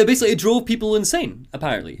yeah, and it basically drove people insane,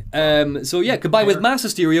 apparently. So yeah, combined with mass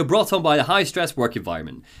hysteria brought on by the high-stress work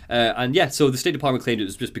environment. And yeah, so the State Department claimed it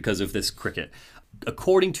was just because of this cricket.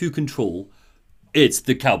 According to Control, it's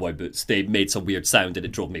the cowboy boots. They made some weird sound and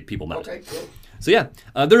it drove people mad. Okay, cool. So yeah,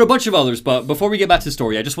 there are a bunch of others, but before we get back to the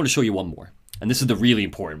story, I just want to show you one more. And this is the really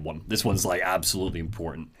important one. This one's like absolutely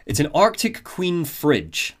important. It's an Arctic Queen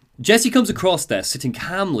fridge. Jesse comes across this sitting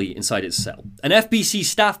calmly inside its cell. An FBC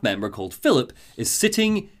staff member called Philip is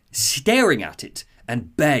sitting, staring at it,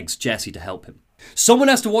 and begs Jesse to help him. Someone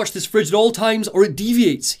has to watch this fridge at all times or it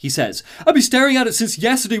deviates, he says. I've been staring at it since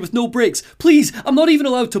yesterday with no breaks. Please, I'm not even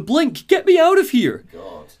allowed to blink. Get me out of here.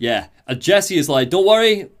 God. Yeah, and Jessie is like, don't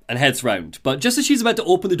worry, and heads round. But just as she's about to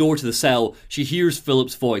open the door to the cell, she hears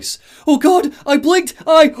Philip's voice. Oh God, I blinked.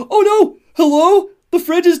 Oh no, hello? The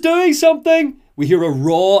fridge is doing something. We hear a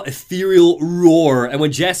raw, ethereal roar, and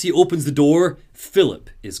when Jessie opens the door, Philip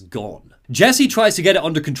is gone. Jessie tries to get it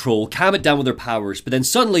under control, calm it down with her powers, but then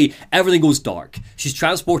suddenly everything goes dark. She's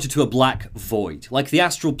transported to a black void, like the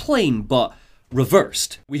astral plane, but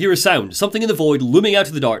reversed. We hear a sound, something in the void looming out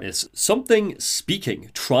of the darkness, something speaking,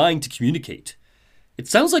 trying to communicate. It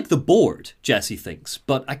sounds like the board, Jessie thinks,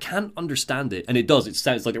 but I can't understand it, and it does. It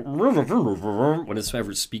sounds like when it's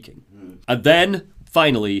ever speaking. And then,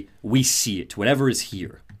 finally, we see it, whatever is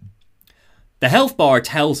here. The health bar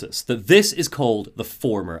tells us that this is called the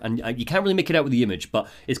Former, and you can't really make it out with the image, but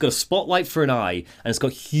it's got a spotlight for an eye, and it's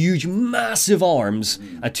got huge, massive arms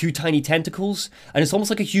and 2 tiny tentacles, and it's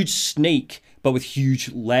almost like a huge snake, but with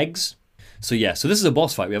huge legs. So this is a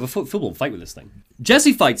boss fight. We have a full-blown fight with this thing.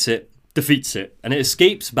 Jessie fights it, defeats it, and it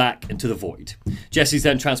escapes back into the void. Jessie's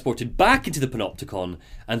then transported back into the Panopticon,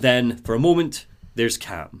 and then, for a moment, there's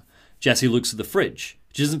Cam. Jessie looks at the fridge.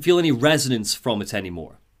 She doesn't feel any resonance from it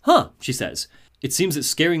anymore. Huh, she says. It seems that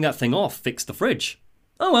scaring that thing off fixed the fridge.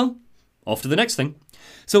 Oh well, off to the next thing.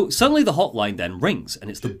 So suddenly the hotline then rings, and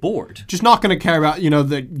it's the board. Just not going to care about,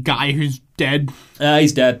 the guy who's dead.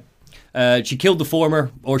 He's dead. She killed the Former,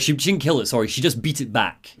 or she didn't kill it, sorry. She just beat it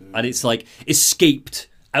back, and it's like escaped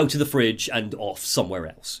out of the fridge and off somewhere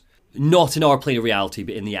else. Not in our plane of reality,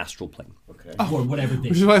 but in the astral plane. Okay. Or whatever.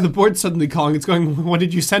 Which is why the board's suddenly calling. It's going, what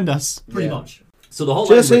did you send us? Pretty much. So the hotline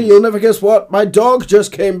Jessie, rings. you'll never guess what. My dog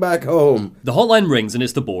just came back home. The hotline rings and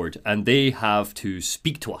it's the board, and they have to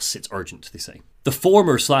speak to us. It's urgent, they say. The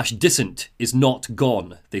Former/Dissent is not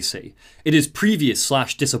gone, they say. It is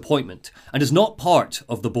previous/disappointment and is not part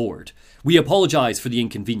of the board. We apologise for the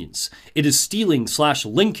inconvenience. It is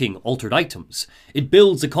stealing/linking altered items. It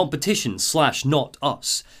builds a competition/not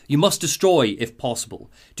us. You must destroy if possible.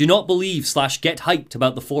 Do not believe/get hyped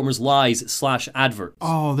about the Former's lies/adverts.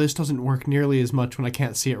 Oh, this doesn't work nearly as much when I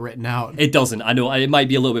can't see it written out. It doesn't. I know it might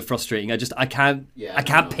be a little bit frustrating. I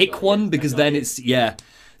can't pick one because then it's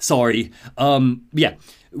sorry.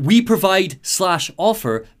 We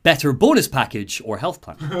provide/offer better bonus package or health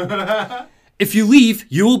plan. If you leave,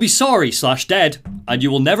 you will be sorry/dead, and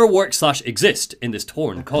you will never work/exist in this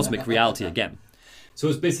torn cosmic reality again. So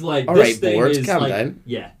it's basically like all this right, thing board, is calm like down.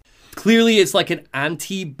 yeah. Clearly, it's like an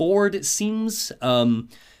anti-board. It seems.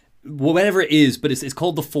 Whatever it is, but it's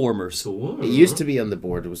called the Former. So It used to be on the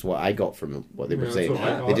board, was what I got from what they were saying. that's what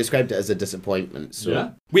I got. They described it as a disappointment. So.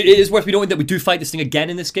 Yeah. it is worth noting that we do fight this thing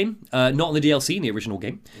again in this game, not in the DLC, in the original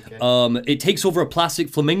game. Okay. It takes over a plastic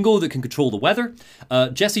flamingo that can control the weather.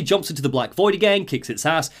 Jessie jumps into the black void again, kicks its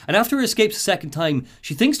ass, and after it escapes a second time,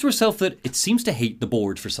 she thinks to herself that it seems to hate the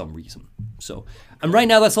board for some reason. So, and right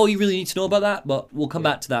now that's all you really need to know about that, but we'll come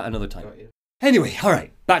back to that another time. Anyway,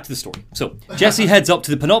 alright, back to the story. So, Jessie heads up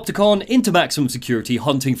to the Panopticon into maximum security,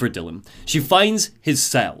 hunting for Dylan. She finds his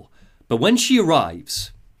cell, but when she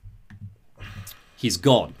arrives, he's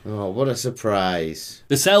gone. Oh, what a surprise.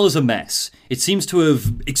 The cell is a mess. It seems to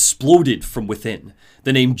have exploded from within.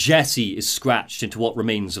 The name Jessie is scratched into what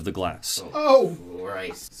remains of the glass. Oh,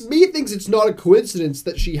 Christ. me thinks it's not a coincidence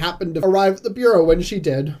that she happened to arrive at the Bureau when she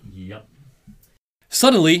did. Yep.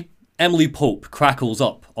 Suddenly, Emily Pope crackles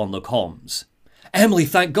up on the comms. Emily,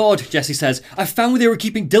 thank God, Jessie says. I found where they were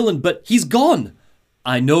keeping Dylan, but he's gone.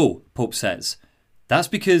 I know, Pope says. That's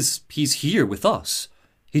because he's here with us.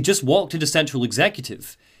 He just walked into Central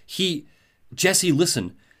Executive. Jessie,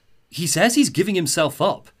 listen. He says he's giving himself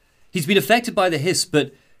up. He's been affected by the hiss,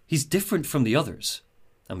 but he's different from the others.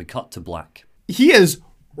 And we cut to black. He is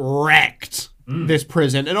wrecked, this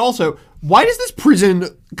prison. And also, why does this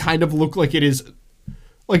prison kind of look like it is,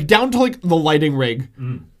 like, down to, like, the lighting rig?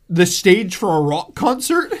 The stage for a rock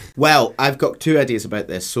concert? Well, I've got 2 ideas about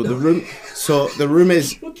this. So the room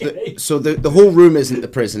is Okay. the whole room isn't the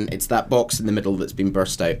prison. It's that box in the middle that's been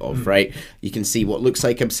burst out of, right? You can see what looks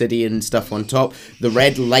like obsidian stuff on top. The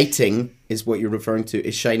red lighting is what you're referring to,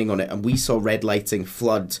 is shining on it, and we saw red lighting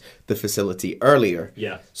flood the facility earlier.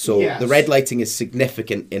 Yeah. So Yes. the red lighting is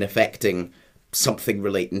significant in affecting something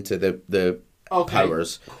relating to the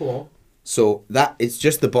powers. Cool. So that it's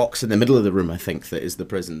just the box in the middle of the room, I think, that is the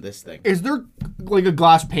prison. This thing. Is there, like, a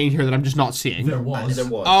glass pane here that I'm just not seeing? There was.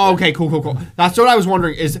 Oh, okay, cool. That's what I was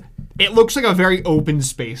wondering, is it looks like a very open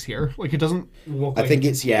space here. Like, it doesn't look like... I think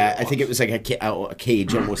it was like a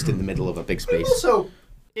cage almost in the middle of a big space. Also,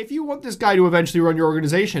 if you want this guy to eventually run your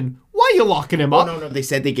organization, why are you locking him up? No. They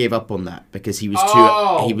said they gave up on that because he was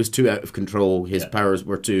too out of control. His powers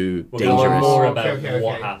were too We'll learn dangerous. more about Okay.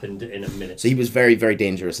 what happened in a minute. So he was very, very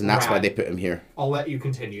dangerous, and that's why Right. they put him here. I'll let you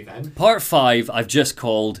continue then. Part 5, I've just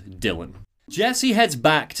called Dylan. Jesse heads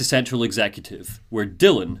back to Central Executive, where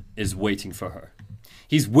Dylan is waiting for her.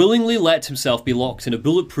 He's willingly let himself be locked in a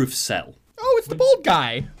bulletproof cell. Oh, it's the bald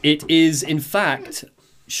guy. It is, in fact,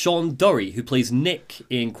 Sean Durry, who plays Nick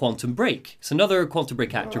in Quantum Break. It's another Quantum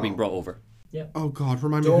Break actor being brought over. Oh God,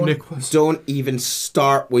 remind me who Nick was. Don't even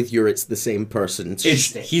start with your it's the same person.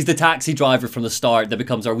 He's the taxi driver from the start that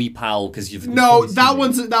becomes our wee pal because you've... No, that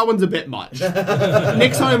one's a bit much.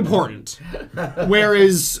 Nick's unimportant,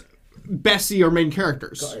 whereas Bessie are main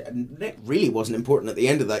characters. Nick really wasn't important at the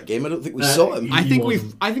end of that game. I don't think we saw him. I think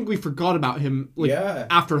we forgot about him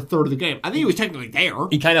after a third of the game. I think he was technically there.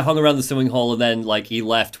 He kind of hung around the swimming hall and then he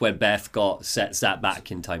left when Beth got sat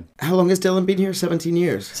back in time. How long has Dylan been here? 17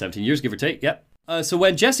 years. 17 years, give or take, yep. So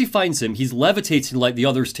when Jesse finds him, he's levitating like the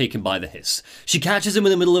others taken by the hiss. She catches him in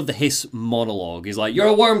the middle of the hiss monologue. He's like, "You're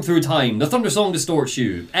a worm through time, the thunder song distorts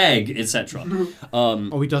you, egg, etc."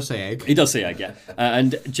 He does say egg. He does say egg, yeah.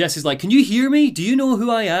 And Jesse's like, "Can you hear me? Do you know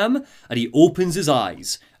who I am?" And he opens his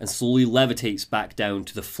eyes and slowly levitates back down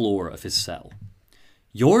to the floor of his cell.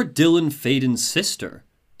 "You're Dylan Faden's sister,"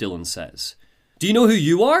 Dylan says. "Do you know who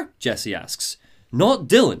you are?" Jesse asks. "Not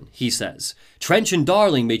Dylan," he says. "Trench and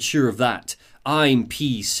Darling made sure of that. I'm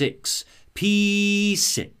P6.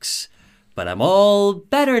 P6. But I'm all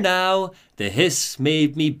better now. The hiss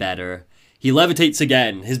made me better." He levitates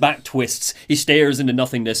again. His back twists. He stares into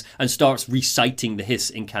nothingness and starts reciting the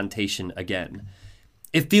hiss incantation again.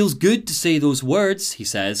 "It feels good to say those words," he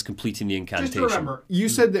says, completing the incantation. Just to remember, you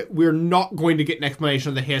said that we're not going to get an explanation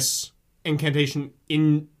of the hiss incantation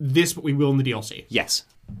in this, but we will in the DLC. Yes.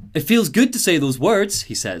 "It feels good to say those words,"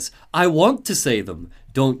 he says. "I want to say them.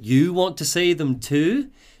 Don't you want to say them too?"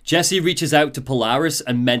 Jesse reaches out to Polaris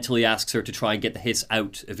and mentally asks her to try and get the hiss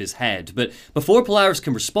out of his head. But before Polaris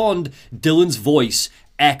can respond, Dylan's voice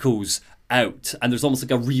echoes out. And there's almost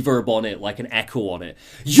like a reverb on it, like an echo on it.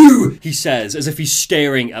 "You!" he says, as if he's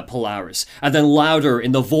staring at Polaris. And then louder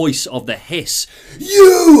in the voice of the hiss.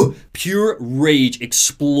 "You!" Pure rage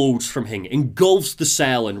explodes from him, engulfs the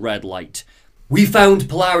cell in red light. "We found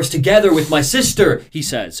Polaris together with my sister," he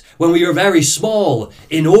says, "when we were very small,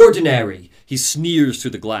 inordinary." He sneers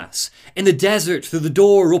through the glass. "In the desert, through the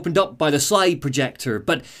door opened up by the slide projector.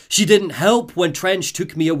 But she didn't help when Trench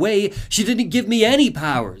took me away. She didn't give me any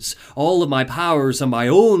powers. All of my powers are my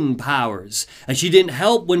own powers. And she didn't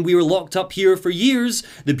help when we were locked up here for years.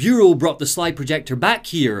 The Bureau brought the slide projector back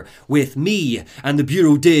here with me. And the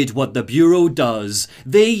Bureau did what the Bureau does.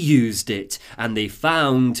 They used it. And they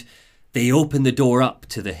found... They opened the door up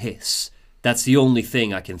to the hiss. That's the only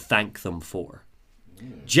thing I can thank them for."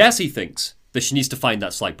 Jesse thinks that she needs to find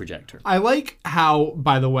that slide projector. I like how,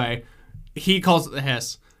 by the way, he calls it the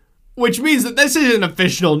hiss, which means that this is an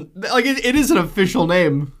official, like it is an official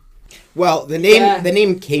name. Well, the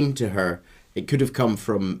name came to her. It could have come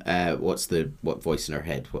from what voice in her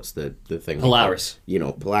head? What's the thing? Polaris. You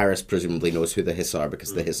know, Polaris presumably knows who the hiss are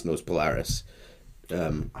because the hiss knows Polaris.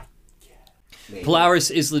 Polaris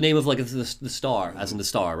is the name of like the star, as in the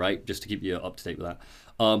star, right? Just to keep you up to date with that.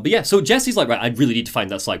 But yeah, so Jesse's like, right, I really need to find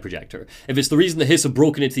that slide projector. If it's the reason the hiss have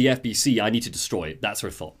broken into the FBC, I need to destroy it. That's her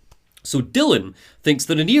thought. So Dylan thinks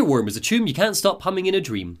that an earworm is a tune you can't stop humming in a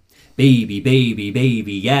dream. "Baby, baby,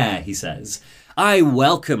 baby, yeah," he says. "I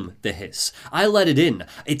welcome the hiss. I let it in.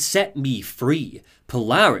 It set me free.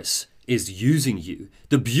 Polaris is using you.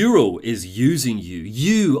 The Bureau is using you.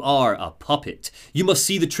 You are a puppet. You must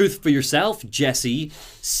see the truth for yourself, Jesse,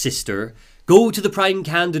 sister. Go to the Prime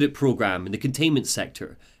Candidate program in the containment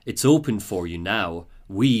sector. It's open for you now.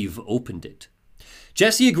 We've opened it."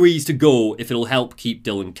 Jesse agrees to go if it'll help keep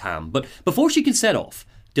Dylan calm. But before she can set off,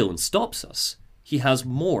 Dylan stops us. He has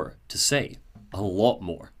more to say. A lot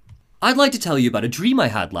more. "I'd like to tell you about a dream I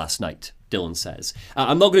had last night," Dylan says.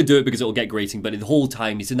 "I'm not going to do it because it'll get grating, but the whole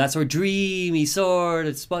time he's in that sort of dreamy sort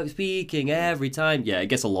of speaking every time." Yeah, it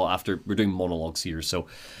gets a lot after we're doing monologues here, so...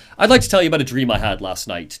 "I'd like to tell you about a dream I had last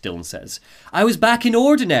night," Dylan says. "I was back in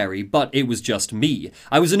Ordinary, but it was just me.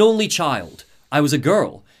 I was an only child. I was a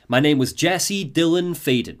girl. My name was Jesse Dylan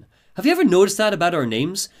Faden. Have you ever noticed that about our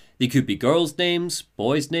names? They could be girls' names,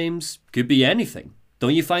 boys' names, could be anything.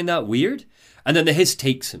 Don't you find that weird?" And then the hiss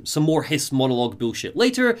takes him. Some more hiss monologue bullshit.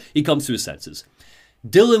 Later, he comes to his senses.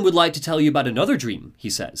 "Dylan would like to tell you about another dream,"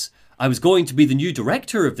 he says. "I was going to be the new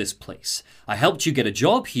director of this place. I helped you get a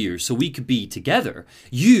job here so we could be together.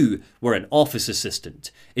 You were an office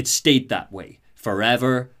assistant. It stayed that way.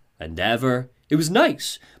 Forever and ever. It was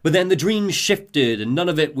nice, but then the dream shifted and none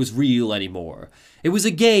of it was real anymore. It was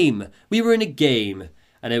a game. We were in a game,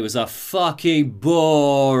 and it was a fucking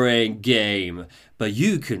boring game. But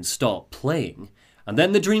you couldn't stop playing. And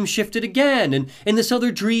then the dream shifted again, and in this other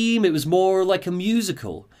dream, it was more like a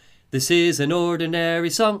musical. This is an ordinary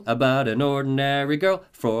song about an ordinary girl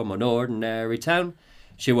from an ordinary town.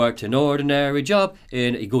 She worked an ordinary job,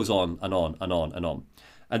 and he goes on and on and on and on.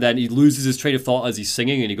 And then he loses his train of thought as he's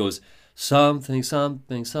singing, and he goes, something,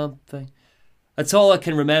 something, something. That's all I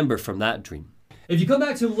can remember from that dream. If you come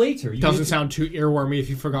back to him later, you Doesn't sound too earwormy if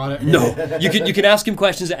you forgot it. No, you can ask him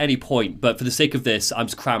questions at any point, but for the sake of this, I'm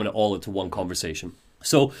just cramming it all into one conversation.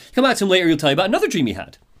 So, come back to him later, he'll tell you about another dream he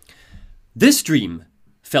had. This dream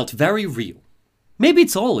felt very real. Maybe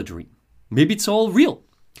it's all a dream. Maybe it's all real.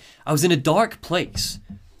 I was in a dark place,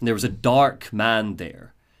 and there was a dark man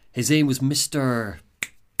there. His name was Mr.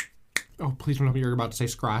 Oh, please don't tell me you're about to say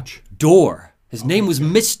Scratch. Door. His name was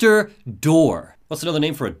Mr. Door. What's another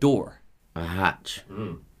name for a door? A hatch.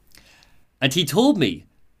 And he told me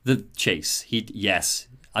that Chase, yes,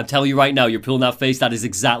 I'm telling you right now, you're pulling that face, that is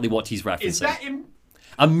exactly what he's referencing. Is that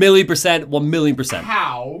 1,000,000%, 1,000,000%.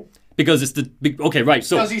 how? Because it's okay, right,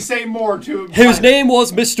 so... Does he say more to him? His name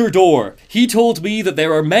was Mr. Door. He told me that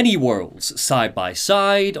there are many worlds, side by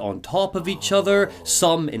side, on top of each other,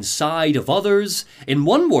 some inside of others. In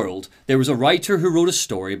one world, there was a writer who wrote a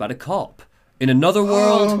story about a cop. In another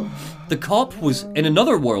world, the cop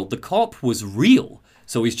was real.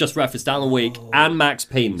 So he's just referenced Alan Wake and Max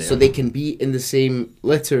Payne there. So they can be in the same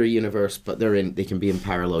literary universe, but they can be in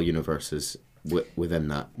parallel universes within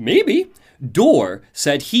that. Maybe. Door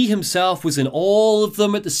said he himself was in all of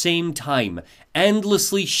them at the same time,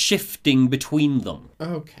 endlessly shifting between them.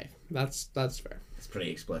 Okay, that's fair. It's pretty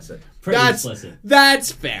explicit.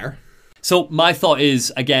 That's fair. So my thought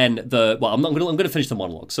is, again, I'm going to finish the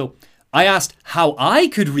monologue. So I asked how I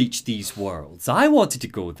could reach these worlds. I wanted to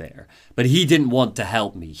go there, but he didn't want to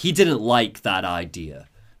help me. He didn't like that idea.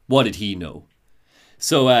 What did he know?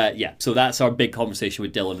 So, so that's our big conversation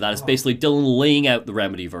with Dylan. That is basically Dylan laying out the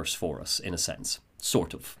Remedyverse for us, in a sense.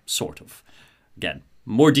 Sort of. Again,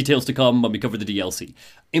 more details to come when we cover the DLC.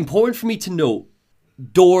 Important for me to note,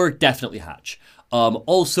 Door, definitely Hatch.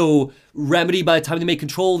 Also, Remedy, by the time they made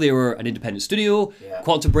Control, they were an independent studio. Yeah.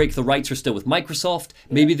 Quantum Break, the rights are still with Microsoft.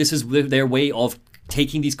 Yeah. Maybe this is their way of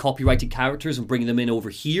taking these copyrighted characters and bringing them in over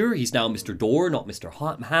here. He's now Mr. Door, not Mr.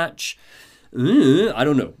 Hatch. I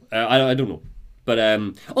don't know. I don't know. But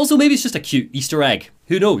also, maybe it's just a cute Easter egg.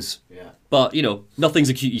 Who knows? Yeah. But, nothing's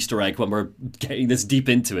a cute Easter egg when we're getting this deep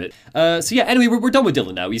into it. Anyway, we're done with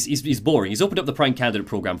Dylan now. He's boring. He's opened up the Prime Candidate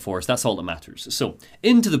program for us. That's all that matters. So,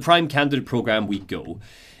 into the Prime Candidate program we go.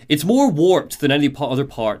 It's more warped than any other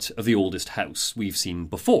part of the oldest house we've seen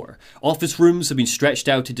before. Office rooms have been stretched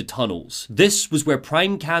out into tunnels. This was where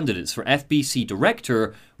prime candidates for FBC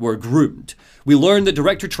director were groomed. We learned that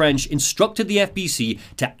Director Trench instructed the FBC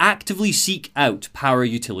to actively seek out power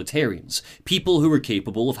utilitarians, people who were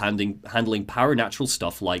capable of handling power natural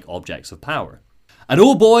stuff like objects of power. And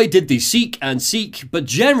oh boy, did they seek and seek, but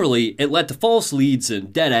generally it led to false leads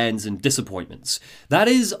and dead ends and disappointments. That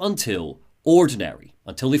is until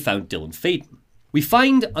they found Dylan Faden. We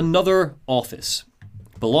find another office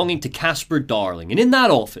belonging to Casper Darling, and in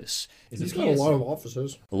that office... He's got a lot of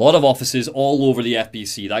offices. A lot of offices all over the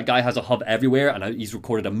FBC. That guy has a hub everywhere, and he's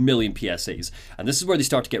recorded 1 million PSAs. And this is where they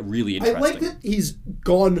start to get really interesting. I like that he's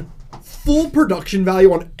gone full production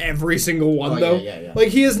value on every single one, though. Yeah. Like,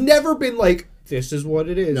 he has never been like, this is what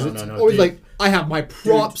it is. No, always like, I have my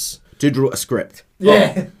props. Dude wrote a script.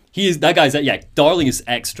 Yeah. Darling is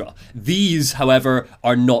extra. These, however,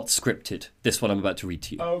 are not scripted. This one I'm about to read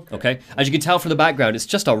to you. Okay? As you can tell from the background, it's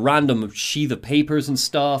just a random sheath of papers and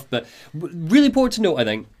stuff, but really important to note, I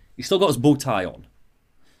think, he's still got his bow tie on.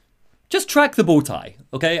 Just track the bow tie,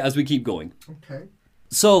 okay, as we keep going. Okay.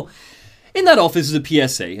 So, in that office is a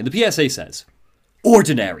PSA, and the PSA says,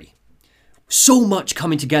 Ordinary. So much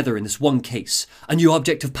coming together in this one case. A new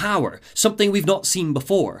object of power, something we've not seen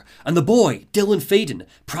before. And the boy, Dylan Faden,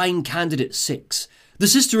 prime candidate 6. The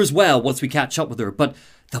sister as well, once we catch up with her. But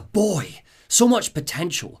the boy, so much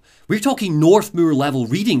potential. We're talking Northmoor level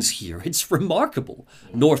readings here. It's remarkable.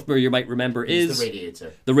 Northmoor, you might remember, is... the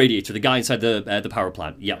Radiator. The Radiator, the guy inside the power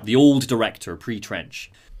plant. Yeah, the old director,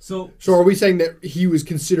 pre-Trench. So are we saying that he was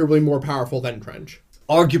considerably more powerful than Trench?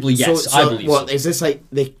 Arguably, yes, I believe so. Is this like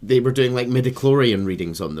they were doing like midichlorian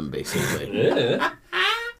readings on them, basically? Yeah.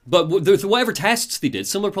 But whatever tests they did,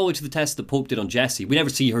 similar probably to the test that Pope did on Jesse, we never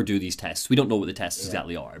see her do these tests. We don't know what the tests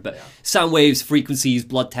exactly are. But sound waves, frequencies,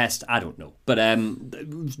 blood tests, I don't know. But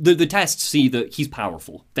the tests see that he's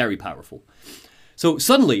powerful, very powerful. So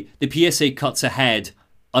suddenly, the PSA cuts ahead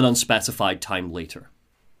an unspecified time later.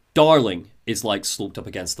 Darling is like sloped up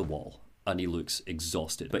against the wall, and he looks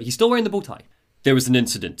exhausted, but he's still wearing the bow tie. There was an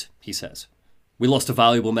incident, he says. We lost a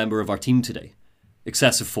valuable member of our team today.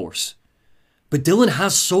 Excessive force. But Dylan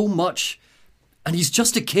has so much, and he's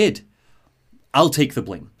just a kid. I'll take the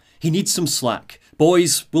blame. He needs some slack.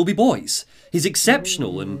 Boys will be boys. He's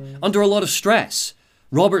exceptional and under a lot of stress.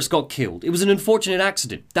 Roberts got killed. It was an unfortunate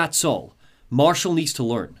accident, that's all. Marshall needs to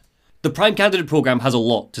learn. The Prime Candidate program has a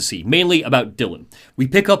lot to see, mainly about Dylan. We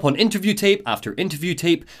pick up on interview tape after interview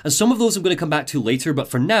tape, and some of those I'm going to come back to later, but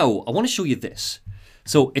for now, I want to show you this.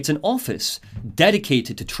 So it's an office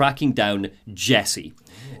dedicated to tracking down Jessie.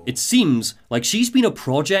 It seems like she's been a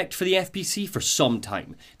project for the FBC for some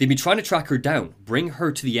time. They've been trying to track her down, bring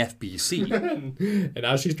her to the FBC. And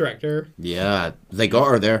now she's director. Yeah, they got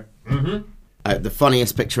her there. Mm-hmm. The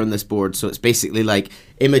funniest picture on this board, so it's basically like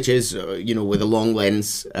images, with a long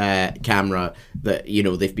lens camera that,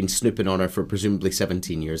 they've been snooping on her for presumably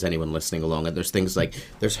 17 years, anyone listening along. And there's things like,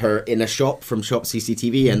 there's her in a shop from Shop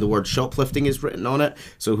CCTV and the word shoplifting is written on it.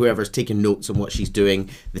 So whoever's taking notes on what she's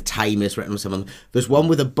doing, the time is written on someone. There's one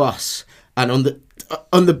with a bus. And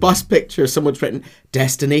on the bus picture, someone's written,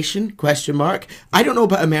 destination, ? I don't know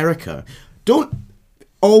about America. Don't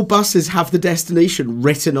all buses have the destination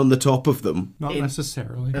written on the top of them? Not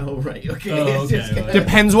necessarily. Oh, right, okay. Oh, okay.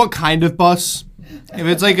 Depends what kind of bus. If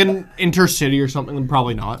it's like an intercity or something, then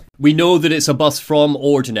probably not. We know that it's a bus from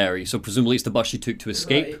Ordinary, so presumably it's the bus she took to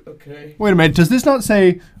escape. Right, okay. Wait a minute, does this not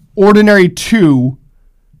say Ordinary 2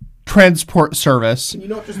 Transport Service? Can you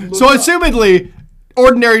not just look So up? assumedly,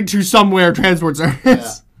 Ordinary to somewhere transport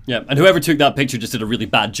service. Yeah, and whoever took that picture just did a really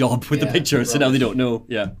bad job with the picture, so now they don't know.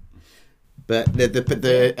 Yeah. But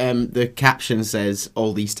the caption says,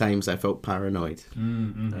 all these times I felt paranoid.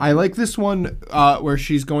 I like this one where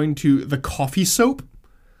she's going to the coffee soap,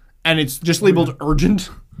 and it's just labeled urgent.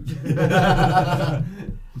 Yeah.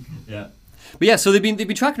 But yeah, so they've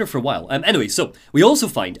been tracking her for a while. Anyway, so we also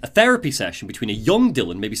find a therapy session between a young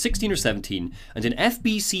Dylan, maybe 16 or 17, and an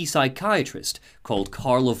FBC psychiatrist called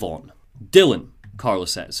Carla Vaughn. Dylan, Carla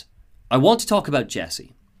says, I want to talk about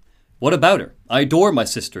Jessie. What about her? I adore my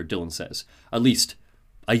sister, Dylan says. At least,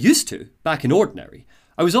 I used to, back in Ordinary.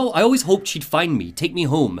 I always hoped she'd find me, take me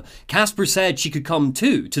home. Casper said she could come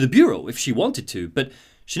too, to the Bureau, if she wanted to, but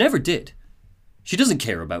she never did. She doesn't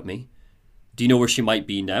care about me. Do you know where she might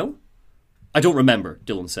be now? I don't remember,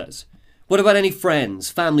 Dylan says. What about any friends,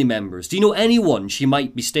 family members? Do you know anyone she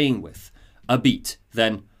might be staying with? A beat.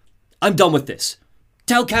 Then, I'm done with this.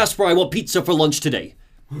 Tell Casper I want pizza for lunch today.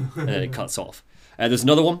 And then it cuts off. There's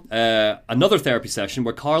another one, another therapy session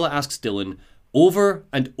where Carla asks Dylan over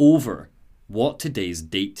and over what today's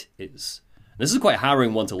date is. This is quite a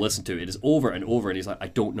harrowing one to listen to. It is over and over, and he's like, I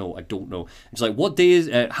don't know. And she's like, what day is,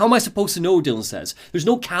 how am I supposed to know, Dylan says. There's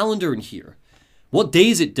no calendar in here. What day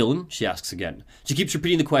is it, Dylan? She asks again. She keeps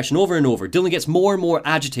repeating the question over and over. Dylan gets more and more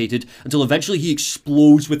agitated until eventually he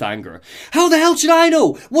explodes with anger. How the hell should I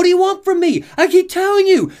know? What do you want from me? I keep telling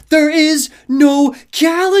you, there is no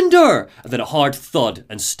calendar. And then a hard thud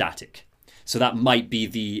and static. So that might be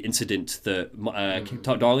the incident that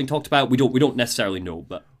Darling talked about. We don't necessarily know,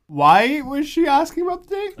 but Why was she asking about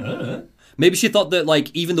the date? maybe she thought that,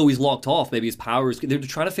 like, even though he's locked off, maybe his powers... They're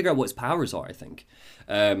trying to figure out what his powers are, I think.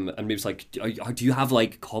 And maybe it's like, do you have,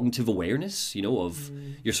 like, cognitive awareness, of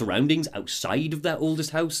your surroundings outside of that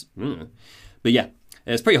oldest house? But yeah,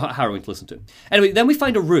 it's pretty harrowing to listen to. Anyway, then we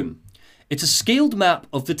find a room. It's a scaled map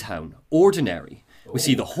of the town, Ordinary. We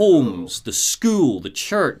see the homes, the school, the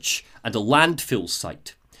church, and a landfill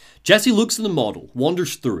site. Jessie looks at the model,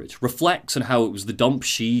 wanders through it, reflects on how it was the dump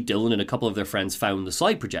she, Dylan, and a couple of their friends found the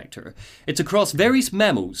slide projector. It's across various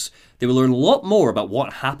memos. They will learn a lot more about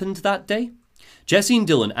what happened that day. Jessie and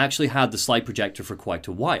Dylan actually had the slide projector for quite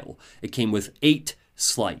a while. It came with 8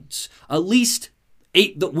 slides. At least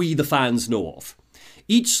 8 that we, the fans, know of.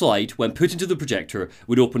 Each slide, when put into the projector,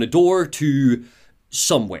 would open a door to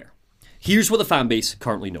somewhere. Here's what the fanbase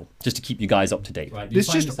currently know, just to keep you guys up to date. Right, This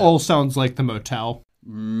just all sounds like the motel.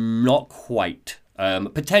 Not quite.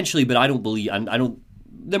 Potentially, but I don't believe, and I don't,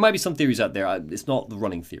 there might be some theories out there. It's not the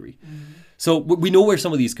running theory. So we know where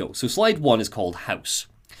some of these go. So slide 1 is called House.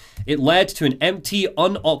 It led to an empty,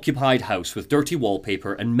 unoccupied house with dirty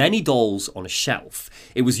wallpaper and many dolls on a shelf.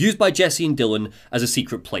 It was used by Jessie and Dylan as a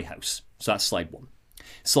secret playhouse. So that's slide 1.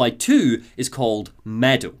 Slide 2 is called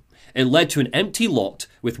Meadow. It led to an empty lot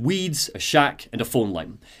with weeds, a shack, and a phone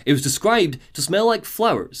line. It was described to smell like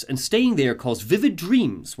flowers, and staying there caused vivid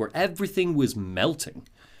dreams where everything was melting.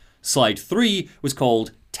 Slide 3 was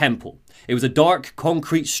called Temple. It was a dark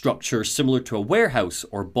concrete structure similar to a warehouse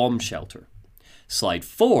or bomb shelter. Slide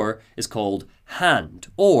 4 is called Hand,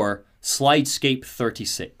 or Slidescape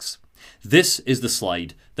 36. This is the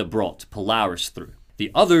slide that brought Polaris through.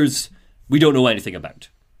 The others, we don't know anything about.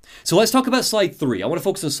 So let's talk about slide 3. I want to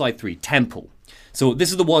focus on slide 3, Temple. So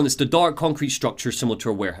this is the one that's the dark concrete structure similar to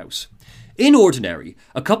a warehouse. In Ordinary,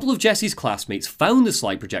 a couple of Jesse's classmates found the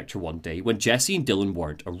slide projector one day when Jesse and Dylan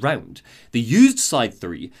weren't around. They used slide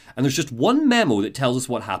 3, and there's just one memo that tells us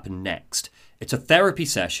what happened next. It's a therapy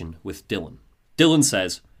session with Dylan. Dylan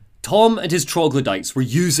says, Tom and his troglodytes were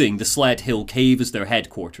using the Sled Hill Cave as their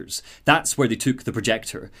headquarters. That's where they took the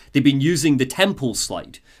projector. They'd been using the Temple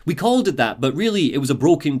slide. We called it that, but really it was a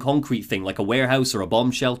broken concrete thing, like a warehouse or a bomb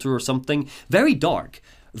shelter or something. Very dark.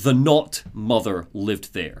 The Not Mother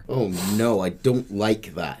lived there. Oh no, I don't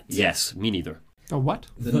like that. Yes, me neither. A what?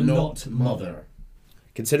 The Not Mother.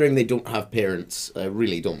 Considering they don't have parents, I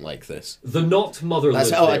really don't like this. The Not Mother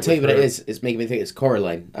lived there. I tell you what it is. It's making me think it's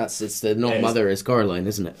Coraline. It's the Not Mother is Coraline,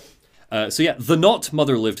 isn't it? The Not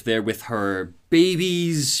Mother lived there with her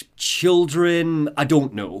babies, children, I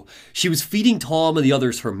don't know. She was feeding Tom and the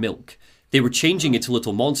others her milk. They were changing it to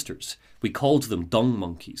little monsters. We called them dung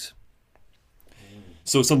monkeys.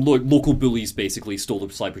 So some local bullies basically stole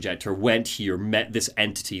the slide projector, went here, met this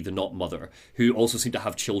entity, the Not Mother, who also seemed to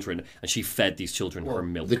have children, and she fed these children her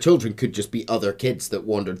milk. The children could just be other kids that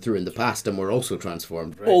wandered through in the past and were also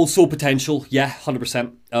transformed, right? Also potential, yeah,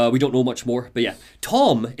 100%. We don't know much more, but yeah.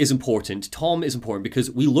 Tom is important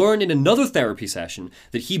because we learn in another therapy session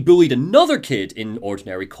that he bullied another kid in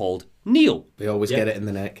Ordinary called Neil. They always get it in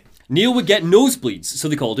the neck. Neil would get nosebleeds, so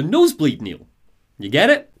they called him Nosebleed Neil. You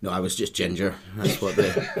get it? No, I was just ginger. That's what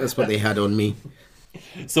they had on me.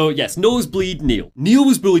 So yes, Nosebleed Neil. Neil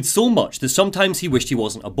was bullied so much that sometimes he wished he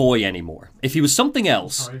wasn't a boy anymore. If he was something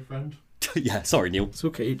else... Sorry, friend. Yeah, sorry, Neil. It's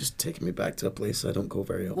okay, you're just taking me back to a place I don't go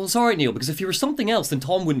very often. Well, it's alright, Neil, because if you were something else, then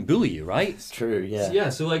Tom wouldn't bully you, right? It's true, yeah. Yeah,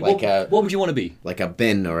 so what would you want to be? Like a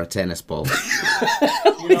bin or a tennis ball.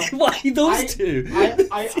 Why those two?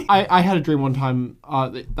 I had a dream one time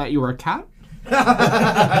that you were a cat.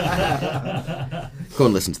 Go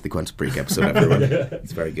and listen to the Quantum Break episode, everyone.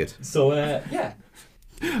 It's very good. So, yeah.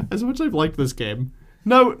 As much as I've liked this game,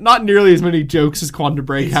 no, not nearly as many jokes as Quantum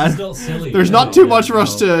Break has. It's not silly. There's not too much for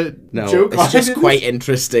us to joke on. It's just quite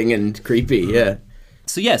interesting and creepy, yeah.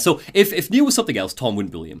 So if Neil was something else, Tom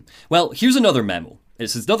wouldn't bully him. Well, here's another memo.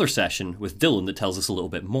 It's another session with Dylan that tells us a little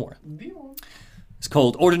bit more. It's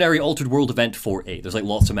called Ordinary Altered World Event 4A. There's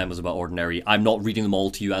lots of memos about Ordinary. I'm not reading them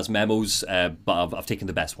all to you as memos, but I've taken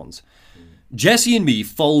the best ones. Jesse and me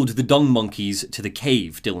followed the dung monkeys to the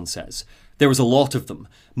cave, Dylan says. There was a lot of them.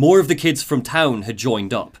 More of the kids from town had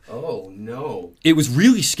joined up. Oh, no. It was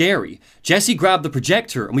really scary. Jesse grabbed the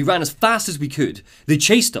projector and we ran as fast as we could. They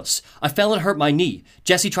chased us. I fell and hurt my knee.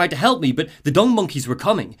 Jesse tried to help me, but the dung monkeys were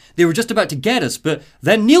coming. They were just about to get us, but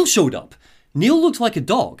then Neil showed up. Neil looked like a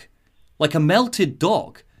dog. Like a melted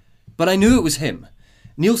dog. But I knew it was him.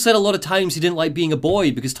 Neil said a lot of times he didn't like being a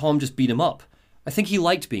boy because Tom just beat him up. I think he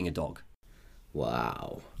liked being a dog.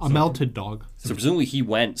 Wow. A melted dog. So presumably he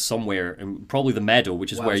went somewhere, probably the meadow,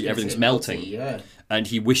 which is where everything's melting. Yeah. And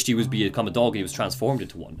he wished he was become a dog and he was transformed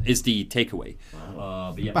into one, is the takeaway.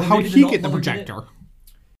 But how did he get the projector?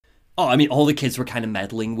 Oh, I mean, all the kids were kind of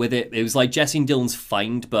meddling with it. It was like Jesse and Dylan's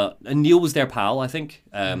find, and Neil was their pal, I think.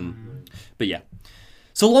 But yeah.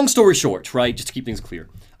 So long story short, right, just to keep things clear.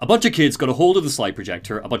 A bunch of kids got a hold of the slide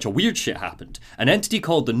projector, a bunch of weird shit happened. An entity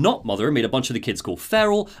called the Not Mother made a bunch of the kids go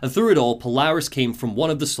feral, and through it all, Polaris came from one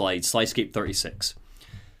of the slides, Slidescape 36.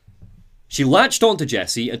 She latched onto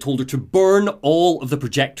Jesse and told her to burn all of the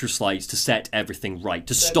projector slides to set everything right,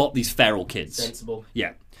 to stop these feral kids. Sensible.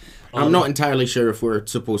 Yeah. I'm not entirely sure if we're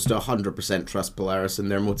supposed to 100% trust Polaris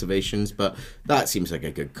and their motivations, but that seems like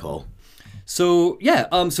a good call. So,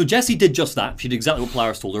 so Jessie did just that. She did exactly what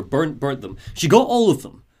Polaris told her, burnt them. She got all of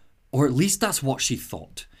them. Or at least that's what she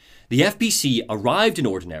thought. The FBC arrived in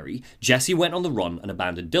Ordinary, Jessie went on the run and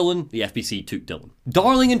abandoned Dylan, the FBC took Dylan.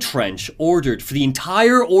 Darling and Trench ordered for the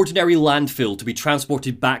entire Ordinary landfill to be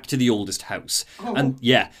transported back to the oldest house. Oh. And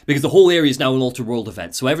because the whole area is now an Altered World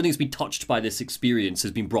event, so everything that's been touched by this experience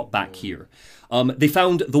has been brought back here. They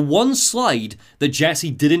found the one slide that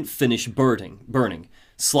Jessie didn't finish burning.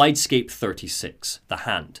 Slidescape 36, the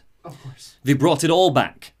hand. Of course. They brought it all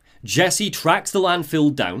back. Jessie tracks the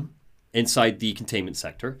landfill down inside the containment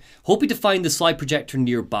sector, hoping to find the slide projector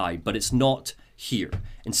nearby, but it's not here.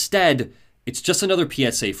 Instead, it's just another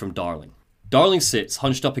PSA from Darling. Darling sits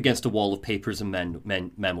hunched up against a wall of papers and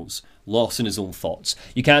memos, lost in his own thoughts.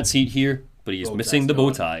 You can't see it here, but he is missing the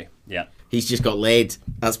bow tie. Yeah. He's just got laid.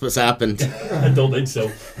 That's what's happened. I don't think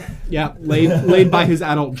so. Yeah, laid by his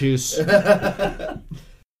adult juice.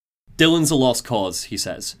 Dylan's a lost cause, he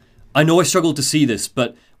says. I know I struggled to see this,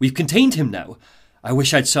 but we've contained him now. I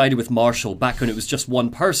wish I'd sided with Marshall back when it was just one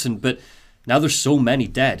person, but now there's so many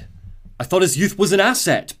dead. I thought his youth was an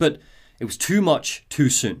asset, but it was too much too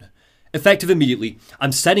soon. Effective immediately,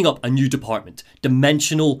 I'm setting up a new department,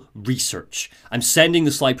 Dimensional Research. I'm sending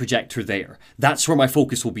the slide projector there. That's where my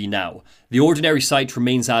focus will be now. The ordinary site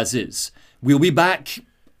remains as is. We'll be back,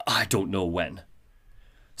 I don't know when.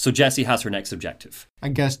 So Jessie has her next objective. I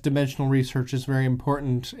guess dimensional research is very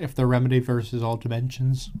important if the Remedyverse is all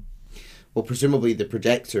dimensions. Well, presumably the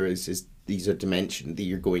projector is these are dimension, that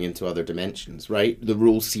you're going into other dimensions, right? The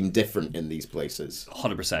rules seem different in these places.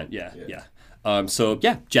 100%, yeah. So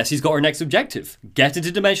Jessie's got her next objective. Get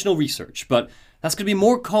into dimensional research, but that's going to be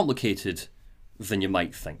more complicated than you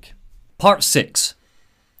might think. Part 6.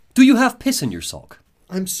 Do you have piss in your sock?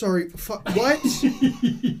 I'm sorry, what?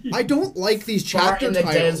 I don't like these chapter in the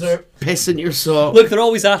titles. desert, piss in your sock. Look, they're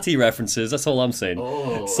always ATTI references, that's all I'm saying.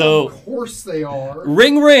 So, of course they are.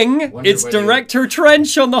 Ring ring, it's Director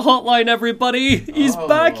Trench on the hotline, everybody. He's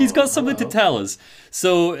back, he's got something to tell us.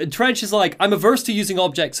 So Trench is like, I'm averse to using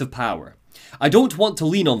objects of power. I don't want to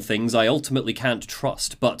lean on things I ultimately can't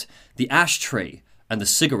trust, but the ashtray and the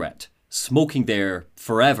cigarette, smoking there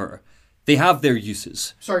forever, they have their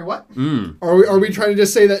uses. Sorry, what? Are we trying to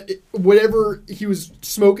just say that whatever he was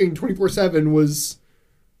smoking 24/7 was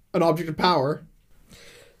an object of power?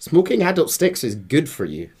 Smoking adult sticks is good for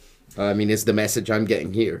you. Is the message I'm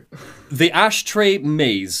getting here. The ashtray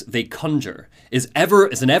maze they conjure is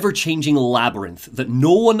an ever-changing labyrinth that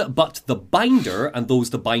no one but the binder, and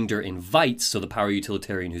those the binder invites, so the power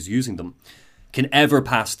utilitarian who's using them, can ever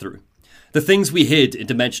pass through. The things we hid in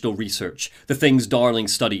dimensional research, the things Darling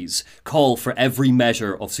studies, call for every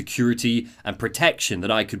measure of security and protection that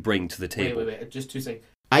I could bring to the table. Wait, just 2 seconds.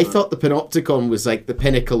 I thought the Panopticon was like the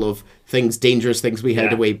pinnacle of dangerous things we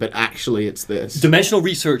hid away, but actually it's this. Dimensional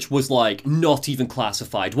research was like not even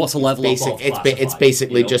classified. What's a level above classified? It's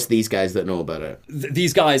basically just these guys that know about it.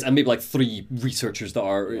 These guys, and maybe like 3 researchers that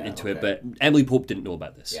are into it, but Emily Pope didn't know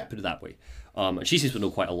about this, put it that way. And she seems to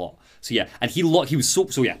know quite a lot. So yeah, and he's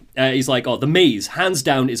like, the maze, hands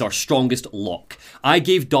down, is our strongest lock. I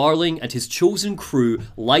gave Darling and his chosen crew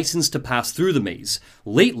license to pass through the maze.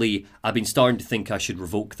 Lately, I've been starting to think I should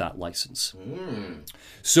revoke that license.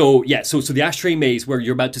 So the ashtray maze, where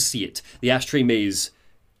you're about to see it, the ashtray maze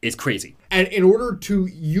is crazy. And in order to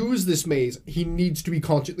use this maze, he needs to be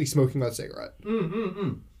constantly smoking that cigarette.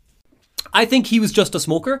 I think he was just a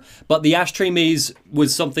smoker, but the ashtray maze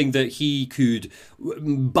was something that he could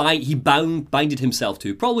binded himself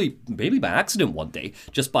to, probably maybe by accident one day,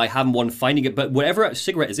 just by having one finding it. But whatever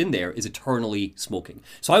cigarette is in there is eternally smoking.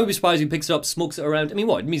 So I would be surprised if he picks it up, smokes it around. I mean,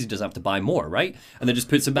 what? It means he doesn't have to buy more, right? And then just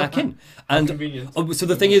puts it back in. And so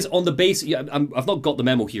the thing is, on the base, I've not got the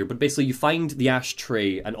memo here, but basically you find the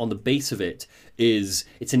ashtray, and on the base of it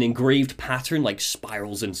it's an engraved pattern, like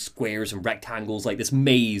spirals and squares and rectangles, like this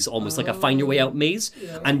maze, almost like a find your way out maze.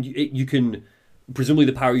 And you can, presumably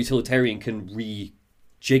the power utilitarian can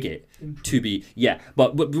rejig it to be,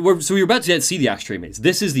 but we're about to see the ashtray maze.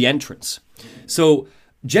 This is the entrance. So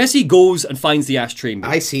Jessie goes and finds the ashtray maze.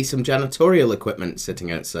 I see some janitorial equipment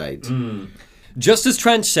sitting outside. Just as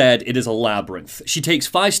Trench said, it is a labyrinth. She takes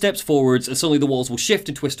 5 steps forwards and suddenly the walls will shift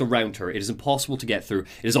and twist around her. It is impossible to get through.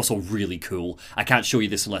 It is also really cool. I can't show you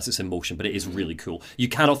this unless it's in motion, but it is really cool. You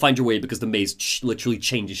cannot find your way because the maze literally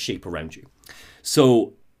changes shape around you.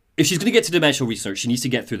 So if she's going to get to dimensional research, she needs to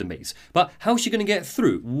get through the maze. But how is she going to get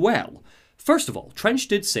through? Well, first of all, Trench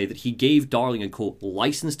did say that he gave Darling and Co.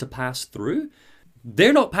 license to pass through.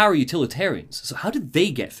 They're not power utilitarians, so how did they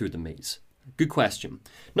get through the maze? Good question.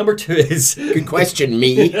 Number 2 is... Good question,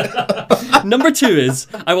 me. Number 2 is...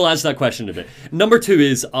 I will answer that question in a bit. Number 2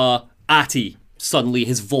 is ATTI. Suddenly,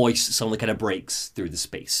 his voice suddenly kind of breaks through the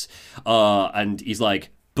space. And he's like,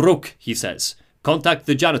 Brooke, he says, contact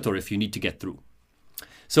the janitor if you need to get through.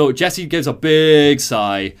 So Jessie gives a big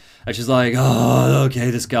sigh, and she's like, oh,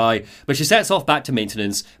 okay, this guy. But she sets off back to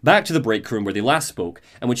maintenance, back to the break room where they last spoke.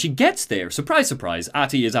 And when she gets there, surprise, surprise,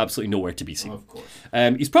 ATTI is absolutely nowhere to be seen. Of course.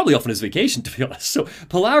 He's probably off on his vacation, to be honest. So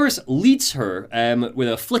Polaris leads her with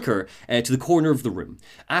a flicker to the corner of the room.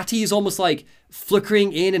 ATTI is almost like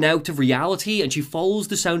flickering in and out of reality, and she follows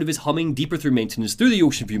the sound of his humming deeper through maintenance, through the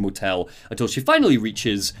Ocean View Motel, until she finally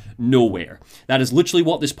reaches nowhere. That is literally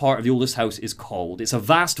what this part of the oldest house is called. It's a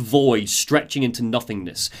vast void stretching into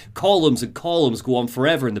nothingness. Columns and columns go on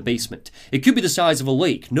forever in the basement. It could be the size of a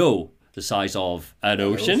lake. No, the size of an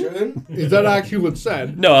ocean. Is that actually what's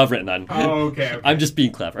said? No, I've written that. Oh, okay. I'm just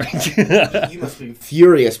being clever. You must be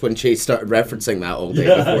furious when Chase started referencing that all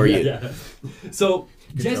day before you. Yeah. So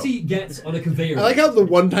Jesse gets on a conveyor. I like how the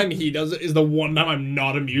one time he does it is the one time I'm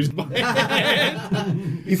not amused by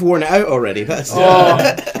it. You've worn it out already. That's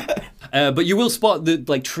But you will spot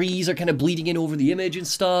the trees are kind of bleeding in over the image and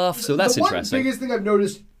stuff, so that's interesting. The biggest thing I've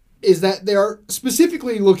noticed is that they are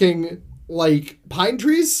specifically looking like pine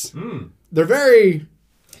trees. They're very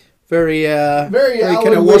very kind Alan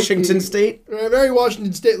of Wake-y. Washington State. Very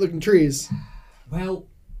Washington State looking trees. Well,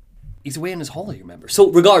 He's away on his holiday, remember?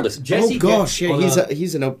 So regardless, Jesse Oh gosh, gets yeah, on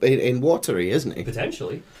he's in Watery, isn't he?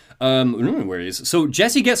 potentially. I don't know where he is. So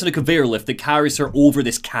Jessie gets on a conveyor lift that carries her over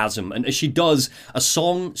this chasm, and as she does, a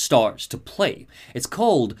song starts to play. It's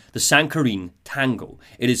called the Sankarin Tango.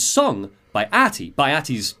 It is sung by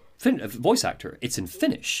Atti's voice actor. It's in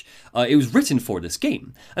Finnish. It was written for this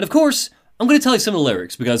game. And of course, I'm going to tell you some of the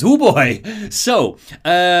lyrics because, oh boy. So,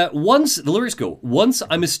 the lyrics go, once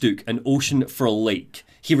I mistook an ocean for a lake.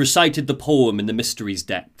 He recited the poem in the mystery's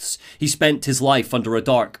depths. He spent his life under a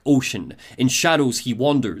dark ocean. In shadows he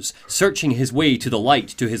wanders, searching his way to the light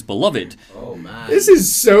to his beloved. Oh man. This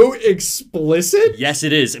is so explicit. Yes,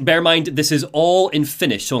 it is. Bear in mind, this is all in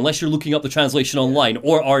Finnish, so unless you're looking up the translation online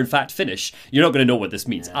or are in fact Finnish, you're not going to know what this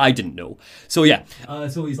means. I didn't know. So yeah.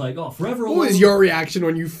 So he's like, forever What was your reaction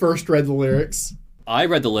when you first read the lyrics? I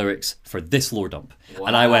read the lyrics for this lore dump.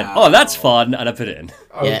 And I went, oh, that's fun, and I put it in.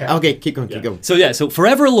 Yeah, okay, keep going. So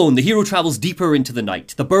forever alone, the hero travels deeper into the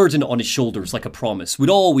night. The burden on his shoulders, like a promise, would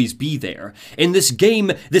always be there. In this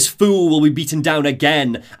game, this fool will be beaten down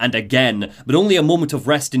again and again, but only a moment of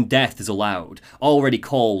rest in death is allowed, already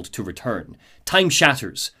called to return. Time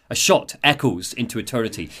shatters. A shot echoes into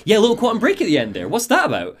eternity. Yeah, a little quantum break at the end there. What's that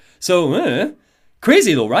about? So,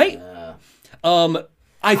 crazy though, right?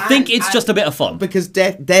 I think it's just a bit of fun. Because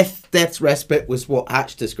death's respite was what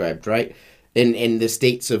Hatch described, right? In the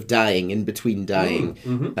states of dying, in between dying.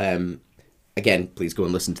 Again, please go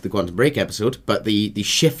and listen to the Quantum Break episode. But the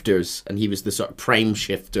shifters, and he was the sort of prime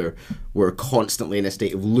shifter, were constantly in a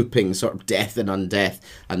state of looping sort of death and undeath,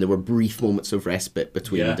 and there were brief moments of respite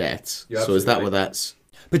between deaths. So is that what that's...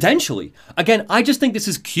 Potentially. Again, I just think this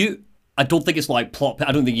is cute. I don't think it's like plot.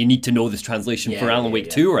 I don't think you need to know this translation for Alan Wake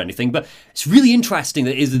 2 or anything, but it's really interesting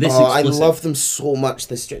that it is this explicit. I love them so much.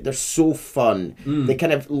 They're so fun. The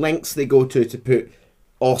kind of lengths they go to put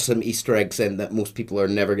awesome Easter eggs in that most people are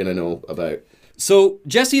never going to know about. So,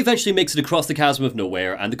 Jesse eventually makes it across the chasm of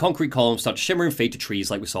nowhere, and the concrete columns start to shimmer and fade to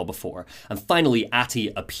trees like we saw before. And finally,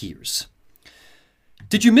 Atti appears.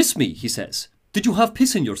 Did you miss me? He says. Did you have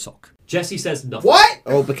piss in your sock? Jesse says nothing. What?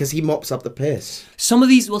 Oh, because he mops up the piss. Some of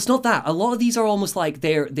these, well, it's not that. A lot of these are almost like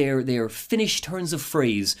they're Finnish turns of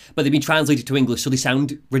phrase, but they've been translated to English, so they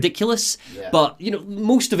sound ridiculous. Yeah. But,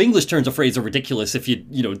 most of English turns of phrase are ridiculous if you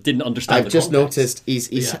didn't understand I've just noticed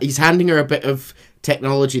he's handing her a bit of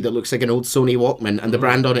technology that looks like an old Sony Walkman, and the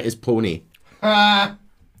brand on it is Pony. Oh,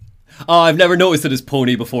 I've never noticed it as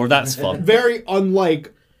Pony before. That's fun. Very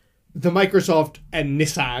unlike the Microsoft and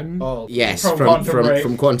Nissan. Oh, yes,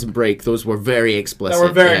 from Quantum Break. Those were very explicit. They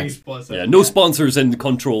were very explicit. Yeah, no sponsors in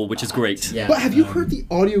Control, which is great. Yeah. But have you heard the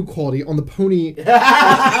audio quality on the Pony... on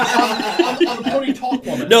the Pony Talk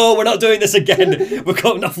Woman? No, we're not doing this again. We've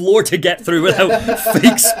got enough lore to get through without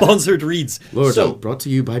fake sponsored reads. Lord, brought to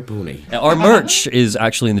you by Pony. Our merch is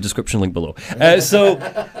actually in the description link below.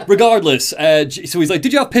 Regardless, so he's like,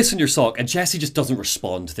 did you have piss in your sock? And Jesse just doesn't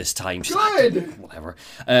respond this time. She's Good! Like, whatever.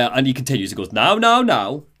 And he continues. He goes, now.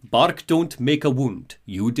 Bark don't make a wound.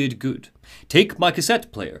 You did good. Take my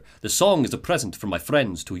cassette player. The song is a present from my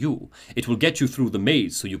friends to you. It will get you through the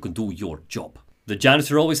maze so you can do your job. The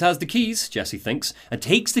janitor always has the keys, Jesse thinks, and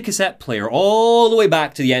takes the cassette player all the way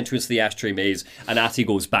back to the entrance to the ashtray maze, and Atti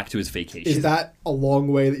goes back to his vacation. Is that a long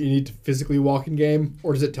way that you need to physically walk in game,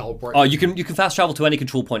 or does it teleport? Oh, you can fast travel to any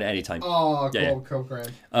control point at any time. Oh, cool,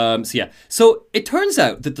 grand. So it turns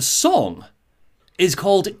out that the song is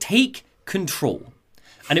called Take Control.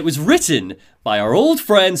 And it was written by our old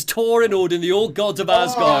friends Thor and Odin, the old gods of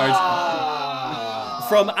Asgard.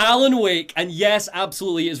 From Alan Wake, and yes,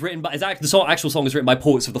 absolutely, it's written by. The actual song is written by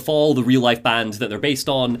Poets of the Fall, the real life band that they're based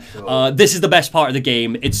on. This is the best part of the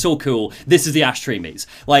game. It's so cool. This is the ashtray maze.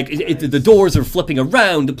 Like the doors are flipping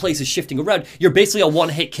around, the place is shifting around. You're basically a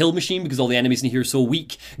one-hit kill machine because all the enemies in here are so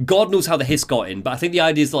weak. God knows how the hiss got in, but I think the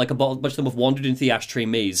idea is that like a bunch of them have wandered into the ashtray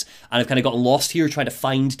maze and have kind of gotten lost here, trying to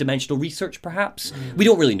find dimensional research. Perhaps we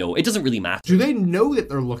don't really know. It doesn't really matter. Do they know that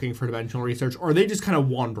they're looking for dimensional research, or are they just kind of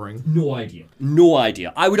wandering? No idea. No idea.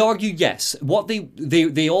 I would argue yes. What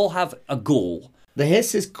they all have a goal. The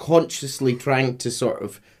hiss is consciously trying to sort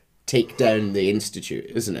of take down the Institute,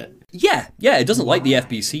 isn't it? Yeah, it doesn't like the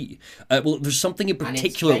FBC. Well, there's something in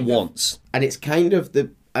particular it wants. And it's kind of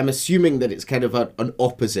I'm assuming that it's kind of an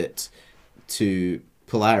opposite to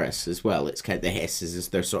Polaris as well. It's kind of the Hesses,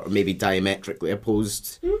 they're sort of maybe diametrically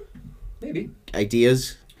opposed Maybe.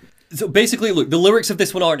 ideas. So basically, look, the lyrics of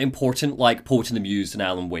this one aren't important like Poet and the Muse and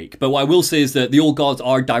Alan Wake, but what I will say is that the Old Gods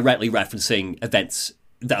are directly referencing events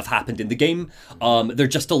that have happened in the game. They're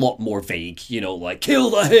just a lot more vague, like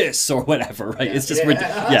kill the hiss or whatever, right? It's just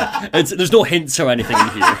there's no hints or anything in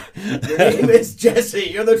here. Your name is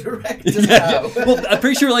Jesse, you're the director now. Well, I'm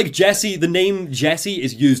pretty sure like Jesse, the name Jesse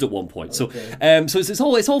is used at one point. So so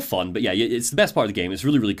it's all fun, but yeah, it's the best part of the game. It's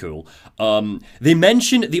really, really cool. They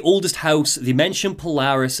mention the oldest house, they mention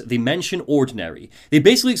Polaris, they mention Ordinary. They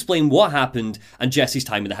basically explain what happened and Jesse's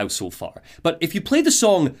time in the house so far. But if you play the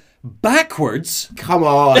song backwards... Come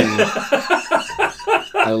on.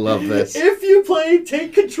 I love this. If you play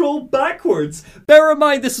Take Control backwards, bear in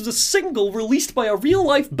mind this is a single released by a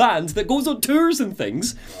real-life band that goes on tours and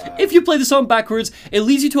things. If you play the song backwards, it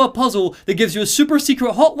leads you to a puzzle that gives you a super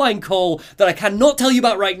secret hotline call that I cannot tell you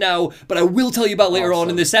about right now, but I will tell you about later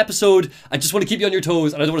on in this episode. I just want to keep you on your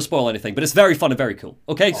toes, and I don't want to spoil anything, but it's very fun and very cool.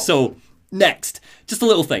 Okay, so... Next, just a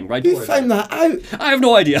little thing, right? Who found that out? I have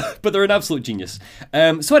no idea, but they're an absolute genius.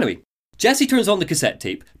 So anyway, Jessie turns on the cassette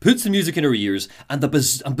tape, puts the music in her ears, and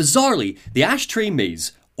bizarrely, the ashtray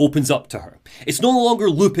maze opens up to her. It's no longer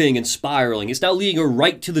looping and spiraling, it's now leading her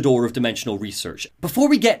right to the door of Dimensional Research. Before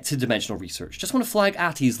we get to Dimensional Research, just want to flag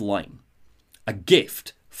Atti's line. A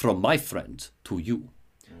gift from my friend to you.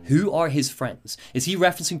 Who are his friends? Is he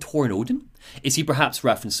referencing Tor and Odin? Is he perhaps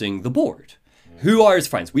referencing the board? Who are his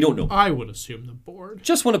friends? We don't know. I would assume the board.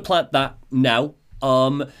 Just want to plant that now.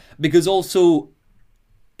 Because also,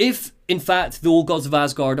 if in fact the old gods of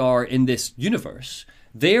Asgard are in this universe,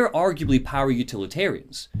 they're arguably power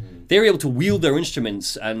utilitarians. They're able to wield their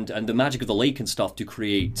instruments and the magic of the lake and stuff to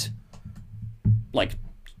create, like,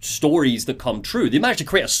 stories that come true. They managed to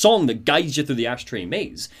create a song that guides you through the ashtray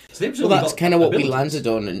maze. So well, that's kind of what we landed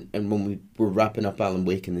on and when we were wrapping up Alan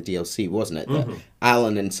Wake in the DLC, wasn't it? That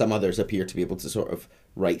Alan and some others appear to be able to sort of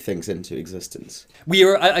write things into existence. We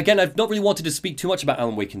are, again, I've not really wanted to speak too much about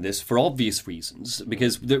Alan Wake in this for obvious reasons,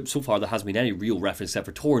 because so far there hasn't been any real reference except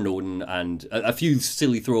for Tor and Odin and a few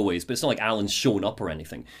silly throwaways, but it's not like Alan's shown up or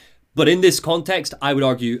anything. But in this context, I would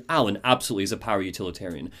argue Alan absolutely is a power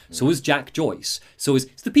utilitarian. So is Jack Joyce. So is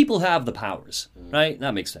it's the people who have the powers, right?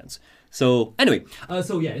 That makes sense. So anyway, I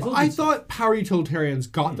thought power utilitarians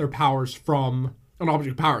got their powers from an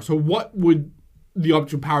object of power. So what would the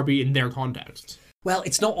object of power be in their context? Well,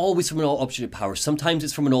 it's not always from an object of power. Sometimes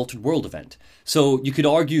it's from an altered world event. So you could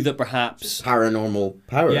argue that perhaps... Paranormal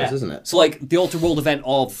powers, isn't it? So like the altered world event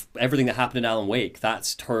of everything that happened in Alan Wake,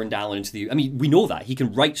 that's turned Alan into the... I mean, we know that. He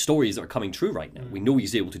can write stories that are coming true right now. We know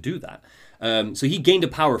he's able to do that. So he gained a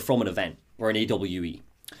power from an event, or an AWE.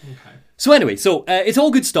 Okay. So anyway, it's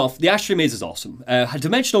all good stuff. The Ashtray Maze is awesome.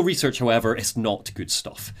 Dimensional Research, however, is not good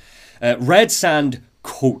stuff. Red Sand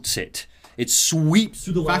coats it. It sweeps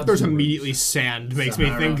through the fact there's immediately sand makes me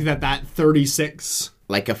think that 36...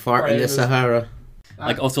 Like a fart in the Sahara.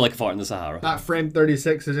 Like a fart in the Sahara. That frame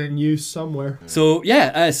 36 is in use somewhere. So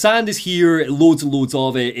sand is here, loads and loads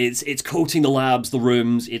of it. It's coating the labs, the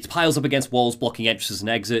rooms. It piles up against walls, blocking entrances and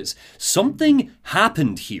exits. Something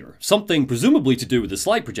happened here. Something presumably to do with the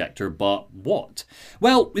slide projector, but what?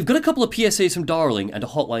 Well, we've got a couple of PSAs from Darling and a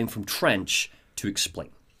hotline from Trench to explain.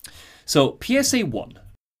 So, PSA 1.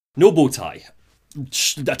 No bow tie.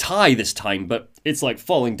 A tie this time, but it's like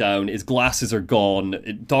falling down. His glasses are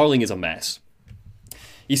gone. Darling is a mess.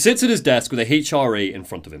 He sits at his desk with a HRA in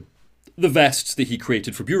front of him. The vests that he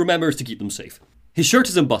created for Bureau members to keep them safe. His shirt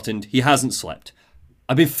is unbuttoned. He hasn't slept.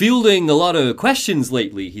 I've been fielding a lot of questions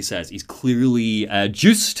lately, he says. He's clearly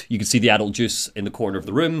juiced. You can see the adult juice in the corner of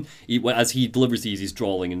the room. As he delivers these, he's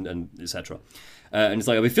drawling and etc. And it's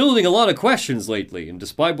like, I've been fielding a lot of questions lately, and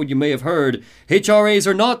despite what you may have heard, HRAs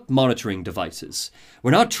are not monitoring devices.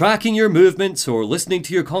 We're not tracking your movements or listening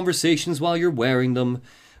to your conversations while you're wearing them.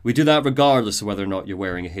 We do that regardless of whether or not you're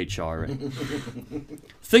wearing a HRA.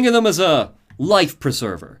 Think of them as a life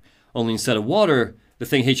preserver. Only instead of water, the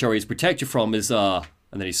thing HRAs protect you from is, and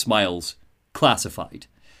then he smiles, classified.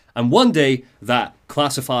 And one day, that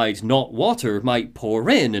classified not water might pour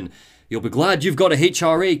in, and you'll be glad you've got a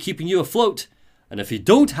HRA keeping you afloat. And if you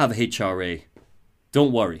don't have a HRA,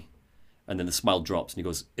 don't worry. And then the smile drops and he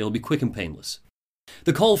goes, it'll be quick and painless.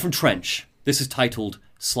 The call from Trench. This is titled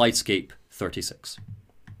Slidescape 36.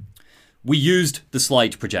 We used the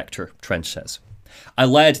slide projector, Trench says. I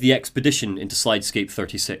led the expedition into Slidescape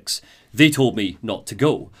 36. They told me not to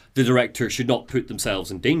go. The director should not put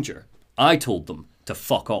themselves in danger. I told them to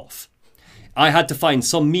fuck off. I had to find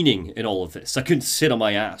some meaning in all of this. I couldn't sit on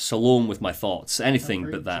my ass alone with my thoughts,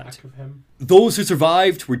 anything but that. Those who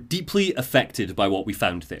survived were deeply affected by what we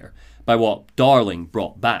found there, by what Darling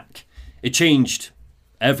brought back. It changed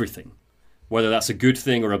everything. Whether that's a good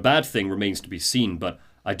thing or a bad thing remains to be seen, but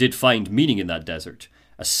I did find meaning in that desert.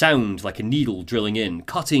 A sound like a needle drilling in,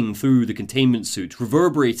 cutting through the containment suit,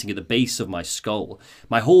 reverberating at the base of my skull.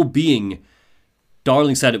 My whole being...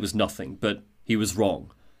 Darling said it was nothing, but he was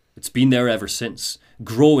wrong. It's been there ever since,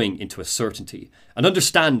 growing into a certainty, an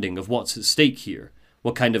understanding of what's at stake here,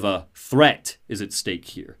 what kind of a threat is at stake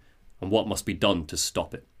here, and what must be done to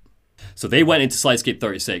stop it. So they went into Slidescape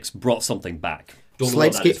 36, brought something back.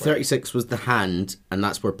 Slidescape 36 was the hand, and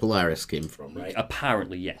that's where Polaris came from, right?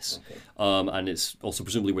 Apparently, yes. Okay. And it's also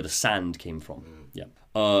presumably where the sand came from. Yeah.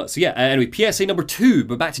 Anyway, PSA number 2,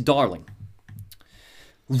 but back to Darling.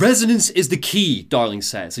 Resonance is the key, Darling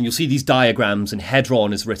says, and you'll see these diagrams, and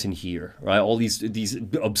Hedron is written here, right? All these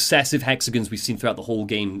obsessive hexagons we've seen throughout the whole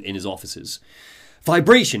game in his offices.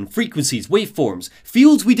 Vibration, frequencies, waveforms,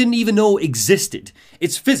 fields we didn't even know existed.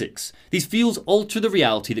 It's physics. These fields alter the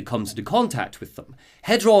reality that comes into contact with them.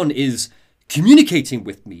 Hedron is communicating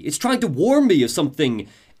with me. It's trying to warn me of something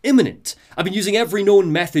imminent. I've been using every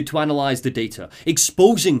known method to analyze the data,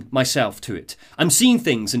 exposing myself to it. I'm seeing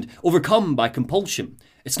things and overcome by compulsion.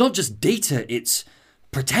 It's not just data, it's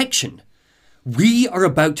protection. We are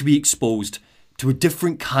about to be exposed to a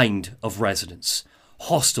different kind of resonance.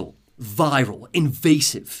 Hostile, viral,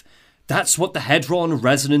 invasive. That's what the Hedron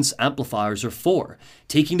resonance amplifiers are for.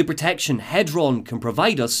 Taking the protection Hedron can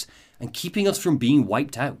provide us and keeping us from being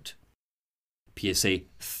wiped out. PSA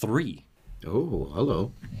 3. Oh,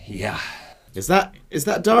 hello. Yeah. Is that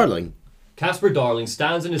Darling? Casper Darling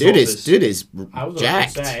stands in his office. Dude is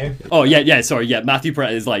jacked. Oh, yeah, sorry, yeah. Matthew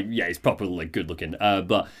Perret is he's properly good looking.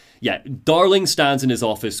 But yeah, Darling stands in his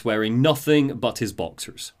office wearing nothing but his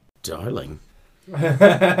boxers. Darling?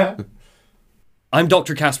 I'm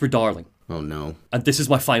Dr. Casper Darling. Oh, no. And this is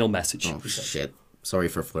my final message. Oh, shit. Sorry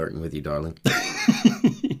for flirting with you, darling.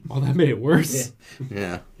 Oh, that made it worse.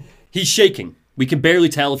 Yeah. He's shaking. We can barely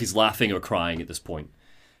tell if he's laughing or crying at this point.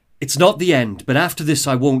 It's not the end, but after this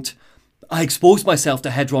I won't... I exposed myself to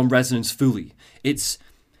Hedron resonance fully. It's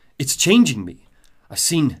changing me.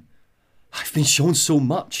 I've been shown so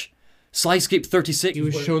much. Slidescape 36... He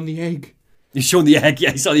was shown the egg. He's shown the egg,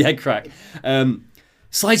 yeah, he saw the egg crack.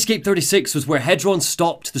 Slidescape 36 was where Hedron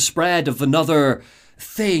stopped the spread of another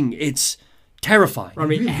thing. It's terrifying. I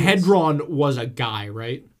mean, Hedron was a guy,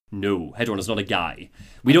 right? No, Hedron is not a guy.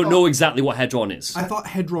 We don't know exactly what Hedron is. I thought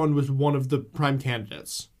Hedron was one of the prime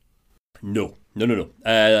candidates. No. I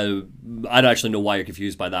don't actually know why you're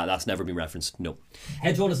confused by that. That's never been referenced. No.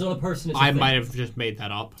 Hedron is not a person. I might have just made that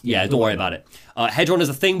up. Yeah, don't worry about it. Hedron is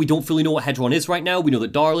a thing. We don't fully know what Hedron is right now. We know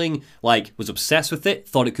that Darling was obsessed with it,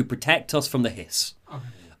 thought it could protect us from the hiss.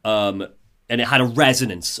 Okay. And it had a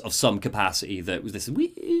resonance of some capacity that was this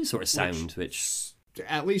wee sort of sound, which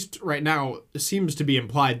at least right now seems to be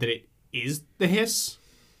implied that it is the hiss.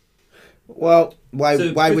 Well, why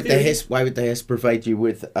would the hiss provide you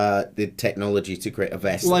with the technology to create a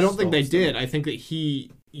vest? Well, I don't think they did. I think that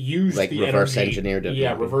he used the reverse energy, engineered it.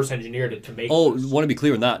 Yeah, reverse engineered it to make. Oh, I want to be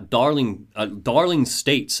clear on that. Darling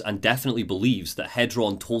states and definitely believes that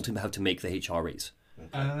Hedron told him how to make the HRAs.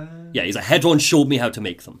 Yeah, he's like, Hedron showed me how to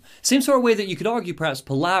make them. Same sort of way that you could argue perhaps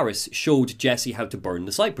Polaris showed Jesse how to burn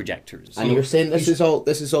the sight projectors. And you're saying this is all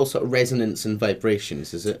sort of resonance and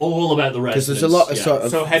vibrations, is it? All about the resonance. Because there's a lot of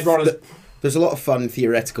So Hedron is... There's a lot of fun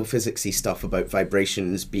theoretical physicsy stuff about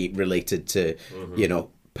vibrations being related to,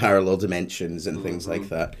 parallel dimensions and things like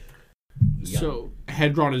that. So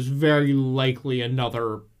Hedron is very likely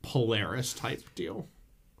another Polaris type deal.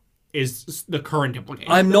 Is the current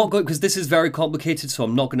implication. I'm not going, because this is very complicated, so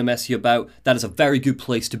I'm not going to mess you about. That is a very good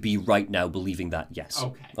place to be right now, believing that, yes.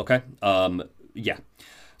 Okay? Yeah.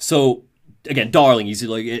 So, again, Darling, he's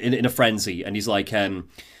like in a frenzy, and he's like,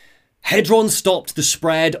 Hedron stopped the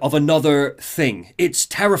spread of another thing. It's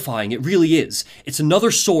terrifying, it really is. It's another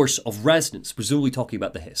source of resonance, presumably talking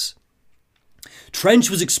about the hiss. Trench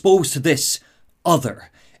was exposed to this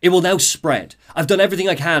other. It will now spread. I've done everything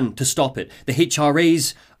I can to stop it. The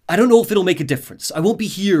HRAs... I don't know if it'll make a difference. I won't be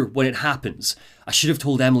here when it happens. I should have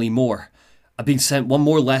told Emily more. I've been sent one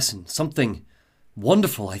more lesson. Something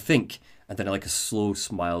wonderful, I think. And then a slow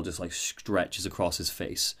smile just stretches across his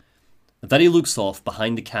face. And then he looks off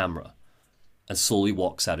behind the camera and slowly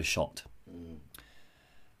walks out of shot.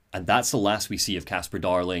 And that's the last we see of Casper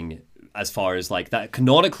Darling, as far as that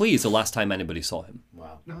canonically is the last time anybody saw him.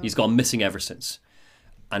 Wow. He's gone missing ever since.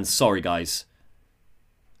 And sorry guys,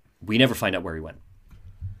 we never find out where he went.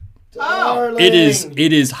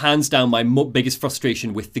 It is hands down my biggest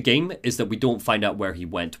frustration with the game is that we don't find out where he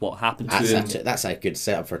went, what happened to him. That's a good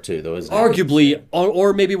setup for 2, though, isn't it? Arguably,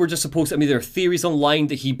 or maybe we're just supposed to, I mean, there are theories online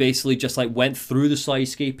that he basically just like went through the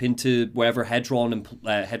sidescape into wherever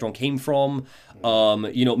Hedron came from.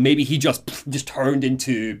 Maybe he just turned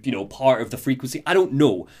into, part of the frequency. I don't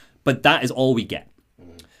know, but that is all we get.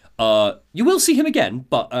 You will see him again,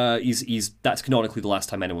 but that's canonically the last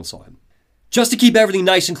time anyone saw him. Just to keep everything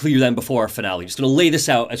nice and clear then before our finale, just going to lay this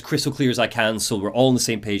out as crystal clear as I can so we're all on the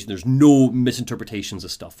same page and there's no misinterpretations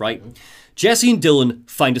of stuff, right? Jesse and Dylan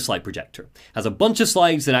find a slide projector. Has a bunch of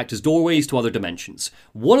slides that act as doorways to other dimensions.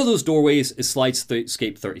 One of those doorways is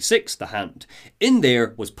Slidescape 36, the hand. In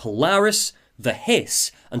there was Polaris, the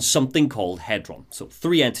Hiss, and something called Hedron. So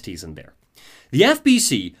 3 entities in there. The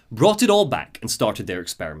FBC brought it all back and started their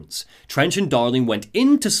experiments. Trench and Darling went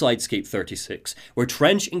into Slidescape 36, where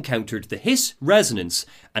Trench encountered the Hiss resonance,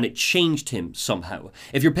 and it changed him somehow.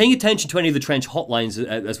 If you're paying attention to any of the Trench hotlines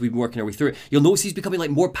as we've been working our way through it, you'll notice he's becoming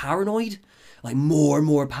more paranoid. More and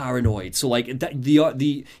more paranoid. So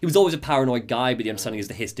he was always a paranoid guy, but the understanding is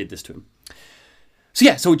the Hiss did this to him.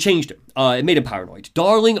 So it changed him. It made him paranoid.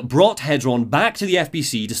 Darling brought Hedron back to the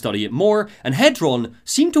FBC to study it more, and Hedron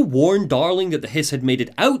seemed to warn Darling that the Hiss had made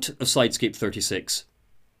it out of Slidescape 36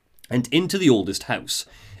 and into the oldest house.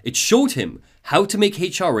 It showed him how to make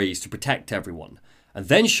HRAs to protect everyone, and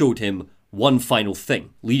then showed him one final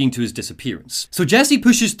thing, leading to his disappearance. So Jessie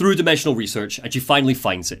pushes through dimensional research, and she finally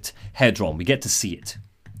finds it. Hedron, we get to see it.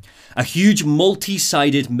 A huge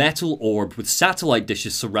multi-sided metal orb with satellite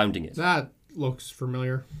dishes surrounding it. That looks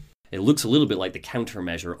familiar. It looks a little bit like the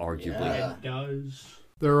countermeasure, arguably. Yeah, it does.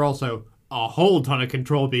 There are also a whole ton of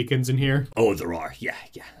control beacons in here. Oh, there are. Yeah.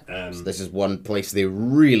 So this is one place they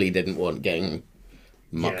really didn't want getting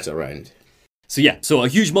mucked around. So a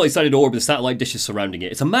huge multi-sided orb with satellite dishes surrounding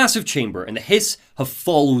it. It's a massive chamber, and the Hiss have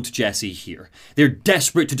followed Jessie here. They're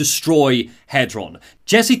desperate to destroy Hedron.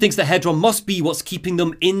 Jessie thinks that Hedron must be what's keeping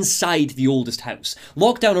them inside the oldest house.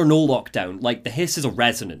 Lockdown or no lockdown, the Hiss is a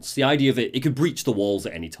resonance. The idea of it could breach the walls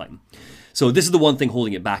at any time. So this is the one thing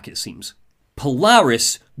holding it back, it seems.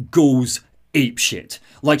 Polaris goes apeshit.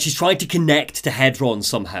 She's trying to connect to Hedron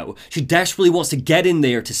somehow. She desperately wants to get in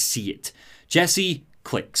there to see it. Jessie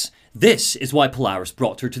clicks. This is why Polaris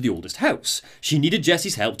brought her to the oldest house. She needed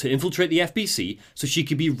Jessie's help to infiltrate the FBC so she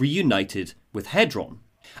could be reunited with Hedron.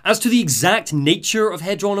 As to the exact nature of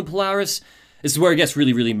Hedron and Polaris, this is where it gets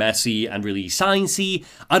really, really messy and really sciencey.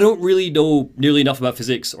 I don't really know nearly enough about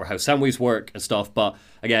physics or how sound waves work and stuff, but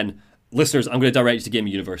again, listeners, I'm going to direct you to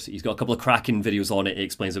Gaming University. He's got a couple of cracking videos on it. It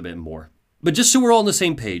explains a bit more. But just so we're all on the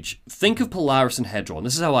same page, think of Polaris and Hedron,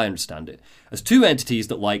 this is how I understand it, as 2 entities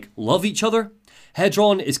that love each other.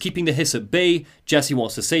 Hedron is keeping the Hiss at bay, Jessie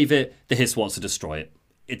wants to save it, the Hiss wants to destroy it.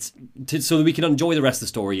 It's so that we can enjoy the rest of the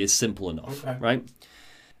story is simple enough, right?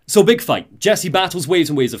 So big fight. Jessie battles waves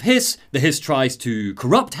and waves of Hiss, the Hiss tries to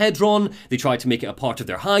corrupt Hedron, they try to make it a part of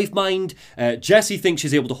their hive mind, Jessie thinks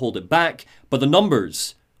she's able to hold it back, but the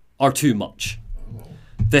numbers are too much.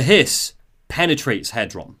 The Hiss penetrates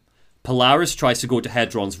Hedron. Polaris tries to go to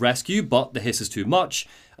Hedron's rescue, but the Hiss is too much,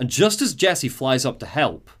 and just as Jessie flies up to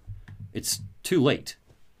help, it's too late.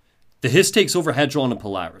 The Hiss takes over Hedron and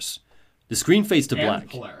Polaris. The screen fades to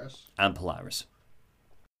black. And Polaris.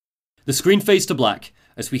 The screen fades to black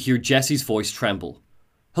as we hear Jessie's voice tremble.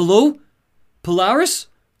 Hello? Polaris?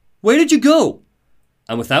 Where did you go?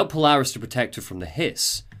 And without Polaris to protect her from the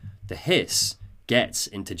Hiss gets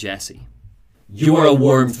into Jessie. You are a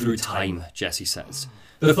worm through time, Jessie says.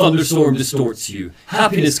 The thunderstorm distorts you.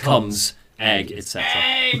 Happiness comes, egg, etc.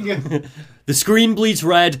 Egg! The screen bleeds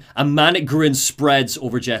red, a manic grin spreads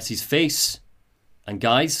over Jessie's face. And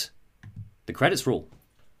guys, the credits roll.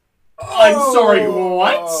 I'm sorry,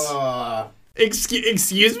 what?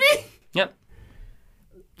 Excuse me? Yep.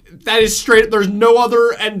 That is straight. There's no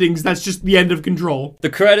other endings. That's just the end of Control. The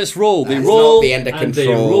credits roll. They That's roll. not the end of and they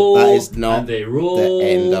Control. roll, That is not and they roll, the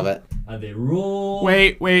end of it. And they roll.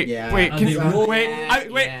 Wait. Yeah. Wait. And they roll.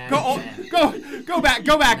 Go back.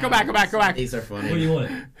 These are What funny. do you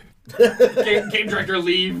want? Game director,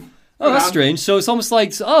 leave. Oh, that's strange. So it's almost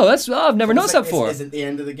like, I've never noticed that before. This isn't the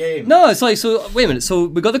end of the game. No, it's like, so, wait a minute. So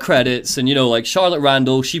we got the credits, and, Charlotte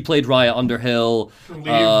Randall, she played Riot Underhill.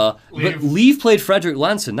 But Leave played Frederick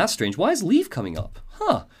Lanson. That's strange. Why is Leave coming up?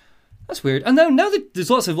 Huh. That's weird. And now that there's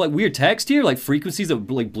lots of, weird text here, frequencies that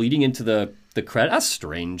are, bleeding into the credit. That's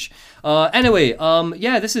strange.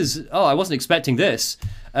 This is, I wasn't expecting this.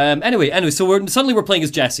 Anyway, so we're playing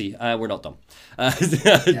as Jessie. We're not done.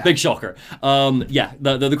 Big shocker.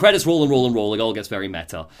 The credits roll and roll and roll. It all gets very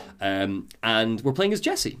meta. And we're playing as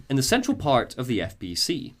Jessie in the central part of the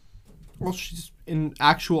FBC. Well, she's in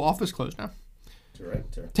actual office clothes now.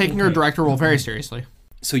 Director. Taking her director role very seriously.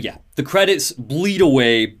 So yeah, the credits bleed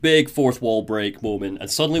away, big fourth wall break moment, and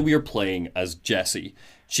suddenly we are playing as Jessie.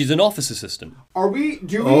 She's an office assistant. Do we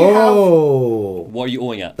have... Oh, What are you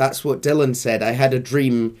owing at? that's what Dylan said. I had a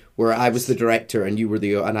dream where I was the director and you were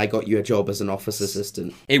and I got you a job as an office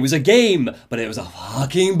assistant. It was a game, but it was a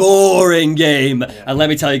fucking boring game. And let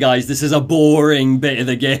me tell you guys, this is a boring bit of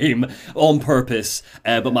the game on purpose.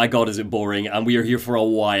 But my god, is it boring. And we are here for a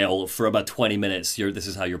while, for about 20 minutes. This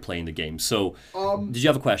is how you're playing the game. So, did you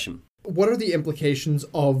have a question? What are the implications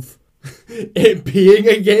of it being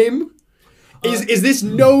a game? Is this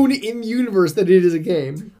known in the universe that it is a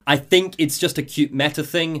game? I think it's just a cute meta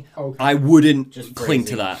thing. Okay. I wouldn't Just cling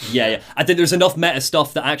to that. Yeah. I think there's enough meta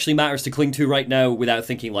stuff that actually matters to cling to right now without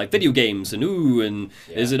thinking like video games and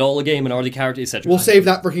is it all a game and are the characters, etc. We'll save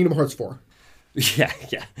that for Kingdom Hearts 4. Yeah.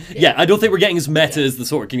 I don't think we're getting as meta as the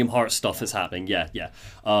sort of Kingdom Hearts stuff that's happening. Yeah.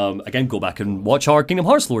 Again, go back and watch our Kingdom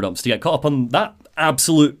Hearts lore dumps to get caught up on that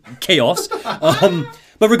absolute chaos.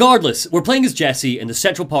 But regardless, we're playing as Jessie in the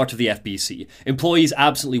central part of the FBC. Employees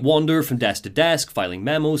absolutely wander from desk to desk, filing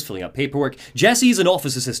memos, filling out paperwork. Jessie is an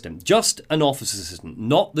office assistant, just an office assistant,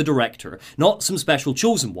 not the director, not some special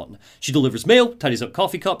chosen one. She delivers mail, tidies up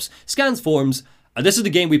coffee cups, scans forms, and this is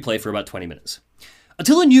the game we play for about 20 minutes.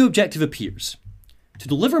 Until a new objective appears. To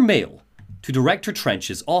deliver mail to Director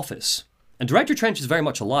Trench's office. And Director Trench is very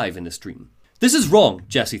much alive in this dream. This is wrong,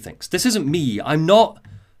 Jessie thinks. This isn't me. I'm not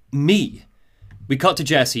me. We cut to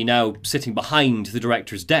Jessie now sitting behind the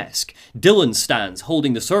director's desk. Dylan stands,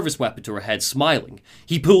 holding the service weapon to her head, smiling.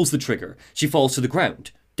 He pulls the trigger. She falls to the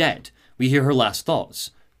ground, dead. We hear her last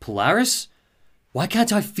thoughts. Polaris? Why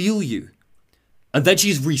can't I feel you? And then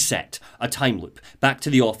she's reset. A time loop. Back to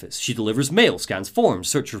the office. She delivers mail, scans forms,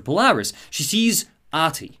 searches for Polaris. She sees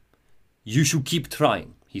Ahti. You should keep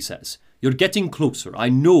trying, he says. You're getting closer. I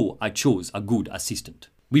know I chose a good assistant.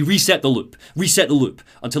 We reset the loop,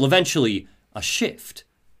 until eventually a shift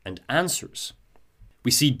and answers.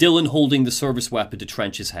 We see Dylan holding the service weapon to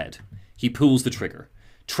Trench's head. He pulls the trigger.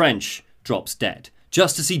 Trench drops dead,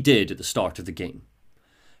 just as he did at the start of the game.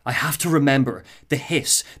 I have to remember the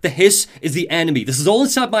hiss. The hiss is the enemy. This is all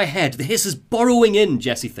inside my head. The hiss is burrowing in,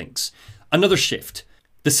 Jessie thinks. Another shift.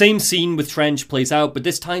 The same scene with Trench plays out, but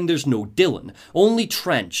this time there's no Dylan. Only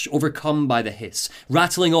Trench, overcome by the hiss,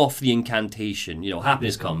 rattling off the incantation.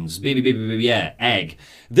 Happiness comes, baby, yeah, egg.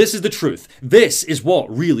 This is the truth. This is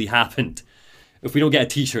what really happened. If we don't get a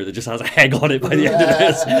t-shirt that just has an egg on it by the end of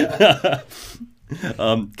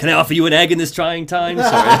this. Can I offer you an egg in this trying time?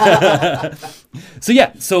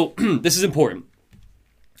 Sorry. So this is important.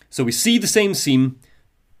 So we see the same scene.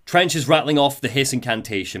 Trench is rattling off the hiss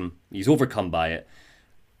incantation. He's overcome by it.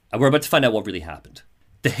 And we're about to find out what really happened.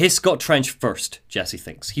 The hiss got Trench first, Jessie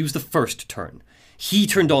thinks. He was the first to turn. He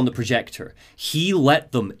turned on the projector. He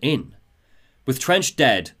let them in. With Trench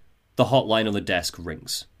dead, the hotline on the desk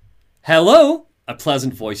rings. Hello? A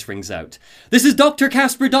pleasant voice rings out. This is Dr.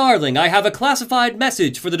 Casper Darling. I have a classified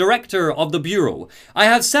message for the director of the bureau. I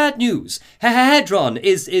have sad news. Hedron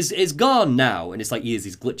is gone now. And it's like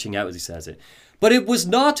he's glitching out as he says it. But it was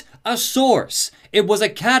not a source. It was a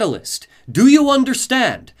catalyst. Do you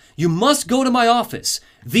understand? You must go to my office.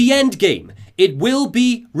 The end game. It will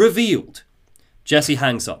be revealed. Jessie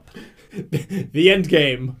hangs up. The end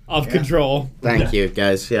game of Control. Thank you,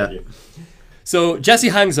 guys. Yeah. So Jessie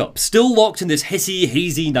hangs up, still locked in this hissy,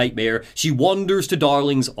 hazy nightmare. She wanders to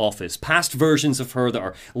Darling's office, past versions of her that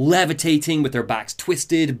are levitating with their backs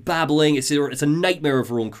twisted, babbling. It's a nightmare of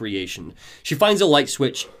her own creation. She finds a light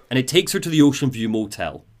switch, and it takes her to the Ocean View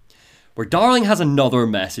Motel, where Darling has another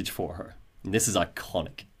message for her. And this is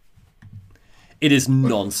iconic. It is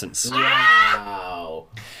nonsense. Wow.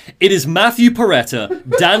 It is Matthew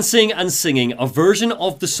Peretta dancing and singing a version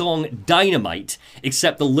of the song Dynamite,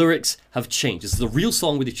 except the lyrics have changed. This is a real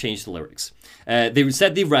song where they changed the lyrics. They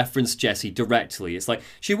said they referenced Jessie directly. It's like,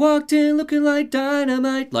 she walked in looking like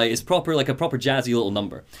dynamite. Like, it's proper, like a proper jazzy little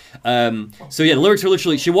number. So yeah, the lyrics are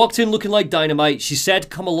literally, she walked in looking like dynamite. She said,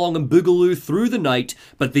 come along and boogaloo through the night.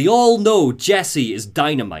 But they all know Jessie is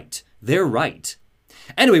dynamite. They're right.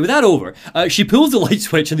 Anyway, with that over, she pulls the light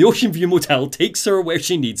switch and the Ocean View Motel takes her where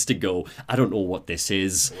she needs to go. I don't know what this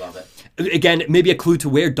is. Love it. Again, maybe a clue to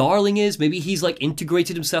where Darling is. Maybe he's like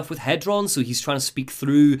integrated himself with Hedron, so he's trying to speak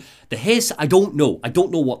through the hiss. I don't know. I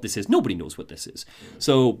don't know what this is. Nobody knows what this is.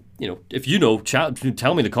 So, if you know, tell me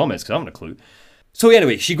in the comments, because I haven't a clue. So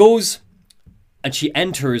anyway, she goes and she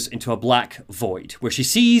enters into a black void where she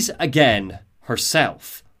sees again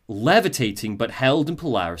herself levitating but held in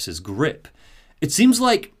Polaris's grip. It seems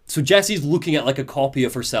like So Jessie's looking at like a copy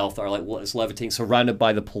of herself that are like what is levitating, surrounded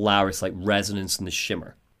by the Polaris like resonance and the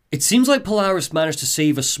shimmer. It seems like Polaris managed to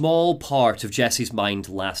save a small part of Jessie's mind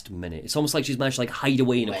last minute. It's almost like she's managed to like hide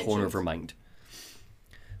away in a corner of her mind.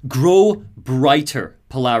 Grow brighter,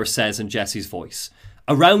 Polaris says in Jessie's voice.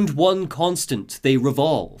 Around one constant, they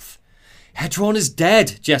revolve. Hedron is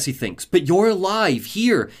dead, Jessie thinks, but you're alive,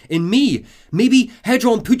 here, in me. Maybe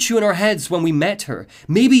Hedron put you in our heads when we met her.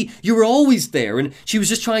 Maybe you were always there and she was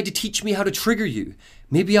just trying to teach me how to trigger you.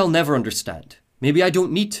 Maybe I'll never understand. Maybe I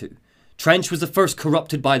don't need to. Trench was the first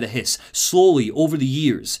corrupted by the hiss, slowly, over the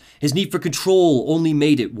years. His need for control only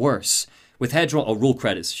made it worse. With Hedron... Oh, roll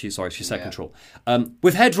credits. She said control.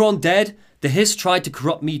 With Hedron dead, the hiss tried to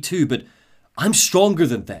corrupt me too, but I'm stronger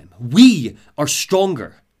than them. We are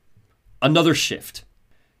stronger. Another shift.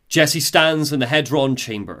 Jessie stands in the Hedron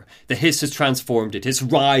chamber. The hiss has transformed it. It's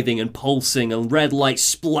writhing and pulsing, and red light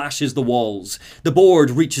splashes the walls. The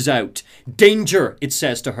board reaches out. Danger, it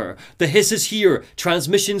says to her. The hiss is here.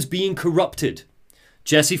 Transmissions being corrupted.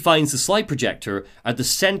 Jessie finds the slide projector at the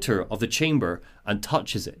center of the chamber and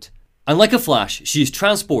touches it. And like a flash, she is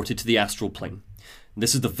transported to the astral plane.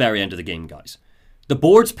 This is the very end of the game, guys. The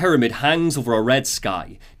board's pyramid hangs over a red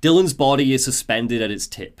sky. Dylan's body is suspended at its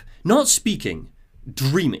tip. Not speaking,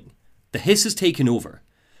 dreaming. The hiss has taken over.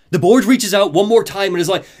 The board reaches out one more time and is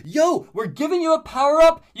like, yo, we're giving you a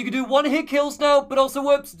power-up. You can do one hit kills now, but also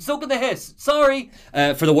whoops, so can the hiss. Sorry.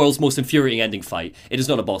 For the world's most infuriating ending fight. It is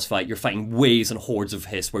not a boss fight. You're fighting waves and hordes of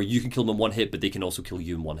hiss where you can kill them in one hit, but they can also kill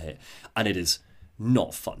you in one hit. And it is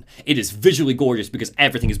not fun. It is visually gorgeous because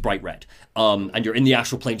everything is bright red. And you're in the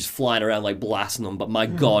astral plane just flying around like blasting them, but my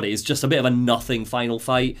god, it is just a bit of a nothing final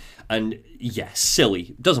fight. And yeah,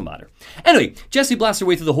 silly. Doesn't matter. Anyway, Jessie blasts her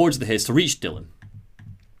way through the hordes of the hiss to reach Dylan.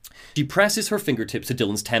 She presses her fingertips to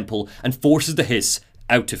Dylan's temple and forces the hiss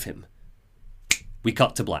out of him. We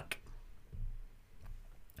cut to black.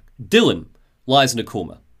 Dylan lies in a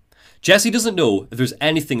coma. Jessie doesn't know if there's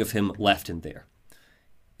anything of him left in there.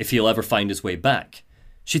 If he'll ever find his way back.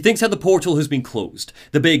 She thinks how the portal has been closed.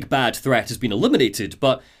 The big bad threat has been eliminated,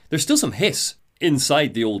 but there's still some hiss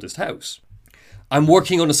inside the oldest house. I'm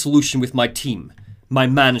working on a solution with my team, my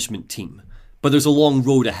management team, but there's a long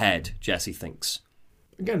road ahead, Jessie thinks.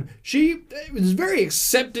 Again, she is very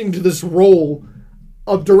accepting to this role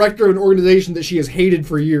of director of an organization that she has hated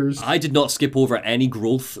for years. I did not skip over any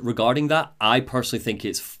growth regarding that. I personally think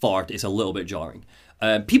it's a little bit jarring.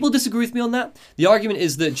 People disagree with me on that. The argument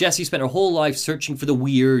is that Jessie spent her whole life searching for the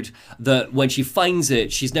weird, that when she finds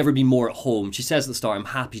it, she's never been more at home. She says at the start, I'm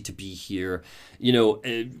happy to be here. You know...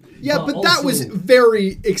 yeah, but that was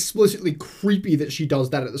very explicitly creepy that she does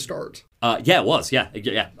that at the start. Yeah, it was. Yeah,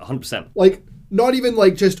 100%. Like, not even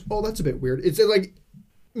like just, oh, that's a bit weird. It's like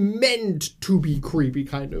meant to be creepy,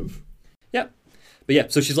 kind of. Yeah. But yeah,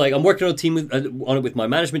 so she's like, I'm working on it with my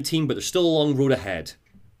management team, but there's still a long road ahead.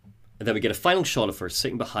 And then we get a final shot of her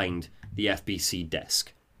sitting behind the FBC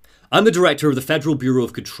desk. I'm the director of the Federal Bureau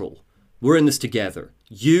of Control. We're in this together.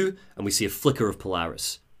 You, and we see a flicker of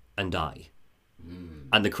Polaris, and I.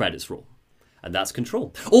 And the credits roll. And that's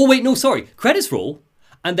Control. Oh, wait, no, sorry. Credits roll.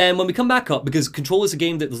 And then when we come back up, because Control is a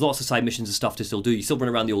game that there's lots of side missions and stuff to still do, you still run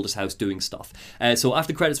around the oldest house doing stuff. So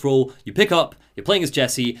after the credits roll, you pick up, you're playing as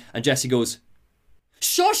Jessie, and Jessie goes,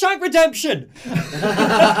 Shawshank Redemption!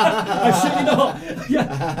 I shit you not.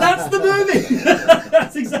 Yeah, that's the movie!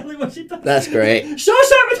 That's exactly what she does. That's great.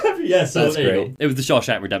 Shawshank Redemption! Yeah, so that's there you great. go. It was the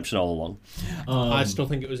Shawshank Redemption all along. I still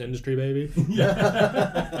think it was Industry Baby.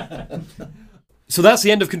 So that's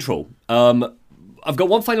the end of Control. I've got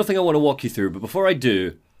one final thing I want to walk you through, but before I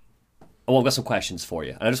do, I've got some questions for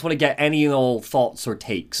you. And I just want to get any and all thoughts or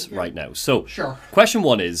takes right now. So, Sure. Question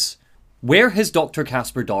one is, where has Dr.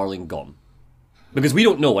 Casper Darling gone? Because we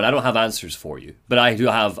don't know, and I don't have answers for you. But I do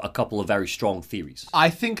have a couple of very strong theories. I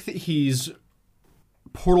think that he's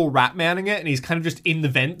Portal Ratmanning it, and he's kind of just in the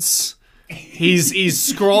vents. He's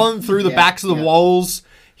scrolling through the backs of the walls.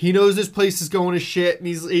 He knows this place is going to shit, and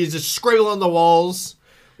he's just scribbling on the walls.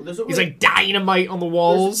 He's like dynamite on the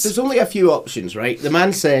walls. There's only a few options, right? The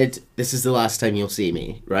man said, this is the last time you'll see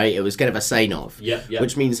me, right? It was kind of a sign-off. Yeah.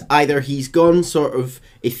 Which means either he's gone sort of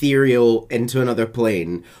ethereal into another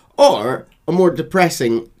plane, or, a more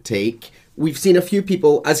depressing take, we've seen a few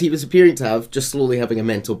people, as he was appearing to have, just slowly having a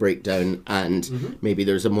mental breakdown, and maybe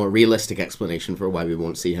there's a more realistic explanation for why we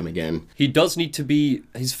won't see him again. He does need to be...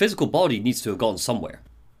 His physical body needs to have gone somewhere.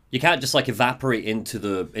 You can't just, like, evaporate into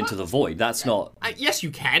the void. That's not... Yes,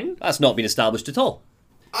 you can. That's not been established at all.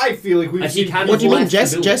 I feel like we've seen... What do you mean?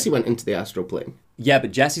 Jesse went into the astral plane. Yeah,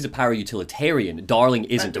 but Jesse's a para-utilitarian. Darling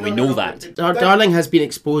isn't, and we know that. Darling has been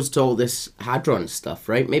exposed to all this Hadron stuff,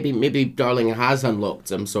 right? Maybe Darling has unlocked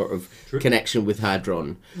some sort of connection with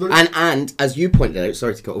Hadron. And as you pointed out,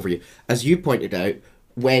 sorry to cut over you, as you pointed out,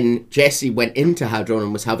 when Jesse went into Hadron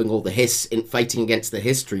and was having all the hiss in fighting against the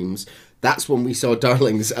hiss streams, that's when we saw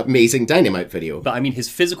Darling's amazing dynamite video. But I mean, his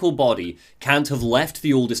physical body can't have left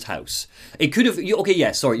the oldest house. It could have. Okay,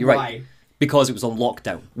 yeah, sorry, you're right. Because it was on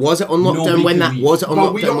lockdown. Was it on lockdown when that? Was it on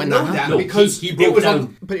lockdown when that happened? Because he broke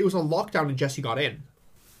down. But it was on lockdown and Jesse got in.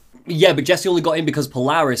 Yeah, but Jesse only got in because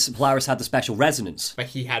Polaris had the special resonance. But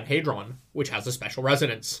he had Hadron, which has a special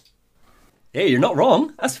resonance. Hey, you're not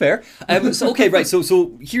wrong. That's fair.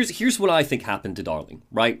 So here's what I think happened to Darling,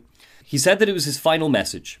 right? He said that it was his final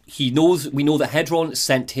message. We know that Hadron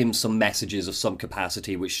sent him some messages of some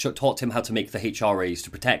capacity, which taught him how to make the HRAs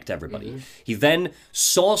to protect everybody. Mm-hmm. He then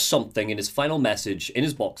saw something in his final message in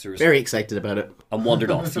his boxers. Very excited about it. And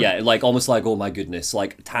wandered off. Yeah, like almost like, oh my goodness,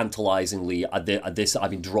 like tantalizingly, at this,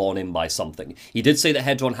 I've been drawn in by something. He did say that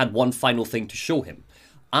Hadron had one final thing to show him.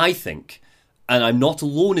 I think, and I'm not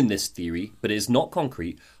alone in this theory, but it is not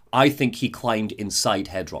concrete, I think he climbed inside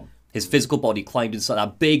Hadron. His physical body climbed inside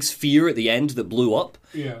that big sphere at the end that blew up.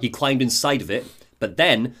 Yeah. He climbed inside of it. But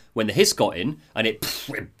then, when the hiss got in, and it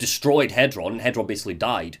destroyed Hadron, and Hadron basically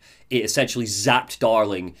died, it essentially zapped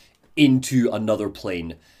Darling into another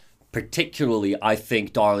plane. Particularly, I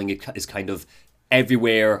think Darling is kind of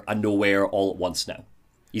everywhere and nowhere all at once now.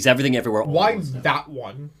 He's everything everywhere all at once. Why that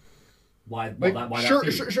one? Why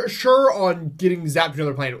sure on getting zapped to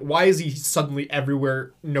another planet. Why is he suddenly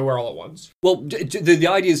everywhere, nowhere all at once? Well, the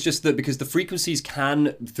idea is just that because the frequencies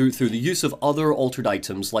can, through the use of other altered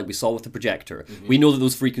items, like we saw with the projector, we know that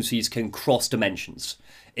those frequencies can cross dimensions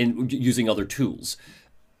in using other tools.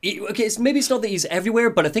 Maybe it's not that he's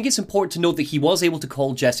everywhere, but I think it's important to note that he was able to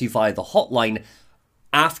call Jesse via the hotline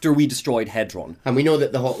after we destroyed Hadron. And we know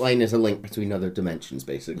that the hotline is a link between other dimensions,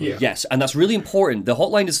 basically. Yeah. Yes, and that's really important. The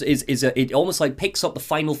hotline it almost like picks up the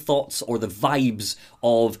final thoughts or the vibes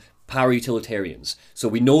of para-utilitarians. So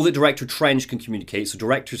we know that Director Trench can communicate, so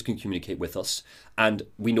directors can communicate with us, and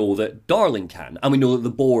we know that Darling can, and we know that the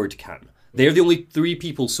board can. They're the only three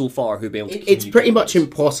people so far who've been able to communicate. It's pretty much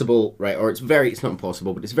impossible, right? Or it's not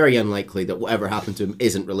impossible, but it's very unlikely that whatever happened to him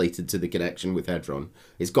isn't related to the connection with Hadron.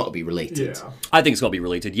 It's got to be related. Yeah. I think it's got to be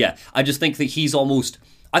related, yeah. I just think that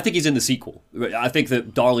I think he's in the sequel. I think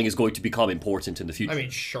that Darling is going to become important in the future. I mean,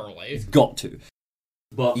 surely. It's got to.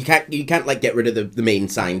 But you can't like get rid of the main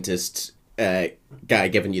scientist guy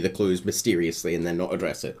giving you the clues mysteriously and then not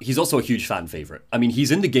address it. He's also a huge fan favourite. I mean, he's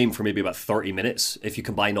in the game for maybe about 30 minutes. If you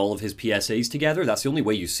combine all of his PSAs together, that's the only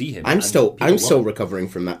way you see him. I'm still recovering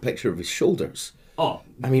from that picture of his shoulders. Oh.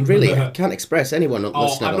 I mean, really, I can't express anyone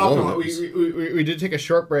listening along. We did take a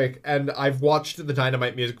short break, and I've watched the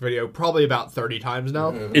Dynamite music video probably about 30 times now.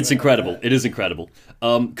 It's incredible. It is incredible.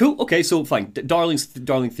 Cool. Okay, so fine. Darling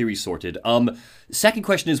theory sorted. Second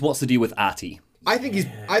question is, what's the deal with Ati? I think he's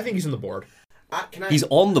on the board. He's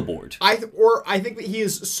on the board. I think that he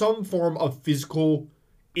is some form of physical,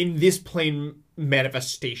 in this plane,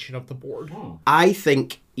 manifestation of the board. I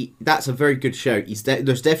think that's a very good shout.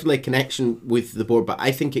 There's definitely a connection with the board, but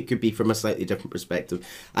I think it could be from a slightly different perspective.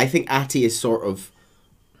 I think Ati is sort of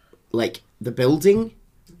like the building,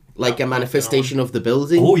 like a manifestation of the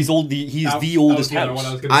building. Oh, he's the oldest house.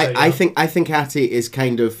 I think Ati is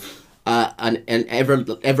kind of an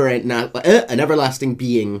everlasting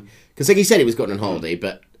being, because like he said he was going on holiday,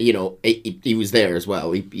 but you know he was there as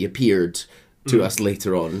well. He appeared to us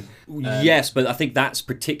later on. Yes, but I think that's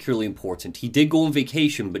particularly important. He did go on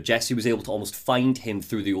vacation, but Jesse was able to almost find him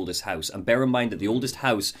through the oldest house. And bear in mind that the oldest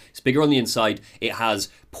house is bigger on the inside. It has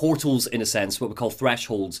portals, in a sense, what we call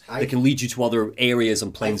thresholds, that can lead you to other areas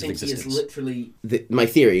and planes of existence. He is literally my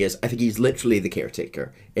theory is, I think he's literally the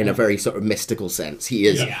caretaker in a very sort of mystical sense. He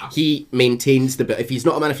is. Yeah. He maintains if he's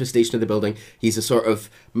not a manifestation of the building, he's a sort of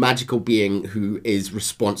magical being who is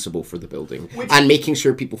responsible for the building and making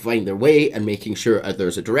sure people find their way and making sure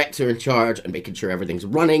there's a director in charge and making sure everything's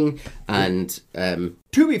running. And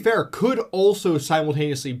to be fair, could also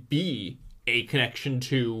simultaneously be a connection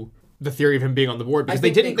to the theory of him being on the board, because they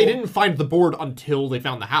didn't find the board until they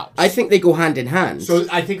found the house. I think they go hand in hand. So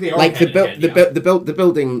I think they are like the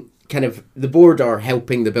building kind of, the board are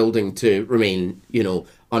helping the building to remain,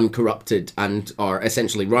 uncorrupted and are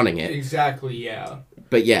essentially running it. Exactly, yeah.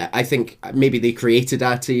 But yeah, I think maybe they created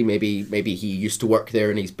Ati, maybe he used to work there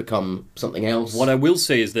and he's become something else. What I will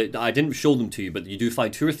say is that I didn't show them to you, but you do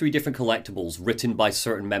find 2 or 3 different collectibles written by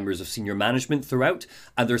certain members of senior management throughout,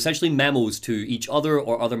 and they're essentially memos to each other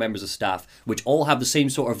or other members of staff, which all have the same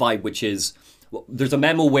sort of vibe, which is, there's a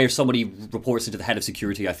memo where somebody reports into the head of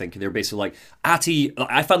security, I think, and they're basically like, Atty,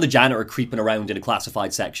 I found the janitor creeping around in a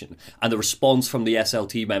classified section. And the response from the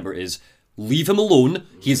SLT member is, leave him alone.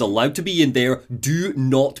 He is allowed to be in there. Do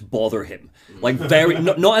not bother him. Like, very,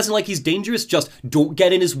 not as in like he's dangerous, just don't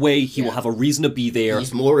get in his way. He will have a reason to be there.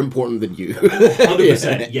 He's more important than you.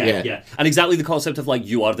 100%. Yeah. And exactly the concept of like,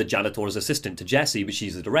 you are the janitor's assistant to Jessie, but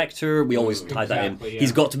she's the director. We always tie that in. Yeah.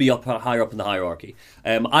 He's got to be higher up in the hierarchy.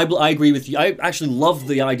 I agree with you. I actually love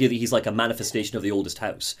the idea that he's like a manifestation of the oldest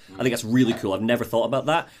house. I think that's really cool. I've never thought about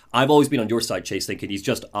that. I've always been on your side, Chase, thinking he's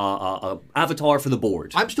just a avatar for the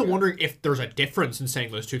board. I'm still wondering if there's a difference in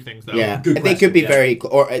saying those two things, though. Yeah, they could be very,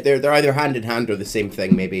 or they're either hand in hand or the same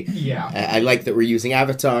thing, maybe. Yeah. I like that we're using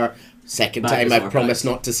Avatar. Second time Magnus I've promised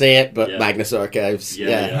not to say it, but Yeah. Magnus Archives.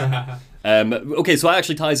 Yeah. Okay, so that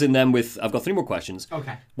actually ties in then with, I've got 3 more questions.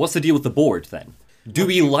 Okay. What's the deal with the board then? Do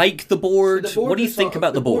we like the board? What do you think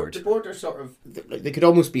about the board? The board are sort of, they could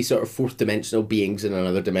almost be sort of fourth dimensional beings in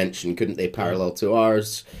another dimension, couldn't they? Parallel to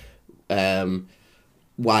ours.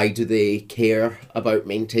 Why do they care about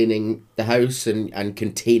maintaining the house and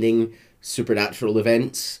containing supernatural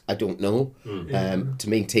events? I don't know. To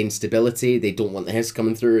maintain stability, they don't want the hiss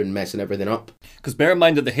coming through and messing everything up. Because bear in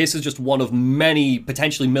mind that the Hiss is just one of many,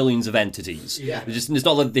 potentially millions of entities. Yeah. It's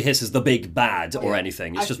not like the Hiss is the big bad or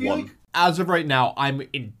anything. It's I just feel one. like, as of right now, I'm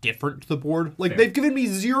indifferent to the board. Like, they've given me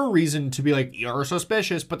zero reason to be like, you're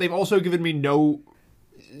suspicious, but they've also given me no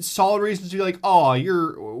solid reasons to be like, oh,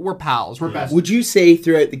 we're pals, we're best. Would you say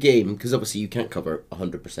throughout the game, because obviously you can't cover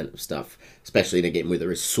 100% of stuff, especially in a game where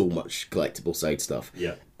there is so much collectible side stuff.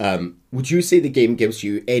 Yeah. Would you say the game gives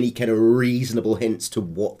you any kind of reasonable hints to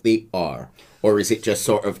what they are? Or is it just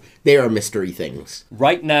sort of, they are mystery things?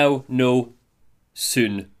 Right now, no.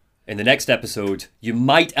 Soon. In the next episode, you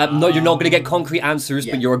might... no, you're not going to get concrete answers,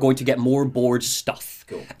 but you're going to get more board stuff.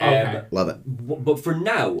 Cool. Okay. Love it. But for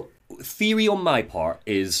now, theory on my part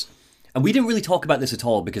is... And we didn't really talk about this at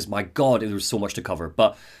all because, my God, there was so much to cover.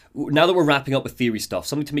 But now that we're wrapping up with theory stuff,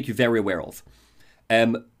 something to make you very aware of.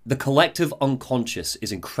 The collective unconscious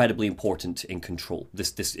is incredibly important in Control.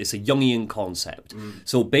 This it's a Jungian concept.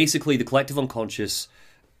 So basically, the collective unconscious,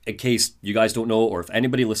 in case you guys don't know, or if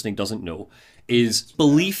anybody listening doesn't know, is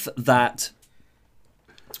belief that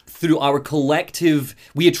through our collective,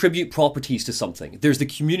 we attribute properties to something. There's the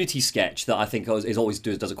Community sketch that I think is always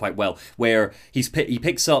does it quite well, where he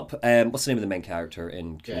picks up what's the name of the main character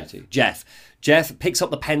in Community? Jeff. Jeff picks up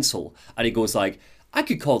the pencil and he goes like, I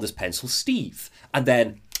could call this pencil Steve,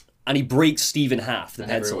 and he breaks Steve in half, the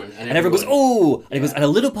pencil. And everyone goes, oh! And he goes, and a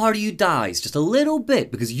little part of you dies, just a little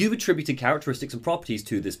bit, because you've attributed characteristics and properties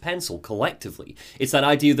to this pencil collectively. It's that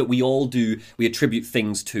idea that we all do, we attribute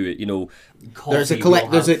things to it, There's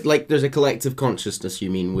a collective consciousness, you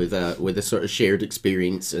mean, with a sort of shared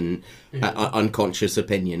experience and unconscious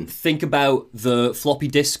opinion. Think about the floppy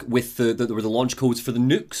disk with the launch codes for the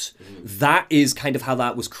nukes. That is kind of how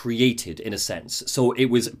that was created, in a sense. So it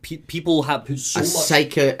was people have put so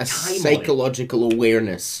much psychological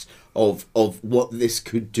awareness of what this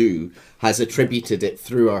could do, has attributed it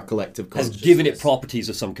through our collective consciousness. Has given it properties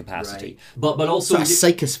of some capacity. Right. But also sort of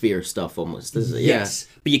psychosphere stuff almost, is it? Yes.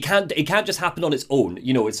 Yeah. But it can't just happen on its own.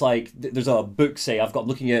 It's like there's a book, say, I'm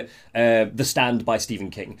looking at The Stand by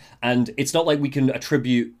Stephen King, and it's not like we can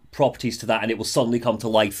attribute properties to that and it will suddenly come to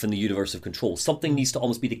life in the universe of Control. Something needs to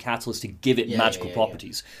almost be the catalyst to give it magical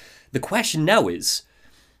properties. The question now is,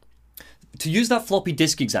 to use that floppy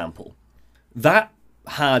disk example, that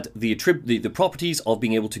had the properties of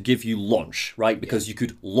being able to give you launch, right? Because you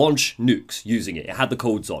could launch nukes using it. It had the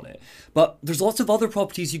codes on it. But there's lots of other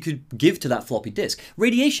properties you could give to that floppy disk.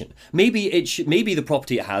 Radiation. Maybe the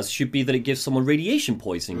property it has should be that it gives someone radiation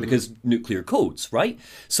poisoning because nuclear codes, right?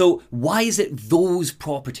 So why is it those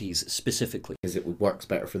properties specifically? Because it works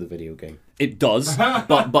better for the video game. It does,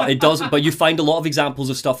 but it doesn't. But you find a lot of examples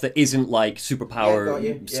of stuff that isn't like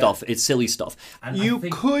superpower stuff. It's silly stuff. And you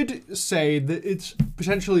could say that it's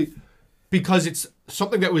potentially because it's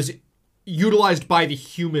something that was utilized by the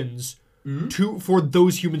humans for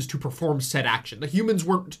those humans to perform said action. The humans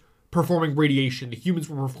weren't performing radiation. The humans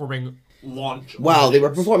were performing launch. Well, they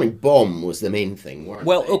were performing bomb was the main thing, weren't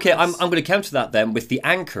Well, they? okay, I'm going to counter that then with the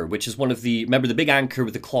anchor, which is one of the... Remember the big anchor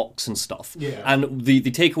with the clocks and stuff? Yeah. And the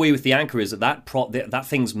takeaway with the anchor is that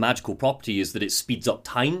thing's magical property is that it speeds up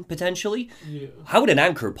time, potentially. Yeah. How would an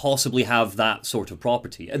anchor possibly have that sort of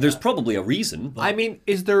property? There's probably a reason. But... I mean,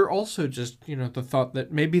 is there also just, the thought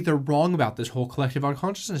that maybe they're wrong about this whole collective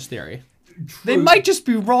unconsciousness theory? True. They might just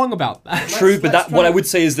be wrong about that. True, but what I would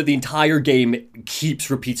say is that the entire game keeps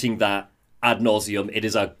repeating that ad nauseum. It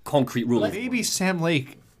is a concrete rule. Maybe Sam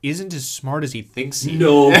Lake isn't as smart as he thinks he is.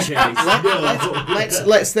 No chance.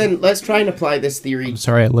 Let's try and apply this theory. I'm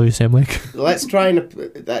sorry, I love you, Sam Lake. Let's try and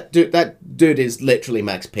that dude is literally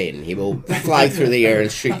Max Payne. He will fly through the air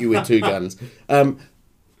and shoot you with 2 guns.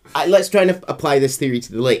 Let's try and apply this theory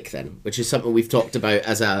to the lake then, which is something we've talked about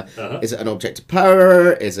as is it an object of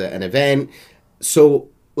power? Is it an event? So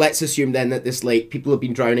let's assume then that this lake, people have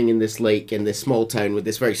been drowning in this lake in this small town with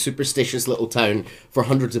this very superstitious little town for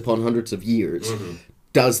hundreds upon hundreds of years. Mm-hmm.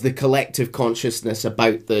 Does the collective consciousness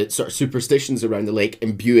about the sort of superstitions around the lake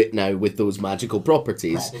imbue it now with those magical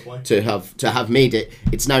properties? Probably. to have made it?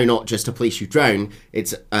 It's now not just a place you drown.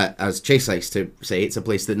 It's as Chase likes to say, it's a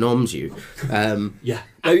place that noms you. Yeah,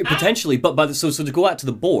 potentially. But so to go back to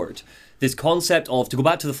the board, this concept of, to go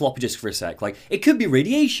back to the floppy disk for a sec, like it could be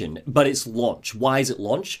radiation, but it's launch. Why is it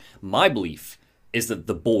launch? My belief is that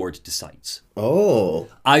the board decides. Oh.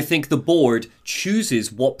 I think the board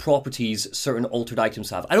chooses what properties certain altered items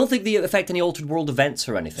have. I don't think they affect any altered world events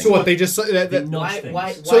or anything. So what, they just...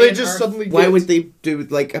 Why would they do,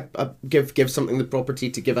 like, give something the property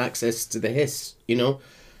to give access to the hiss, you know?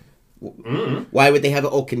 Mm. Why would they have it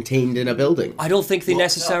all contained in a building? I don't think they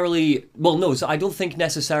necessarily... Well, no, so I don't think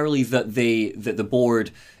necessarily that the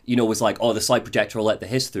board, you know, was like, oh, the slide projector will let the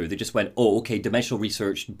hiss through. They just went, oh, okay, dimensional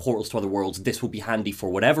research, portals to other worlds, this will be handy for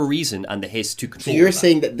whatever reason, and the hiss to control. So you're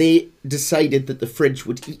saying that they decided that the fridge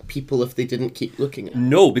would eat people if they didn't keep looking at it?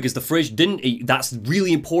 No, because the fridge didn't eat. That's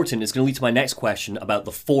really important. It's going to lead to my next question about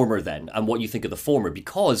the former then, and what you think of the former,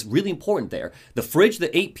 because, really important there, the fridge that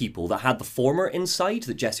ate people, that had the former inside,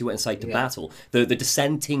 that Jesse went inside to battle, the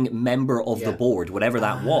dissenting member of the board, whatever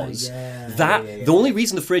that was, the only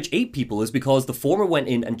reason the fridge ate people is because the former went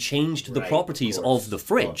in and changed the properties of the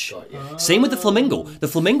fridge. Same with the flamingo. The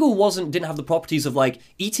flamingo didn't have the properties of like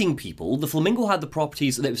eating people. The flamingo had the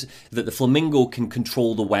properties that the flamingo can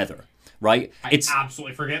control the weather. Right? I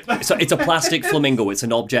absolutely forget that. So it's a plastic flamingo. It's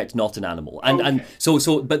an object, not an animal. And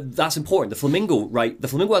so, but that's important. The flamingo, right? The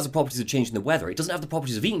flamingo has the properties of changing the weather. It doesn't have the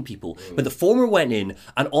properties of eating people. But the former went in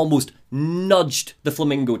and almost nudged the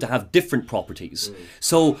flamingo to have different properties.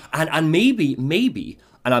 So, and maybe,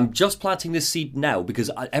 and I'm just planting this seed now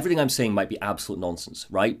because everything I'm saying might be absolute nonsense,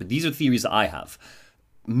 right? But these are theories that I have.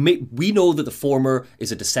 We know that the former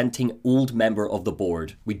is a dissenting old member of the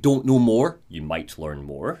board. We don't know more. You might learn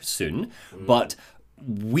more soon. But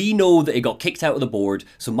we know that it got kicked out of the board.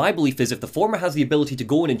 So my belief is if the former has the ability to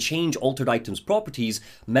go in and change altered items' properties,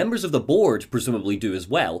 members of the board presumably do as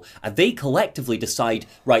well. And they collectively decide,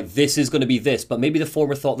 right, this is going to be this. But maybe the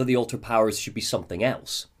former thought that the altered powers should be something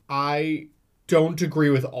else. I don't agree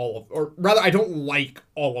with all of, or rather, I don't like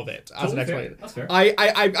all of it as an explanation. That's fair.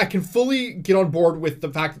 I can fully get on board with the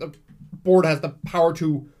fact that the board has the power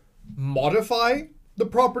to modify the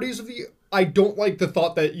properties of the. I don't like the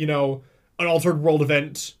thought that, you know, an altered world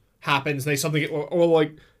event happens, and they something or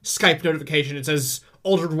like Skype notification. It says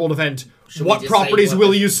altered world event. What properties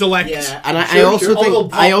will you select? Yeah, and I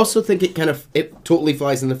also think it totally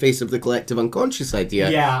flies in the face of the collective unconscious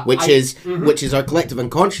idea, which is our collective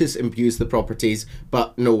unconscious imbues the properties,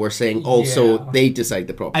 but no, we're saying also they decide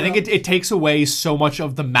the properties. I think it takes away so much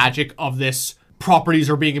of the magic of this. Properties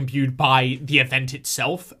are being imbued by the event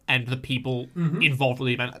itself and the people involved with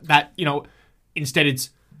the event. That, you know, instead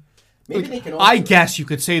it's. I guess you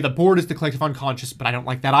could say the board is the collective unconscious, but I don't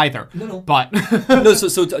like that either. No. But no.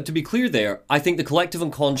 So to be clear, there, I think the collective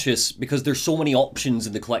unconscious, because there's so many options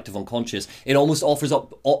in the collective unconscious, it almost offers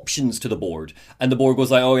up options to the board, and the board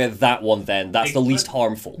goes like, "Oh yeah, that one then. That's the least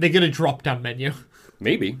harmful." They get a drop-down menu.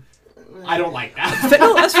 Maybe. I don't like that.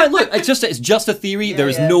 No, that's fine. Look, it's just a theory.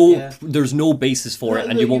 There's no basis for it,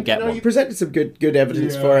 and you won't get one. You presented some good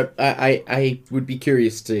evidence for it. I would be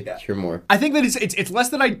curious to hear more. I think that it's less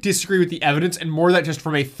that I disagree with the evidence, and more that just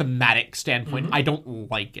from a thematic standpoint, I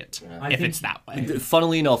don't like it if it's that way.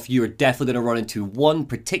 Funnily enough, you're definitely going to run into one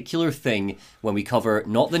particular thing when we cover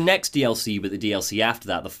not the next DLC, but the DLC after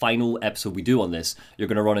that, the final episode we do on this. You're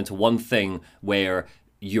going to run into one thing where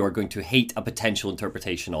you're going to hate a potential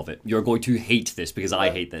interpretation of it. You're going to hate this because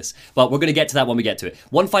I hate this. But we're going to get to that when we get to it.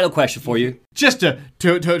 One final question for you. Just to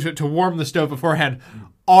warm the stove beforehand,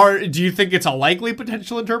 do you think it's a likely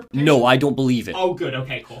potential interpretation? No, I don't believe it. Oh, good.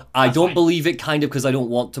 Okay, cool. I don't believe it kind of because I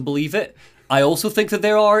don't want to believe it. I also think that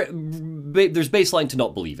there's baseline to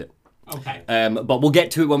not believe it. Okay. But we'll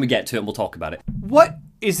get to it when we get to it and we'll talk about it. What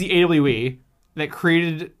is the AWE that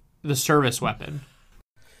created the service weapon?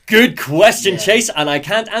 Good question, Chase, and I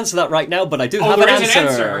can't answer that right now, but I do have an there is an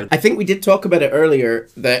answer. answer. I think we did talk about it earlier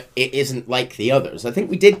that it isn't like the others. I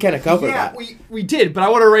think we did kind of cover that. we did, but I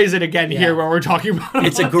want to raise it again here when we're talking about it.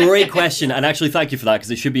 It's a great question, and actually thank you for that,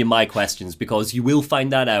 because it should be in my questions, because you will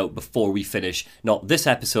find that out before we finish, not this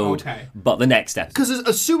episode, but the next episode. Because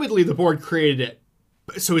assumedly the board created it.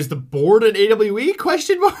 So is the board an AWE?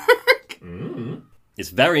 Question mark. It's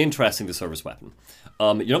very interesting, the service weapon.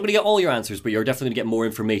 You're not going to get all your answers, but you're definitely going to get more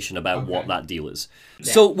information about what that deal is.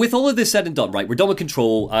 Yeah. So with all of this said and done, right, we're done with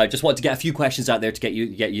control. I just want to get a few questions out there to get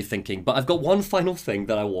you thinking. But I've got one final thing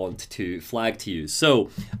that I want to flag to you. So,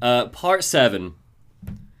 part 7.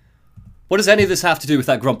 What does any of this have to do with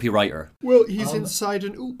that grumpy writer? Well, he's inside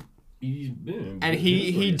an oop. And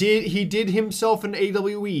he did himself an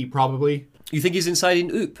AWE, probably. You think he's inside an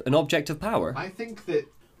oop, an object of power? I think that...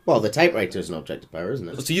 Well, the typewriter is an object of power, isn't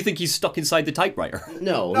it? So you think he's stuck inside the typewriter?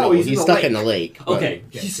 No, he's stuck in the lake. Okay.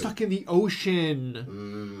 He's stuck in the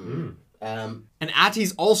ocean. And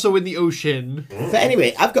Atti's also in the ocean. But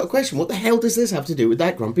anyway, I've got a question. What the hell does this have to do with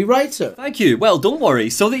that grumpy writer? Thank you. Well, don't worry.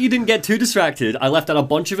 So that you didn't get too distracted, I left out a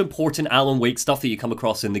bunch of important Alan Wake stuff that you come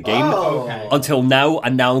across in the game until now,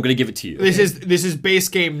 and now I'm going to give it to you. This is base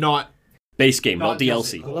game, not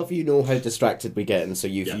DLC. I love you know how distracted we get, and so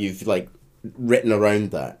you've like written around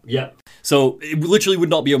that. Yeah. So it literally would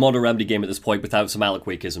not be a Modern Remedy game at this point without some Alec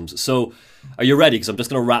Wakeisms. So are you ready? Because I'm just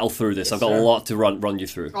going to rattle through this. I've got a lot to run you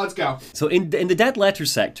through. Let's go. So in the dead letter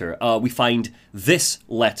sector, we find this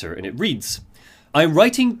letter, and it reads, I am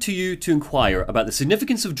writing to you to inquire about the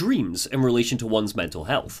significance of dreams in relation to one's mental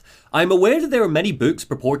health. I am aware that there are many books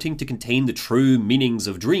purporting to contain the true meanings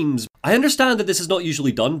of dreams. I understand that this is not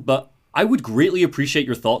usually done, but I would greatly appreciate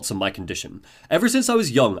your thoughts on my condition. Ever since I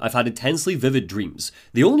was young, I've had intensely vivid dreams.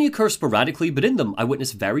 They only occur sporadically, but in them I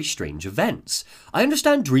witness very strange events. I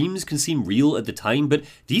understand dreams can seem real at the time, but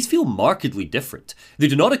these feel markedly different. They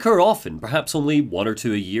do not occur often, perhaps only 1 or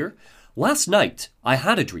 2 a year. Last night, I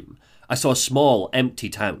had a dream. I saw a small, empty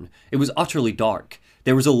town. It was utterly dark.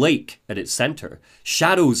 There was a lake at its centre.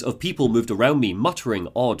 Shadows of people moved around me, muttering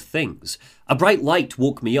odd things. A bright light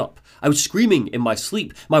woke me up. I was screaming in my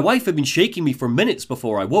sleep. My wife had been shaking me for minutes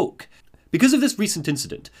before I woke. Because of this recent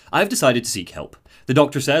incident, I have decided to seek help. The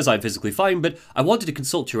doctor says I'm physically fine, but I wanted to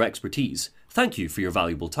consult your expertise. Thank you for your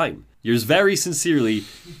valuable time. Yours very sincerely,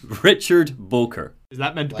 Richard Boker. Is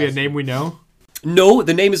that meant to be a name we know? No,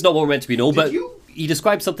 the name is not what we're meant to be known, but he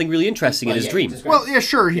described something really interesting in his dream. Well, yeah,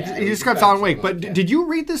 sure. He describes Alan Wake, but did you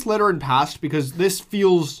read this letter in past? Because this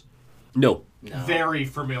feels very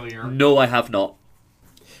familiar. No, I have not.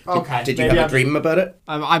 Okay. Did you have a dream about it?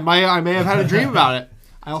 I may have had a dream about it.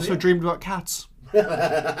 I also dreamed about cats. Go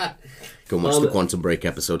and watch the Quantum Break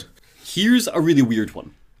episode. Here's a really weird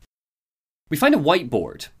one. We find a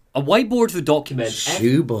whiteboard. A whiteboard that documents...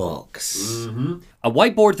 Shoebox. A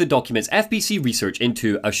whiteboard that documents FBC research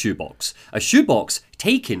into a shoebox. A shoebox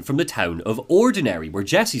taken from the town of Ordinary, where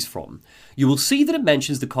Jesse's from. You will see that it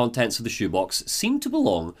mentions the contents of the shoebox seem to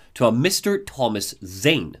belong to a Mr. Thomas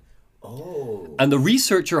Zane. Oh. And the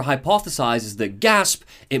researcher hypothesizes that, gasp,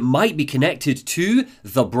 it might be connected to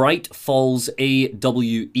the Bright Falls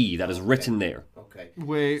AWE that is written there.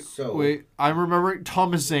 Wait, I'm remembering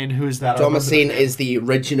Thomas Zane. Who is that? Thomas Zane is the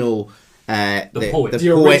original, the poet,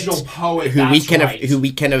 original poet. Who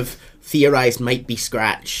we kind of theorized might be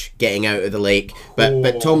Scratch getting out of the lake,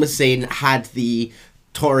 but Thomas Zane had the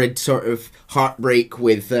torrid sort of heartbreak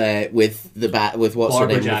with what's her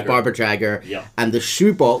name, with Barbara Jagger, and the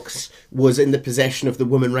shoebox was in the possession of the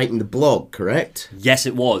woman writing the blog, correct? Yes,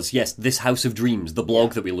 it was. Yes, this House of Dreams, the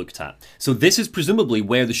blog that we looked at. So this is presumably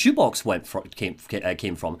where the shoebox came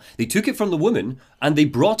from. They took it from the woman and they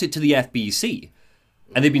brought it to the FBC,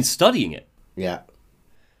 and they've been studying it. Yeah.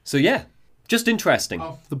 So yeah. Just interesting.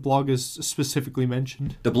 The blog is specifically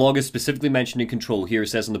mentioned. The blog is specifically mentioned in Control. Here it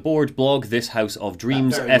says on the board, blog, this House of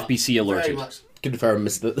Dreams, FBC alerted. Very much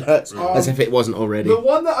confirms that as if it wasn't already. The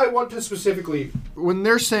one that I want to specifically... When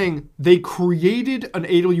they're saying they created an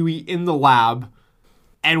AWE in the lab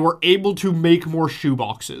and were able to make more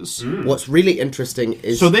shoeboxes. What's really interesting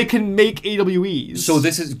is... So they can make AWEs. So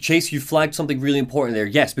this is... Chase, you flagged something really important there.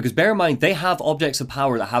 Yes, because bear in mind, they have objects of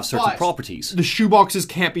power that have certain properties. The shoeboxes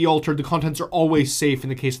can't be altered. The contents are always safe in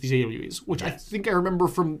the case of these AWEs, which I think I remember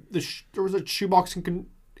from the... there was a shoebox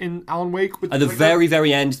in Alan Wake. With At the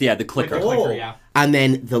very end, the clicker. And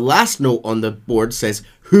then the last note on the board says,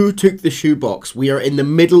 "Who took the shoebox? We are in the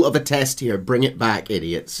middle of a test here. Bring it back,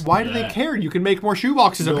 idiots." Why do they care? You can make more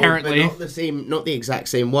shoeboxes, No, apparently. but not the exact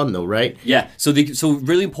same one though, right? Yeah, so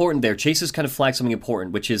really important there. Chase has kind of flagged something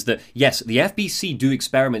important, which is that, yes, the FBC do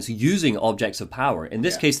experiments using objects of power. In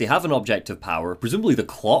this case, they have an object of power, presumably the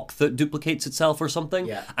clock that duplicates itself or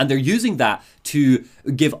something, and they're using that to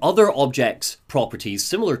give other objects properties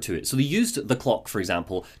similar to it. So they used the clock, for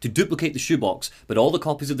example, to duplicate the shoebox, but all the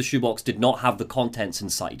copies of the shoebox did not have the contents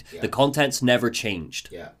inside. The contents never changed.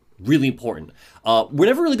 Yeah. Really important. We're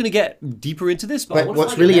never really going to get deeper into this, but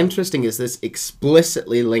What's really interesting is this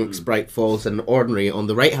explicitly links Bright Falls and Ordinary. On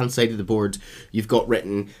the right-hand side of the board, you've got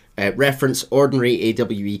written reference Ordinary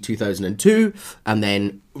AWE 2002, and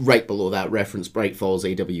then right below that, reference Bright Falls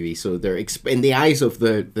AWE. So they're in the eyes of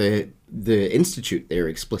the Institute, they're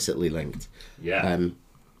explicitly linked. Yeah.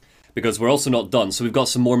 Because we're also not done, so we've got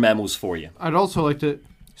some more memos for you. I'd also like to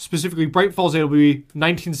specifically Bright Falls AWE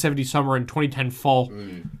 1970 summer and 2010 fall.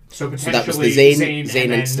 So potentially that was the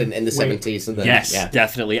Zane incident in the 70s. And then, Yes, yeah.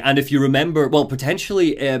 definitely. And if you remember, well,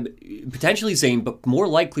 potentially Zane, but more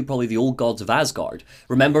likely probably the old gods of Asgard.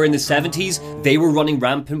 Remember in the 70s, they were running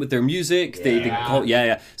rampant with their music.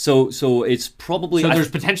 So it's probably... So there's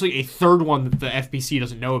potentially a third one that the FBC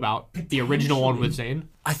doesn't know about. The original one with Zane.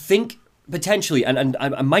 I think... Potentially, and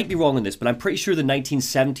I might be wrong on this, but I'm pretty sure the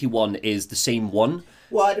 1971 is the same one.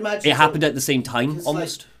 Well, I'd imagine it happened at the same time,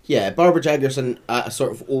 almost. Barbara Jaggerson, a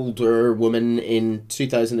sort of older woman in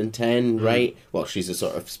 2010, right? Well, she's a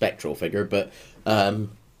sort of spectral figure, but it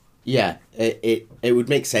would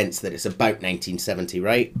make sense that it's about 1970,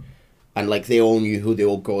 right? And like they all knew who the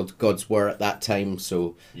old gods were at that time,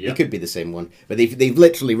 so it could be the same one. But they've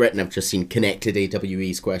literally written, I've just seen connected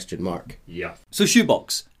AWE's ? Yeah. So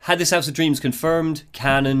Shoebox. Had this House of Dreams confirmed,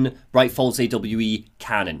 canon, Bright Falls AWE,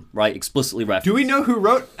 canon, right? Explicitly referenced. Do we know who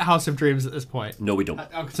wrote House of Dreams at this point? No, we don't.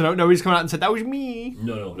 So nobody's come out and said, that was me.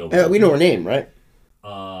 No. We know her name, right?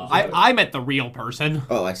 I met the real person.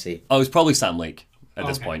 Oh, I see. Oh, it's probably Sam Lake at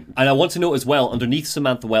this point. And I want to note as well, underneath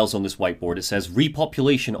Samantha Wells on this whiteboard, it says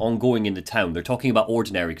repopulation ongoing in the town. They're talking about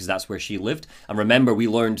Ordinary because that's where she lived. And remember, we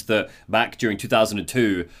learned that back during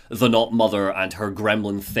 2002, the Not Mother and her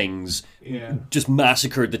gremlin things just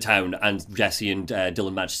massacred the town, and Jesse and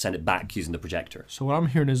Dylan managed to send it back using the projector. So what I'm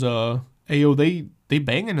hearing is, they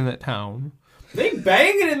banging in that town. They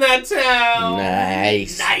banging in that town.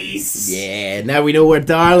 Nice. Yeah, now we know where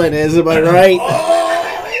Darlin is, am I right?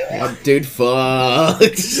 That dude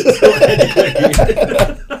fucks.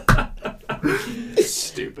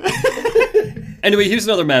 Stupid. Anyway, here's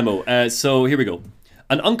another memo. So here we go.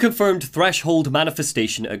 An unconfirmed threshold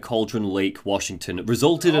manifestation at Cauldron Lake, Washington,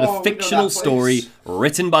 resulted in a fictional story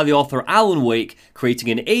written by the author Alan Wake, creating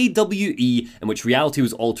an AWE in which reality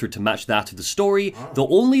was altered to match that of the story, though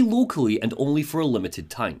only locally and only for a limited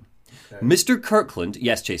time. Okay. Mr. Kirkland,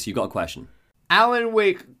 yes, Chase, you got a question. Alan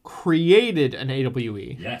Wake created an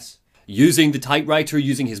AWE. Yes. Using the typewriter,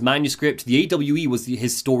 using his manuscript, the AWE was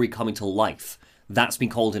his story coming to life. That's been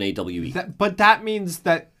called an AWE. But that means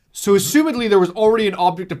that... So assumedly there was already an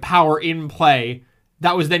object of power in play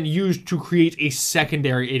that was then used to create a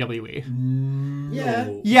secondary AWE.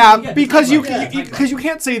 Yeah, because you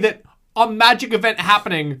can't say that a magic event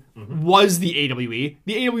happening was the AWE.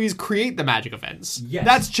 The AWEs create the magic events. Yes.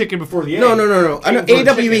 That's chicken before the egg. No. I know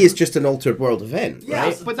AWE is just an altered world event,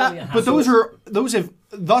 right? But those have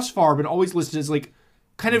thus far been always listed as like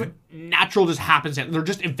kind of natural, just happenstance. They're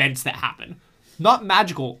just events that happen. Not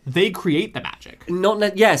magical. They create the magic.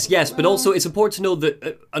 Yes, but also it's important to know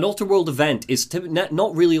that an altered world event is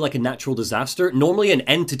not really like a natural disaster. Normally an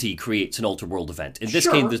entity creates an altered world event. In this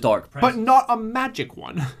case, the Dark Presence. But not a magic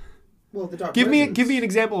one. Well, the Dark give me an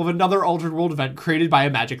example of another altered world event created by a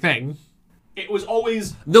magic thing. It was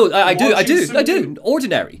always... No, I do.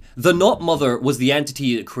 Ordinary. The Not Mother was the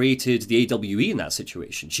entity that created the AWE in that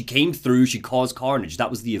situation. She came through, she caused carnage. That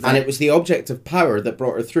was the event. And it was the object of power that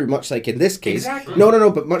brought her through, much like in this case. Exactly.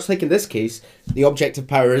 No, but much like in this case, the object of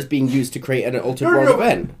power is being used to create an altered world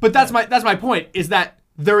event. But that's my point, is that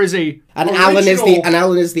there is a... Alan is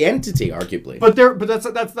the entity, arguably. But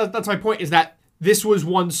that's my point, is that this was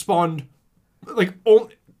one spawned...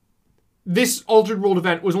 This altered world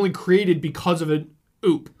event was only created because of an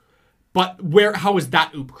OOP. But how was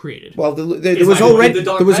that OOP created? Well, there was already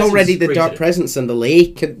the Dark Presence and the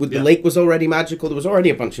lake. The lake was already magical. There was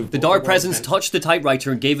already a bunch of... The Dark Presence touched the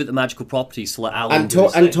typewriter and gave it the magical properties to let Alan... And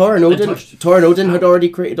Thor and Odin had already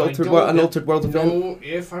created an altered world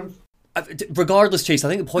event. Regardless, Chase, I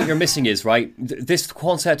think the point you're missing is, right, this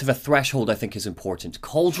concept of a threshold I think is important.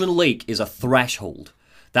 Cauldron Lake is a threshold.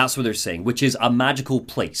 That's what they're saying, which is a magical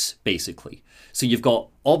place, basically. So you've got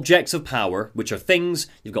objects of power, which are things,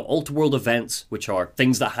 you've got alter-world events, which are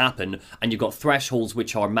things that happen, and you've got thresholds,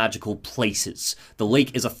 which are magical places. The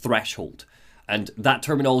lake is a threshold. And that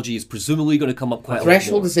terminology is presumably going to come up quite a lot more.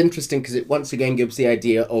 Threshold is interesting because it once again gives the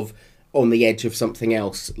idea of on the edge of something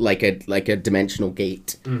else, like a dimensional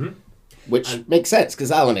gate. Which makes sense,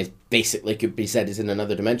 because Alan is basically, could be said, is in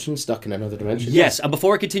another dimension, stuck in another dimension. Yes, and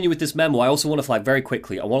before I continue with this memo, I also want to flag very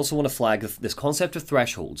quickly, this concept of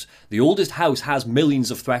thresholds. The oldest house has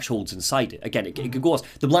millions of thresholds inside it. Again, it could go on.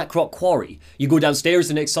 The Black Rock Quarry. You go downstairs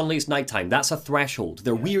and suddenly it's nighttime. That's a threshold.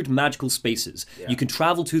 They're weird magical spaces. Yeah. You can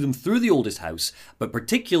travel to them through the oldest house, but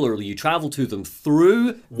particularly you travel to them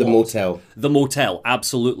through... The motel. The motel,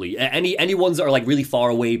 absolutely. Any ones that are like really far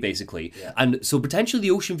away, basically. Yeah. And so potentially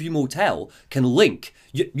the Ocean View Motel can link...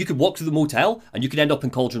 You could walk through the motel, and you could end up in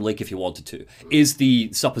Cauldron Lake if you wanted to, is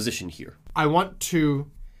the supposition here. I want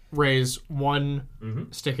to raise one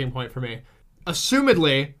sticking point for me.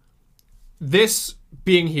 Assumedly, this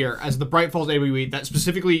being here as the Bright Falls AoE that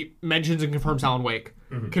specifically mentions and confirms Alan Wake,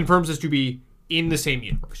 confirms this to be in the same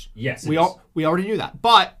universe. Yes, we already knew that.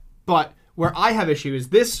 But where I have issue is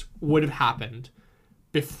this would have happened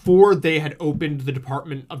before they had opened the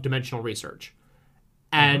Department of Dimensional Research.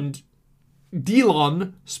 And...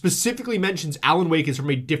 Delon specifically mentions Alan Wake is from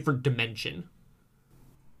a different dimension.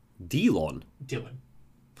 Dylan? Dylan.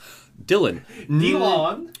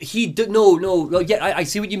 No. Yeah, I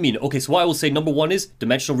see what you mean. Okay, so what I will say, number one is,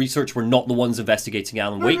 Dimensional Research were not the ones investigating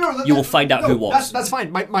Alan Wake. You will find out who was. That's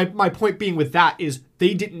fine. My point being with that is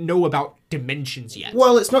they didn't know about dimensions yet.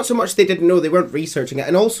 Well, it's not so much they didn't know, they weren't researching it.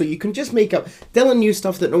 And also, you can just make up... Dylan knew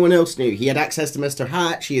stuff that no one else knew. He had access to Mr.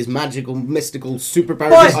 Hatch, he has magical, mystical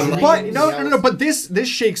superpowers. But this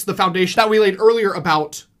shakes the foundation that we laid earlier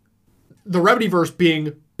about the Remedyverse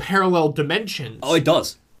being parallel dimensions. Oh, it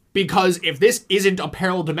does. Because if this isn't a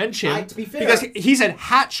parallel dimension, to be fair, because he said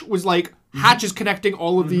Hatch was like, Hatch is connecting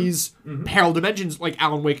all of these parallel dimensions like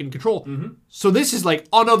Alan Wake and Control. So this is like,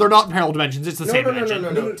 oh no, they're not parallel dimensions, it's the same dimension.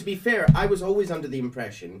 No. To be fair, I was always under the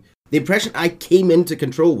impression I came into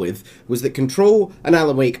Control with was that Control and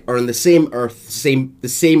Alan Wake are in the same Earth, the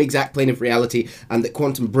same exact plane of reality, and that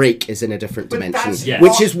Quantum Break is in a different dimension.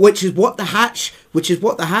 Which is what the Hatch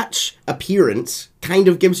appearance kind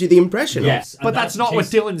of gives you the impression of. But that's not what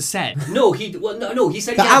Dylan said. He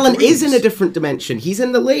said that Alan is in a different dimension. He's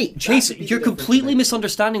in the lake. Chase, you're completely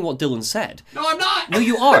misunderstanding what Dylan said. No, I'm not. No,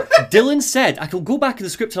 you are. Dylan said, I can go back in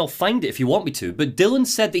the script and I'll find it if you want me to, but Dylan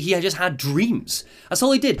said that he had just had dreams. That's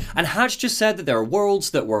all he did. And Hatch just said that there are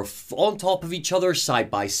worlds that were on top of each other,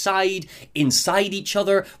 side by side, inside each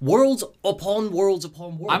other, worlds upon worlds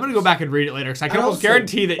upon worlds. I'm going to go back and read it later, because I can almost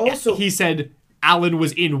guarantee that he said Alan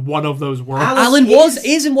was in one of those worlds. Alan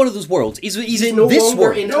is in one of those worlds. He's in no this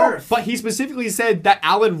world. In Earth. But he specifically said that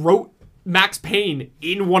Alan wrote Max Payne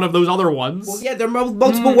in one of those other ones. Well, yeah, there are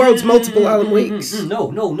multiple worlds, multiple Alan Wakes.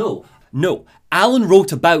 No. Alan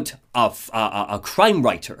wrote about a crime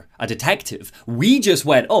writer, a detective. We just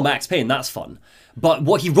went, oh, Max Payne, that's fun. But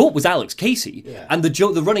what he wrote was Alex Casey. Yeah. And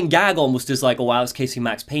the running gag almost is like, oh, Alex Casey,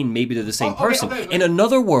 Max Payne, maybe they're the same person. Okay. In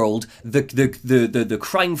another world, the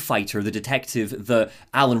crime fighter, the detective that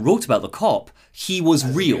Alan wrote about, the cop, he was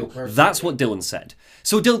real. That's what Dylan said.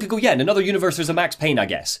 So Dylan could go, yeah, in another universe there's a Max Payne, I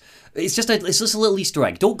guess. It's just a little Easter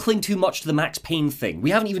egg. Don't cling too much to the Max Payne thing. We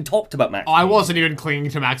haven't even talked about Max Payne. I wasn't even clinging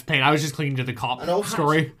to Max Payne. I was just clinging to the cop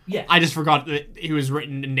story. Yeah. I just forgot that he was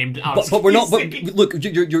written and named Alex. But we're not. But look,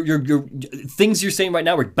 your things you're saying right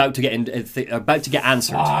now are about to get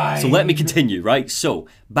answered. Fine. So let me continue. Right. So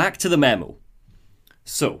back to the memo.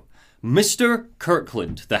 So Mr.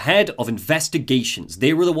 Kirkland, the head of investigations,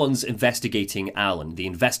 they were the ones investigating Alan, the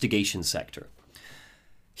investigation sector.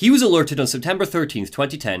 He was alerted on September 13th,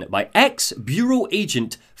 2010 by ex-Bureau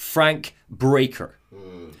agent Frank Breaker.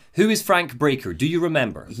 Who is Frank Breaker? Do you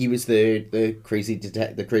remember? He was the crazy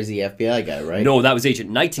FBI guy, right? No, that was Agent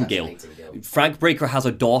Nightingale. Frank Breaker has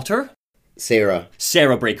a daughter. Sarah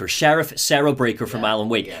Breaker. Sheriff Sarah Breaker from Alan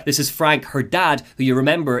Wake. Yeah. This is Frank, her dad, who you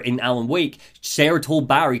remember in Alan Wake, Sarah told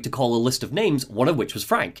Barry to call a list of names, one of which was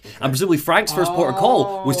Frank. Okay. And presumably Frank's first port of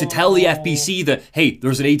call was to tell the FBC that, hey,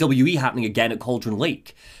 there's an AWE happening again at Cauldron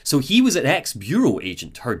Lake. So he was an ex-Bureau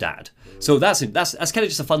agent, her dad. So that's kind of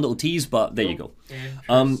just a fun little tease, but there you go.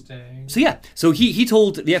 So he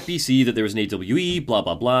told the FBC that there was an AWE, blah,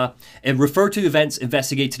 blah, blah. It referred to events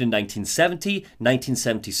investigated in 1970,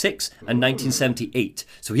 1976, and 1978.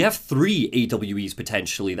 So we have 3 AWEs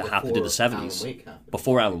potentially that happened in the 70s.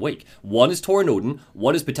 Before Alan Wake. One is Torrin Odin,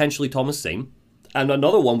 one is potentially Thomas Zane, and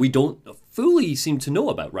another one we don't fully seem to know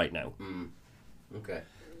about right now. Okay.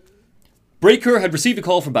 Breaker had received a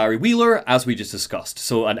call from Barry Wheeler, as we just discussed,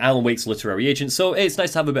 so an Alan Wake's literary agent, so it's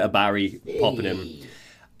nice to have a bit of Barry popping in.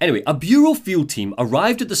 Anyway, a Bureau field team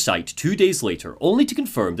arrived at the site 2 days later, only to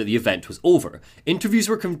confirm that the event was over. Interviews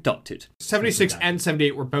were conducted. 76 and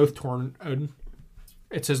 78 were both torn, Odin.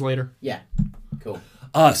 It says later. Yeah. Cool.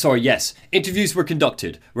 Yes. Interviews were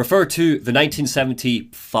conducted. Refer to the 1970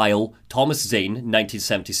 file, Thomas Zane,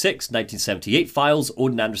 1976, 1978 files,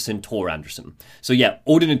 Odin Anderson, Tor Anderson. So yeah,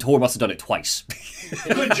 Odin and Tor must have done it twice.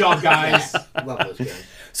 Good job, guys. Love those guys.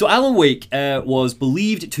 So Alan Wake was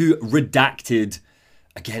believed to redacted...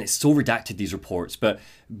 Again, it's so redacted, these reports, but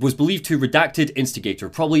was believed to redacted instigator.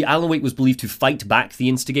 Probably Alan Wake was believed to fight back the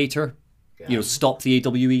instigator, stop the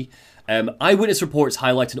AWE. Eyewitness reports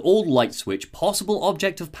highlight an old light switch, possible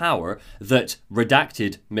object of power, that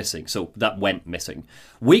redacted missing. So that went missing.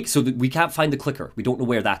 Wake, so that we can't find the clicker. We don't know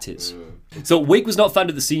where that is. So Wake was not found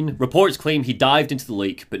at the scene. Reports claim he dived into the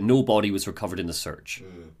lake, but no body was recovered in the search.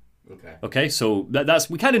 Okay, so that's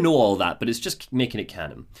we kind of know all that, but it's just making it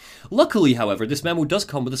canon. Luckily, however, this memo does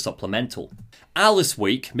come with a supplemental. Alice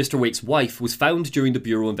Wake, Mr. Wake's wife, was found during the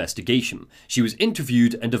Bureau investigation. She was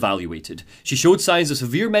interviewed and evaluated. She showed signs of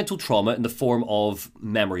severe mental trauma in the form of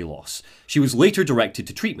memory loss. She was later directed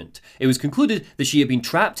to treatment. It was concluded that she had been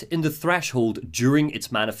trapped in the threshold during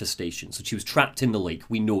its manifestation. So she was trapped in the lake.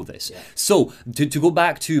 We know this. Yeah. So, to go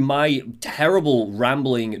back to my terrible,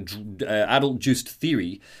 rambling, adult-juiced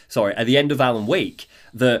theory, at the end of Alan Wake,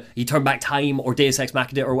 he turned back time or Deus Ex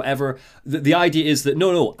Machina or whatever, the idea is that,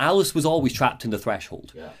 no, Alice was always trapped in the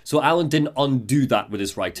threshold. Yeah. So Alan didn't undo that with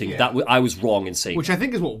his writing. Yeah. I was wrong in saying. Which I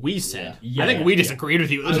think is what we said. Yeah. I think we disagreed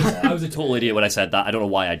with you. I was a total idiot when I said that. I don't know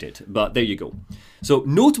why I did, but there you go. So,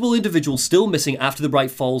 notable individuals still missing after the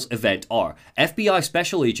Bright Falls event are FBI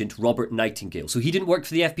Special Agent Robert Nightingale. So he didn't work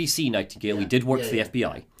for the FBC, Nightingale. He did work for the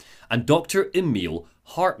FBI. And Dr. Emil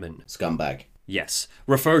Hartman. Scumbag. Yes.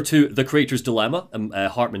 Refer to The Creator's Dilemma,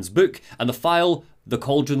 Hartman's book, and the file, The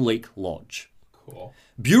Cauldron Lake Lodge. Cool.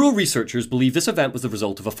 Bureau researchers believe this event was the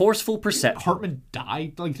result of a forceful perception. Hartman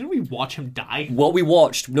died? Didn't we watch him die? What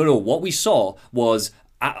we saw was...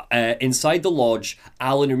 inside the lodge,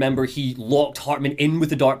 Alan, remember, he locked Hartman in with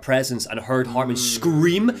the dark presence and heard Hartman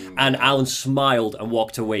scream, and Alan smiled and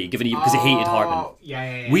walked away, because he hated Hartman.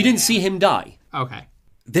 Yeah. We didn't see him die. Okay.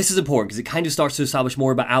 This is important because it kind of starts to establish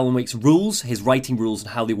more about Alan Wake's rules, his writing rules,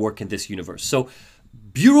 and how they work in this universe. So,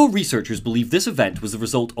 Bureau researchers believe this event was the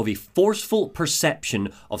result of a forceful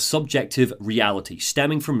perception of subjective reality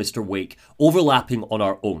stemming from Mr. Wake, overlapping on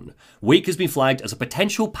our own. Wake has been flagged as a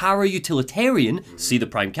potential para-utilitarian. See the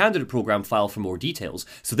Prime Candidate Program file for more details.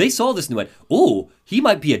 So they saw this and went, oh, he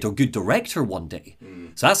might be a good director one day.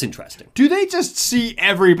 So that's interesting. Do they just see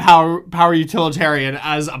every power utilitarian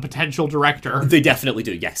as a potential director? They definitely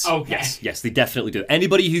do, yes. Okay. Yes, they definitely do.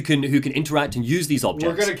 Anybody who can interact and use these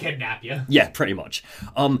objects. We're going to kidnap you. Yeah, pretty much.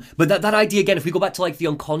 But that idea, again, if we go back to the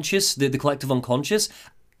unconscious, the collective unconscious,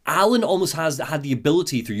 Alan almost had the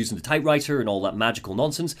ability, through using the typewriter and all that magical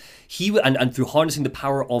nonsense, and through harnessing the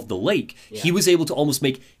power of the lake, he was able to almost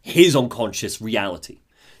make his unconscious reality.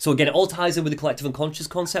 So again, it all ties in with the collective unconscious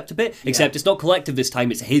concept a bit, except it's not collective this time,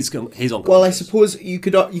 it's his unconscious. Well, I suppose you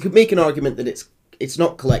could make an argument that it's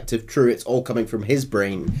not collective, true, it's all coming from his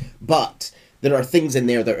brain, but there are things in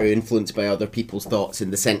there that are influenced by other people's thoughts, in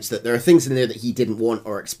the sense that there are things in there that he didn't want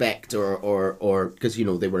or expect, or because,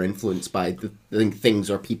 they were influenced by the things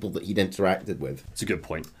or people that he'd interacted with. It's a good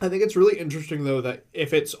point. I think it's really interesting, though, that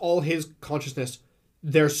if it's all his consciousness,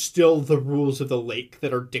 there's still the rules of the lake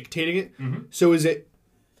that are dictating it. Mm-hmm. So is it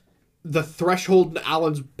the threshold and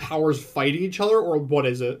Alan's powers fighting each other, or what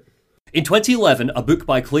is it? In 2011, a book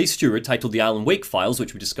by Clay Stewart titled The Alan Wake Files,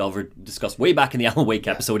 which we discussed way back in the Alan Wake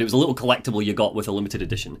episode, it was a little collectible you got with a limited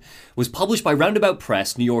edition, was published by Roundabout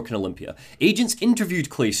Press, New York and Olympia. Agents interviewed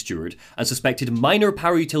Clay Stewart and suspected minor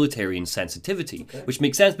para-utilitarian sensitivity, which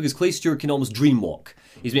makes sense because Clay Stewart can almost dream walk.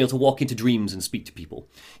 He's been able to walk into dreams and speak to people.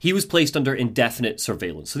 He was placed under indefinite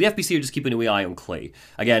surveillance. So the FBC are just keeping an eye on Clay.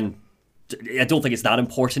 Again, I don't think it's that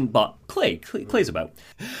important, but Clay's about.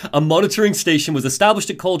 A monitoring station was established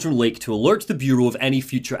at Cauldron Lake to alert the Bureau of any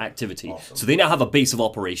future activity. Awesome. So they now have a base of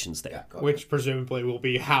operations there. Which presumably will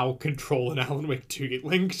be how Control and Alan Wake 2 get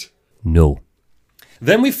linked. No.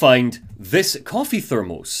 Then we find this coffee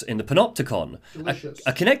thermos in the Panopticon.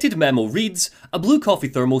 A connected memo reads, a blue coffee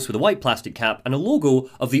thermos with a white plastic cap and a logo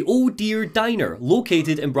of the Oh Dear Diner,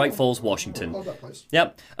 located in Bright Falls, Washington. Love that place.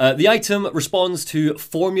 Yep. The item responds to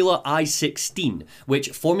Formula I-16, which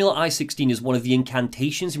Formula I-16 is one of the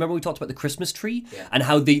incantations. Remember we talked about the Christmas tree? Yeah. And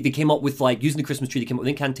how they came up with, like, using the Christmas tree, they came up with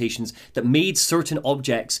incantations that made certain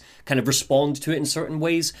objects kind of respond to it in certain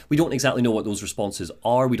ways. We don't exactly know what those responses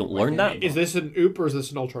are. We don't learn that. Is this an oop or is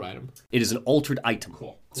this an altered item? It is an altered item.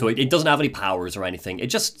 Cool. So it doesn't have any powers or anything. It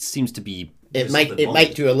just seems to be... It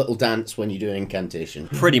might do a little dance when you do an incantation.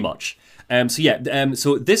 Pretty much.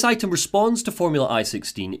 So this item responds to Formula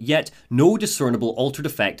I-16, yet no discernible altered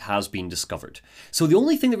effect has been discovered. So the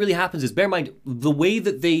only thing that really happens is, bear in mind, the way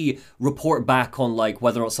that they report back on like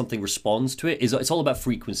whether or not something responds to it is it's all about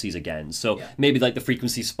frequencies again. So maybe like the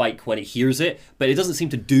frequency spike when it hears it, but it doesn't seem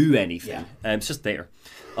to do anything. It's just there.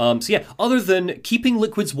 Other than keeping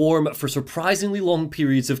liquids warm for surprisingly long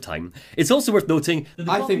periods of time, it's also worth noting that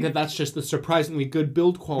I think that's just the surprisingly good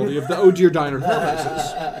build quality of the Oh Dear Diner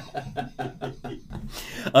thermoses.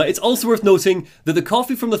 It's also worth noting that the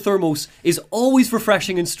coffee from the thermos is always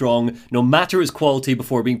refreshing and strong, no matter its quality,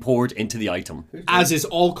 before being poured into the item. As is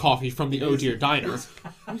all coffee from the Oh Dear Diner.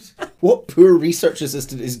 What poor research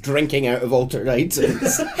assistant is drinking out of altered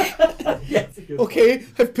items? Okay,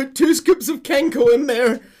 I've put 2 scoops of Kenko in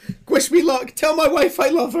there. Wish me luck. Tell my wife I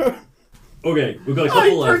love her. Okay, we've got a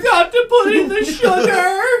couple left. Forgot to put in the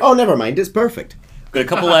sugar! Oh, never mind. It's perfect. Got a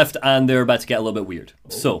couple left, and they're about to get a little bit weird.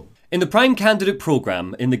 So, in the Prime Candidate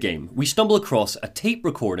program in the game, we stumble across a tape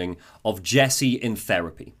recording of Jesse in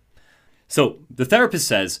therapy. So, the therapist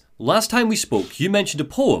says, last time we spoke, you mentioned a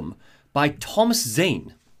poem by Thomas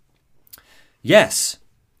Zane. Yes.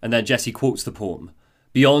 And then Jesse quotes the poem.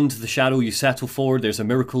 Beyond the shadow you settle for, there's a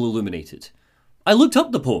miracle illuminated. I looked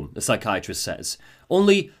up the poem, the psychiatrist says,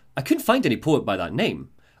 only I couldn't find any poet by that name.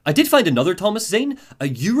 I did find another Thomas Zane, a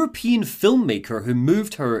European filmmaker who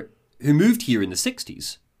moved here in the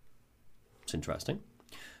 60s. It's interesting.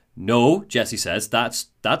 No, Jesse says,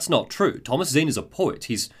 that's not true. Thomas Zane is a poet.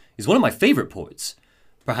 He's one of my favourite poets.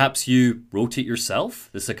 Perhaps you wrote it yourself,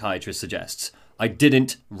 the psychiatrist suggests. I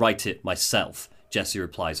didn't write it myself, Jesse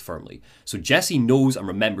replies firmly. So Jesse knows and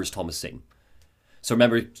remembers Thomas Zane. So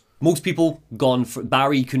remember, most people gone for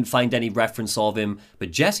Barry couldn't find any reference of him,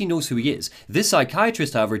 but Jesse knows who he is. This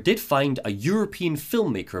psychiatrist, however, did find a European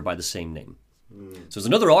filmmaker by the same name. So there's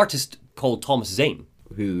another artist called Thomas Zane.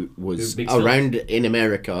 Who was around in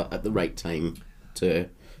America at the right time to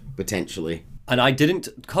potentially... And I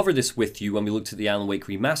didn't cover this with you when we looked at the Alan Wake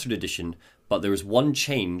Remastered Edition, but there was one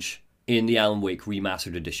change in the Alan Wake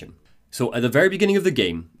Remastered Edition. So at the very beginning of the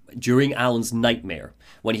game, during Alan's nightmare,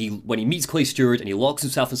 when he meets Clay Stewart and he locks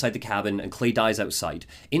himself inside the cabin and Clay dies outside,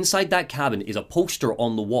 inside that cabin is a poster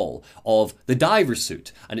on the wall of the diver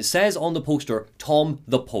suit, and it says on the poster, Tom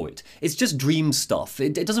the Poet. It's just dream stuff.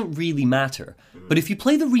 It doesn't really matter. But if you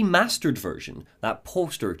play the remastered version, that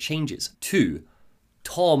poster changes to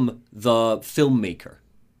Tom the Filmmaker.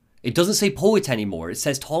 It doesn't say poet anymore. It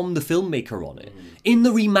says Tom the Filmmaker on it. In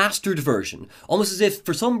the remastered version. Almost as if,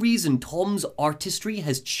 for some reason, Tom's artistry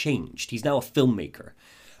has changed. He's now a filmmaker.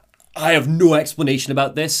 I have no explanation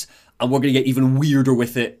about this, and we're going to get even weirder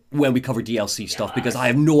with it when we cover DLC stuff, because I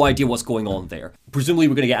have no idea what's going on there. Presumably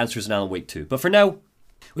we're going to get answers in Alan Wake 2. But for now,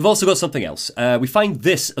 we've also got something else. We find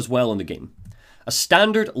this as well in the game. A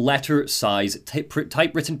standard letter size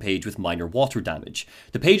typewritten page with minor water damage.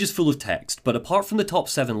 The page is full of text, but apart from the top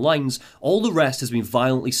 7 lines, all the rest has been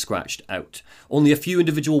violently scratched out. Only a few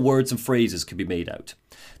individual words and phrases can be made out.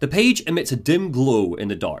 The page emits a dim glow in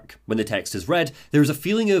the dark. When the text is read, there is a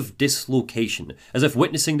feeling of dislocation, as if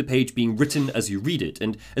witnessing the page being written as you read it,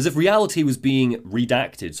 and as if reality was being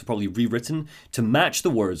redacted, so probably rewritten, to match the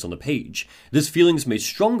words on the page. This feeling is made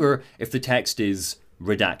stronger if the text is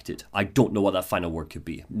redacted. I don't know what that final word could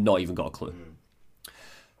be. Not even got a clue.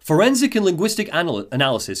 Forensic and linguistic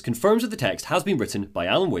analysis confirms that the text has been written by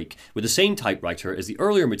Alan Wake with the same typewriter as the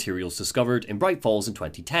earlier materials discovered in Bright Falls in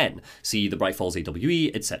 2010. See the Bright Falls AWE,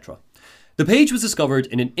 etc. The page was discovered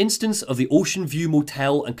in an instance of the Ocean View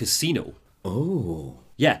Motel and Casino. Oh.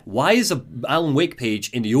 Yeah, why is a Alan Wake page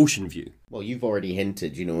in the Ocean View? Well, you've already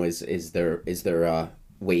hinted, is there a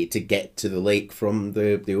way to get to the lake from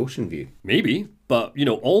the Ocean View? Maybe. But,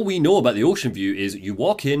 all we know about the Ocean View is you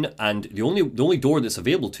walk in and the only door that's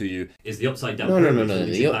available to you is the upside down pyramid. No.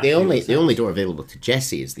 The only door available to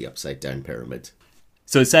Jesse is the upside down pyramid.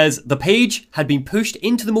 So it says, the page had been pushed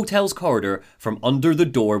into the motel's corridor from under the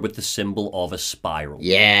door with the symbol of a spiral.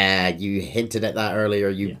 Yeah, you hinted at that earlier,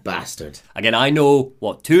 you bastard. Again, I know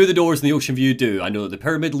what 2 of the doors in the Ocean View do. I know that the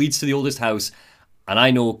pyramid leads to the oldest house. And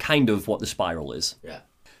I know kind of what the spiral is. Yeah.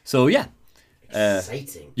 So, yeah.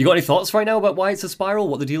 Exciting. You got any thoughts right now about why it's a spiral?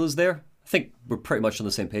 What the deal is there? I think we're pretty much on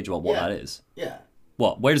the same page about what that is. Yeah.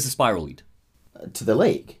 What? Where does the spiral lead? To the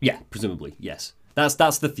lake. Yeah, presumably, yes.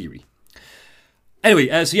 That's the theory. Anyway,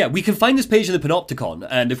 so yeah, we can find this page in the Panopticon,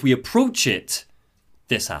 and if we approach it,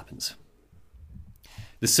 this happens.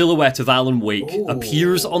 The silhouette of Alan Wake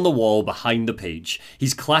appears on the wall behind the page.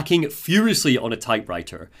 He's clacking furiously on a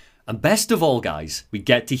typewriter. And best of all, guys, we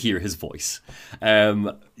get to hear his voice.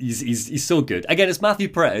 He's so good. Again, it's Matthew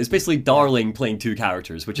Peretta. It's basically Darling playing two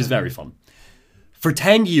characters, which is very fun. For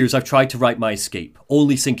 10 years, I've tried to write my escape,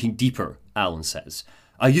 only sinking deeper, Alan says.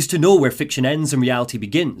 I used to know where fiction ends and reality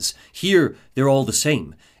begins. Here, they're all the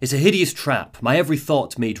same. It's a hideous trap, my every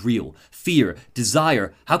thought made real. Fear,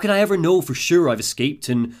 desire, how can I ever know for sure I've escaped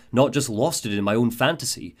and not just lost it in my own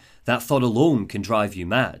fantasy? That thought alone can drive you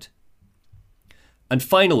mad. And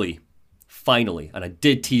finally, and I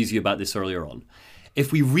did tease you about this earlier on,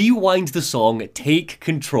 if we rewind the song Take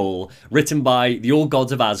Control, written by the Old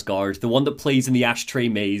Gods of Asgard, the one that plays in the Ashtray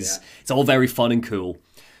Maze, it's all very fun and cool,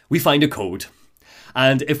 we find a code.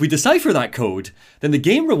 And if we decipher that code, then the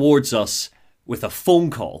game rewards us with a phone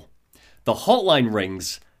call. The hotline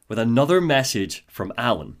rings with another message from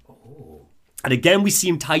Alan. And again, we see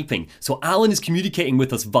him typing. So Alan is communicating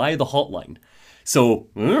with us via the hotline. So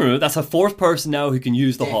that's a fourth person now who can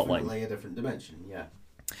use the hotline. Definitely a different dimension, yeah.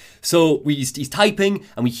 So he's typing,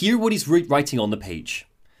 and we hear what he's writing on the page.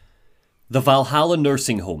 The Valhalla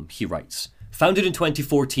Nursing Home, he writes. Founded in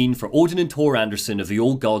 2014 for Odin and Thor Anderson of the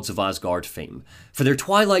Old Gods of Asgard fame. For their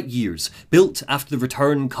twilight years, built after the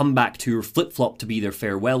return comeback tour flip-flopped to be their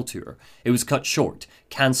farewell tour. It was cut short,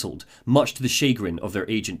 cancelled, much to the chagrin of their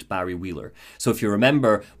agent Barry Wheeler. So if you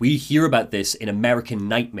remember, we hear about this in American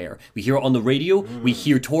Nightmare. We hear it on the radio, we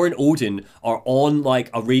hear Thor and Odin are on like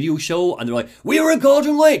a radio show, and they're like, we were in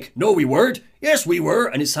Cauldron Lake! No, we weren't! Yes, we were!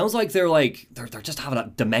 And it sounds like they're just having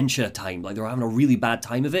a dementia time, like they're having a really bad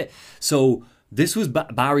time of it. So this was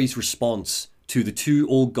Barry's response to the two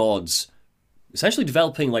old gods essentially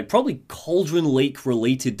developing like probably Cauldron Lake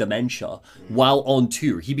related dementia while on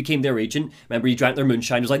tour. He became their agent. Remember, he drank their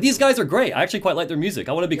moonshine. He was like, these guys are great. I actually quite like their music.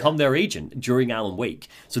 I want to become their agent during Alan Wake.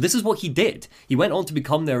 So this is what he did. He went on to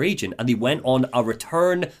become their agent, and he went on a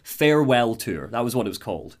return farewell tour. That was what it was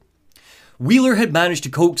called. Wheeler had managed to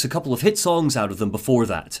coax a couple of hit songs out of them before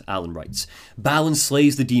that, Alan writes. Balin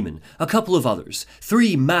Slays the Demon, a couple of others,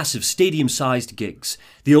 3 massive stadium-sized gigs.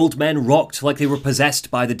 The old men rocked like they were possessed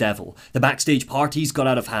by the devil. The backstage parties got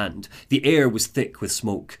out of hand. The air was thick with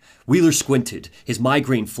smoke. Wheeler squinted, his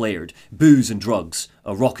migraine flared, booze and drugs,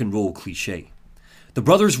 a rock and roll cliché. The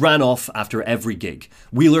brothers ran off after every gig.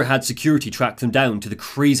 Wheeler had security track them down to the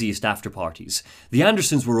craziest after-parties. The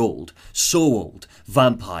Andersons were old, so old,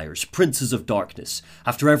 vampires, princes of darkness.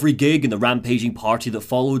 After every gig and the rampaging party that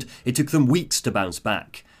followed, it took them weeks to bounce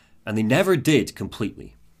back. And they never did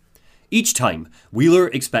completely. Each time, Wheeler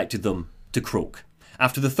expected them to croak.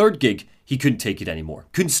 After the third gig, he couldn't take it anymore.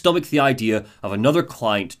 Couldn't stomach the idea of another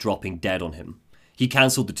client dropping dead on him. He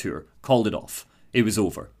cancelled the tour, called it off. It was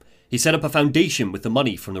over. He set up a foundation with the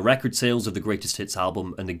money from the record sales of the Greatest Hits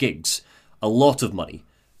album and the gigs. A lot of money.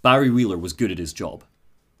 Barry Wheeler was good at his job.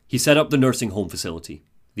 He set up the nursing home facility.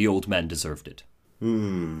 The old men deserved it.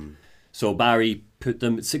 So Barry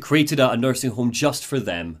created a nursing home just for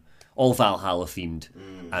them, all Valhalla themed.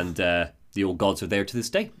 And the old gods are there to this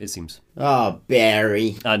day, it seems. Oh,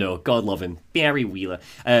 Barry. I know, God love him. Barry Wheeler.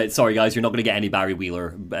 Sorry guys, you're not going to get any Barry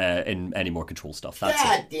Wheeler in any more Control stuff. That's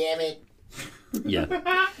God damn it.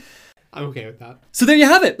 Yeah. I'm okay with that. So there you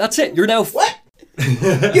have it. That's it. You're now... What?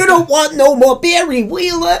 You don't want no more Barry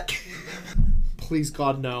Wheeler? Please,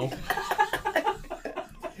 God, no.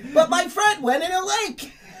 But my friend went in a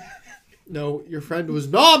lake. No, your friend was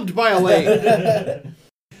knobbed by a lake.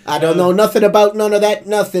 I don't know nothing about none of that.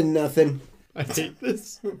 Nothing. I hate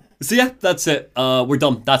this. So yeah, that's it. We're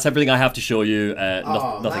done. That's everything I have to show you.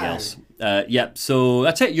 Nothing else. So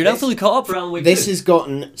that's it. You're now fully caught up for Alan Wake 2. This has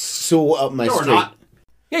gotten so up my street. Not.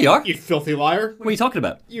 Yeah, you are. You filthy liar. What are you talking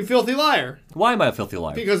about? You filthy liar. Why am I a filthy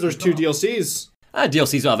liar? Because there's 2 DLCs.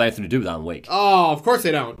 DLCs don't have anything to do with Alan Wake. Oh, of course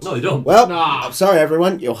they don't. No, they don't. Well, I'm sorry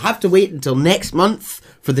everyone. You'll have to wait until next month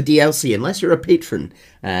for the DLC, unless you're a patron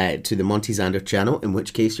to the Monty Xander channel, in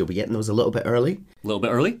which case you'll be getting those a little bit early. A little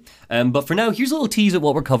bit early. But for now, here's a little tease of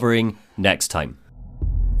what we're covering next time.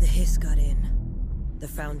 The hiss got in. The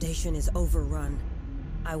Foundation is overrun.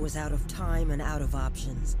 I was out of time and out of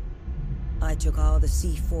options. I took all the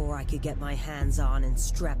C4 I could get my hands on and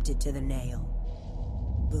strapped it to the nail.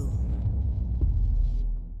 Boom.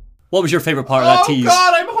 What was your favorite part of that tease? Oh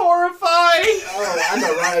God, I'm horrified! Oh, I'm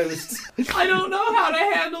aroused. I don't know how to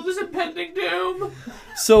handle this impending doom.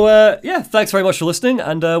 So, thanks very much for listening,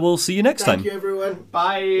 and we'll see you next time. Thank you, everyone.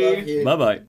 Bye. Love you. Bye-bye.